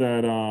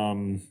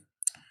that.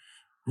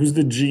 Who's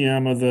the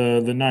GM of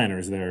the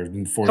Niners there?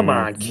 Come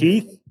on,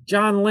 Keith.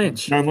 John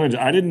Lynch. John Lynch.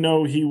 I didn't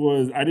know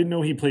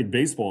he played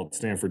baseball at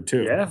Stanford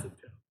too. Yeah.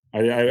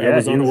 I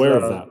was unaware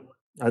of that.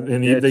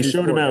 And they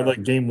showed him out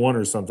like game 1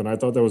 or something. I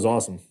thought that was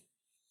awesome.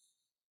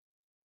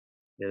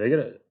 Yeah,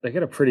 they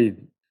got a pretty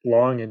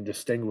long and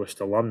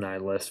distinguished alumni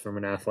list from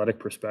an athletic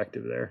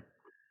perspective there.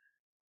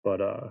 But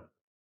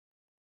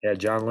yeah,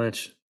 John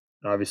Lynch,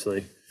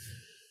 obviously,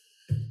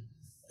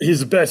 he's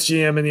the best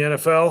GM in the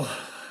NFL.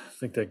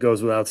 I think that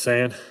goes without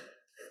saying.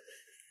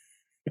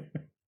 He's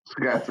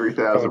got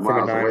 3,000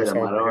 miles away. I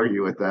might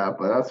argue with that,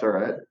 but that's all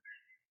right.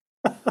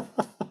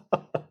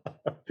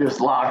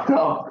 Just locked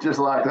up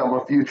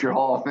a future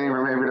Hall of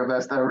Famer, maybe the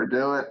best to ever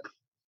do it.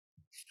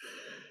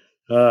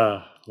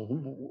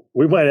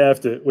 We might have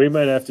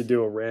to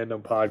do a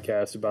random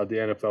podcast about the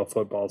NFL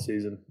football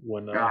season.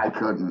 When I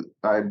couldn't.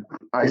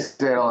 I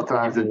say it all the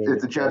time.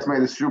 If the Jets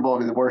made the Super Bowl,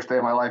 it'd be the worst day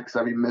of my life because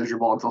I'd be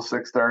miserable until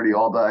 6:30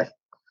 all day.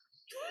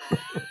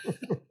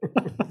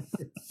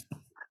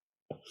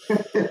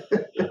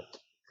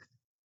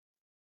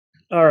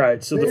 All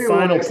right, so the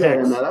final picks.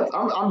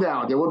 I'm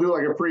down. We'll do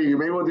like a preview.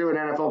 Maybe we'll do an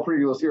NFL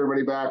preview. We'll see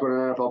everybody back with an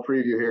NFL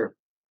preview here.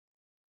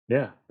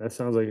 Yeah, that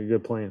sounds like a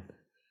good plan.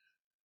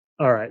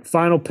 All right,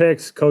 final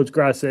picks. Coach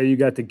Grosse, you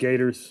got the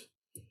Gators.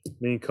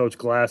 Me and Coach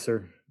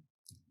Glasser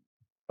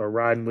are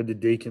riding with the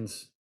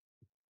Deacons.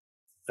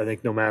 I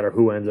think no matter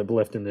who ends up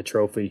lifting the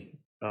trophy,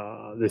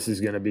 this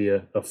is going to be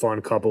a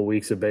fun couple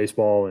weeks of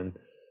baseball, and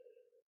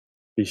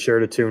be sure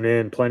to tune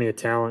in. Plenty of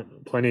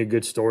talent, plenty of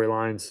good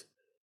storylines.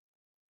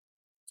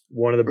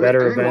 One of the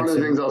better events. One of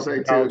the things I'll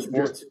say too,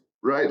 just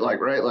right,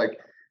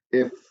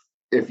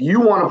 if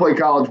you want to play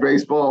college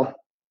baseball,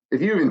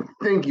 if you even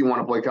think you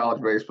want to play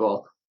college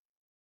baseball,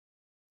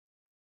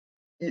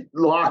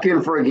 lock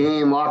in for a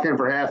game, lock in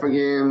for half a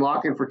game,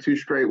 lock in for 2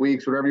 straight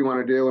weeks, whatever you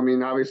want to do. I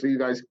mean, obviously you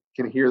guys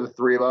can hear the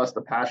 3 of us,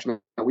 the passion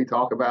that we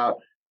talk about,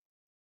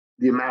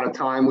 the amount of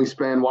time we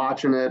spend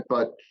watching it,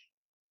 but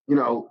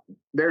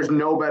there's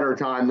no better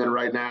time than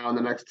right now in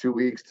the next 2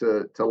 weeks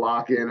to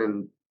lock in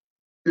and,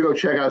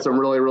 check out some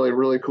really, really,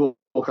 really cool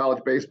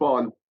college baseball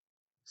and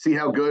see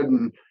how good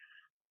and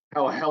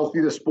how healthy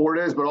the sport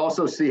is, but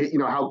also see,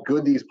 how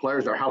good these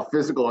players are, how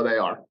physical they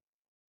are.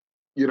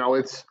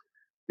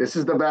 This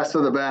is the best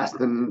of the best.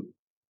 And,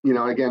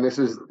 again, this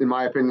is, in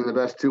my opinion, the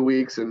best 2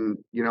 weeks and,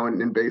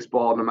 in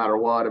baseball, no matter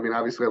what. I mean,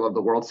 obviously I love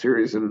the World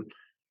Series and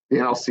the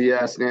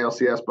NLCS and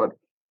ALCS, but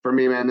for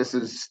me, man, this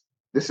is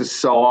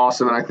so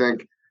awesome. And I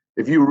think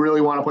if you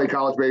really want to play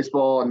college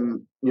baseball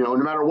and, no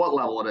matter what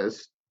level it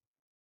is,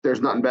 there's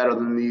nothing better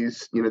than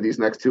these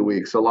next 2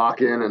 weeks. So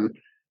lock in and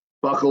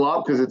buckle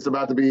up because it's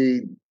about to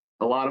be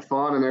a lot of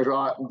fun. And there's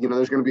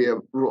going to be a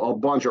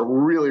bunch of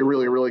really,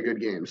 really, really good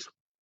games.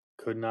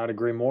 Could not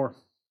agree more.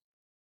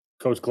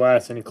 Coach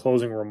Glass, any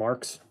closing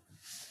remarks?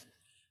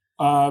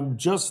 We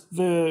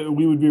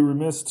would be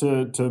remiss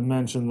to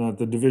mention that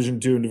the Division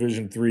II and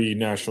Division III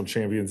national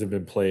champions have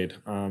been played.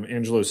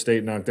 Angelo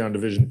State knocked down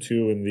Division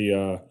II in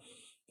the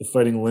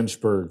Fighting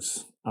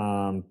Lynchburgs.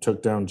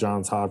 Took down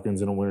Johns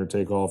Hopkins in a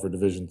winner-take-all for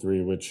Division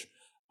III, which,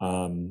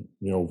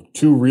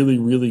 two really,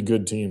 really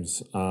good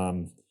teams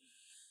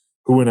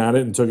who went at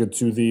it and took it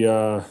to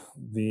the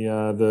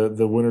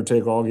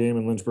winner-take-all game,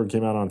 and Lynchburg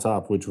came out on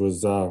top, which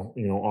was,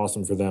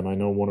 awesome for them. I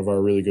know one of our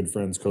really good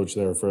friends coached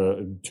there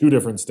for 2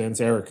 different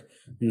stints. Eric,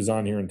 he was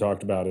on here and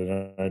talked about it.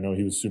 I know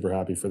he was super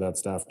happy for that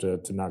staff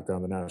to knock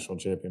down the national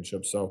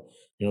championship. So,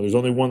 there's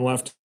only one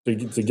left to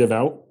give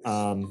out,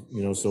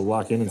 so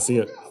lock in and see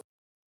it.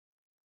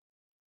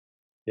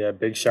 Yeah,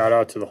 big shout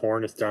out to the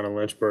Hornets down in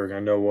Lynchburg.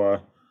 I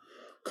know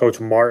Coach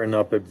Martin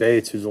up at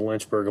Bates, who's a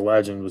Lynchburg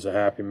legend, was a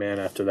happy man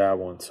after that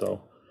one.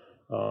 So,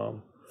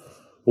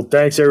 well,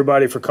 thanks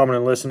everybody for coming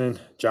and listening.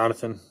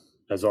 Jonathan,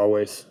 as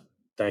always,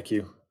 thank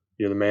you.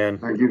 You're the man.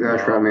 Thank you guys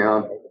for having me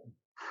on.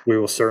 We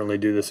will certainly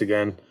do this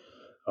again.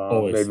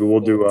 Always. Maybe we'll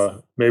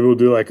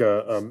do like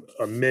a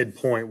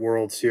midpoint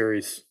World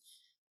Series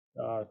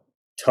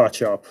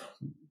touch up,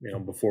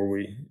 before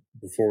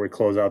we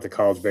close out the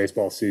college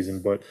baseball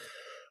season. But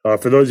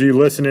for those of you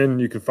listening,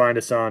 you can find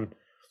us on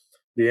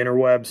the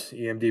interwebs,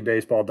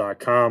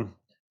 emdbaseball.com,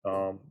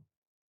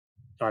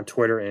 on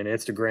Twitter and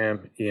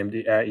Instagram,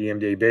 at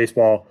EMD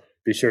Baseball.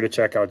 Be sure to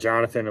check out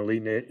Jonathan,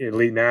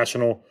 Elite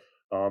National.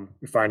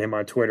 You find him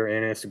on Twitter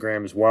and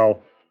Instagram as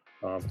well.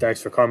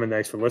 Thanks for coming.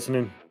 Thanks for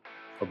listening.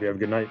 Hope you have a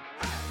good night.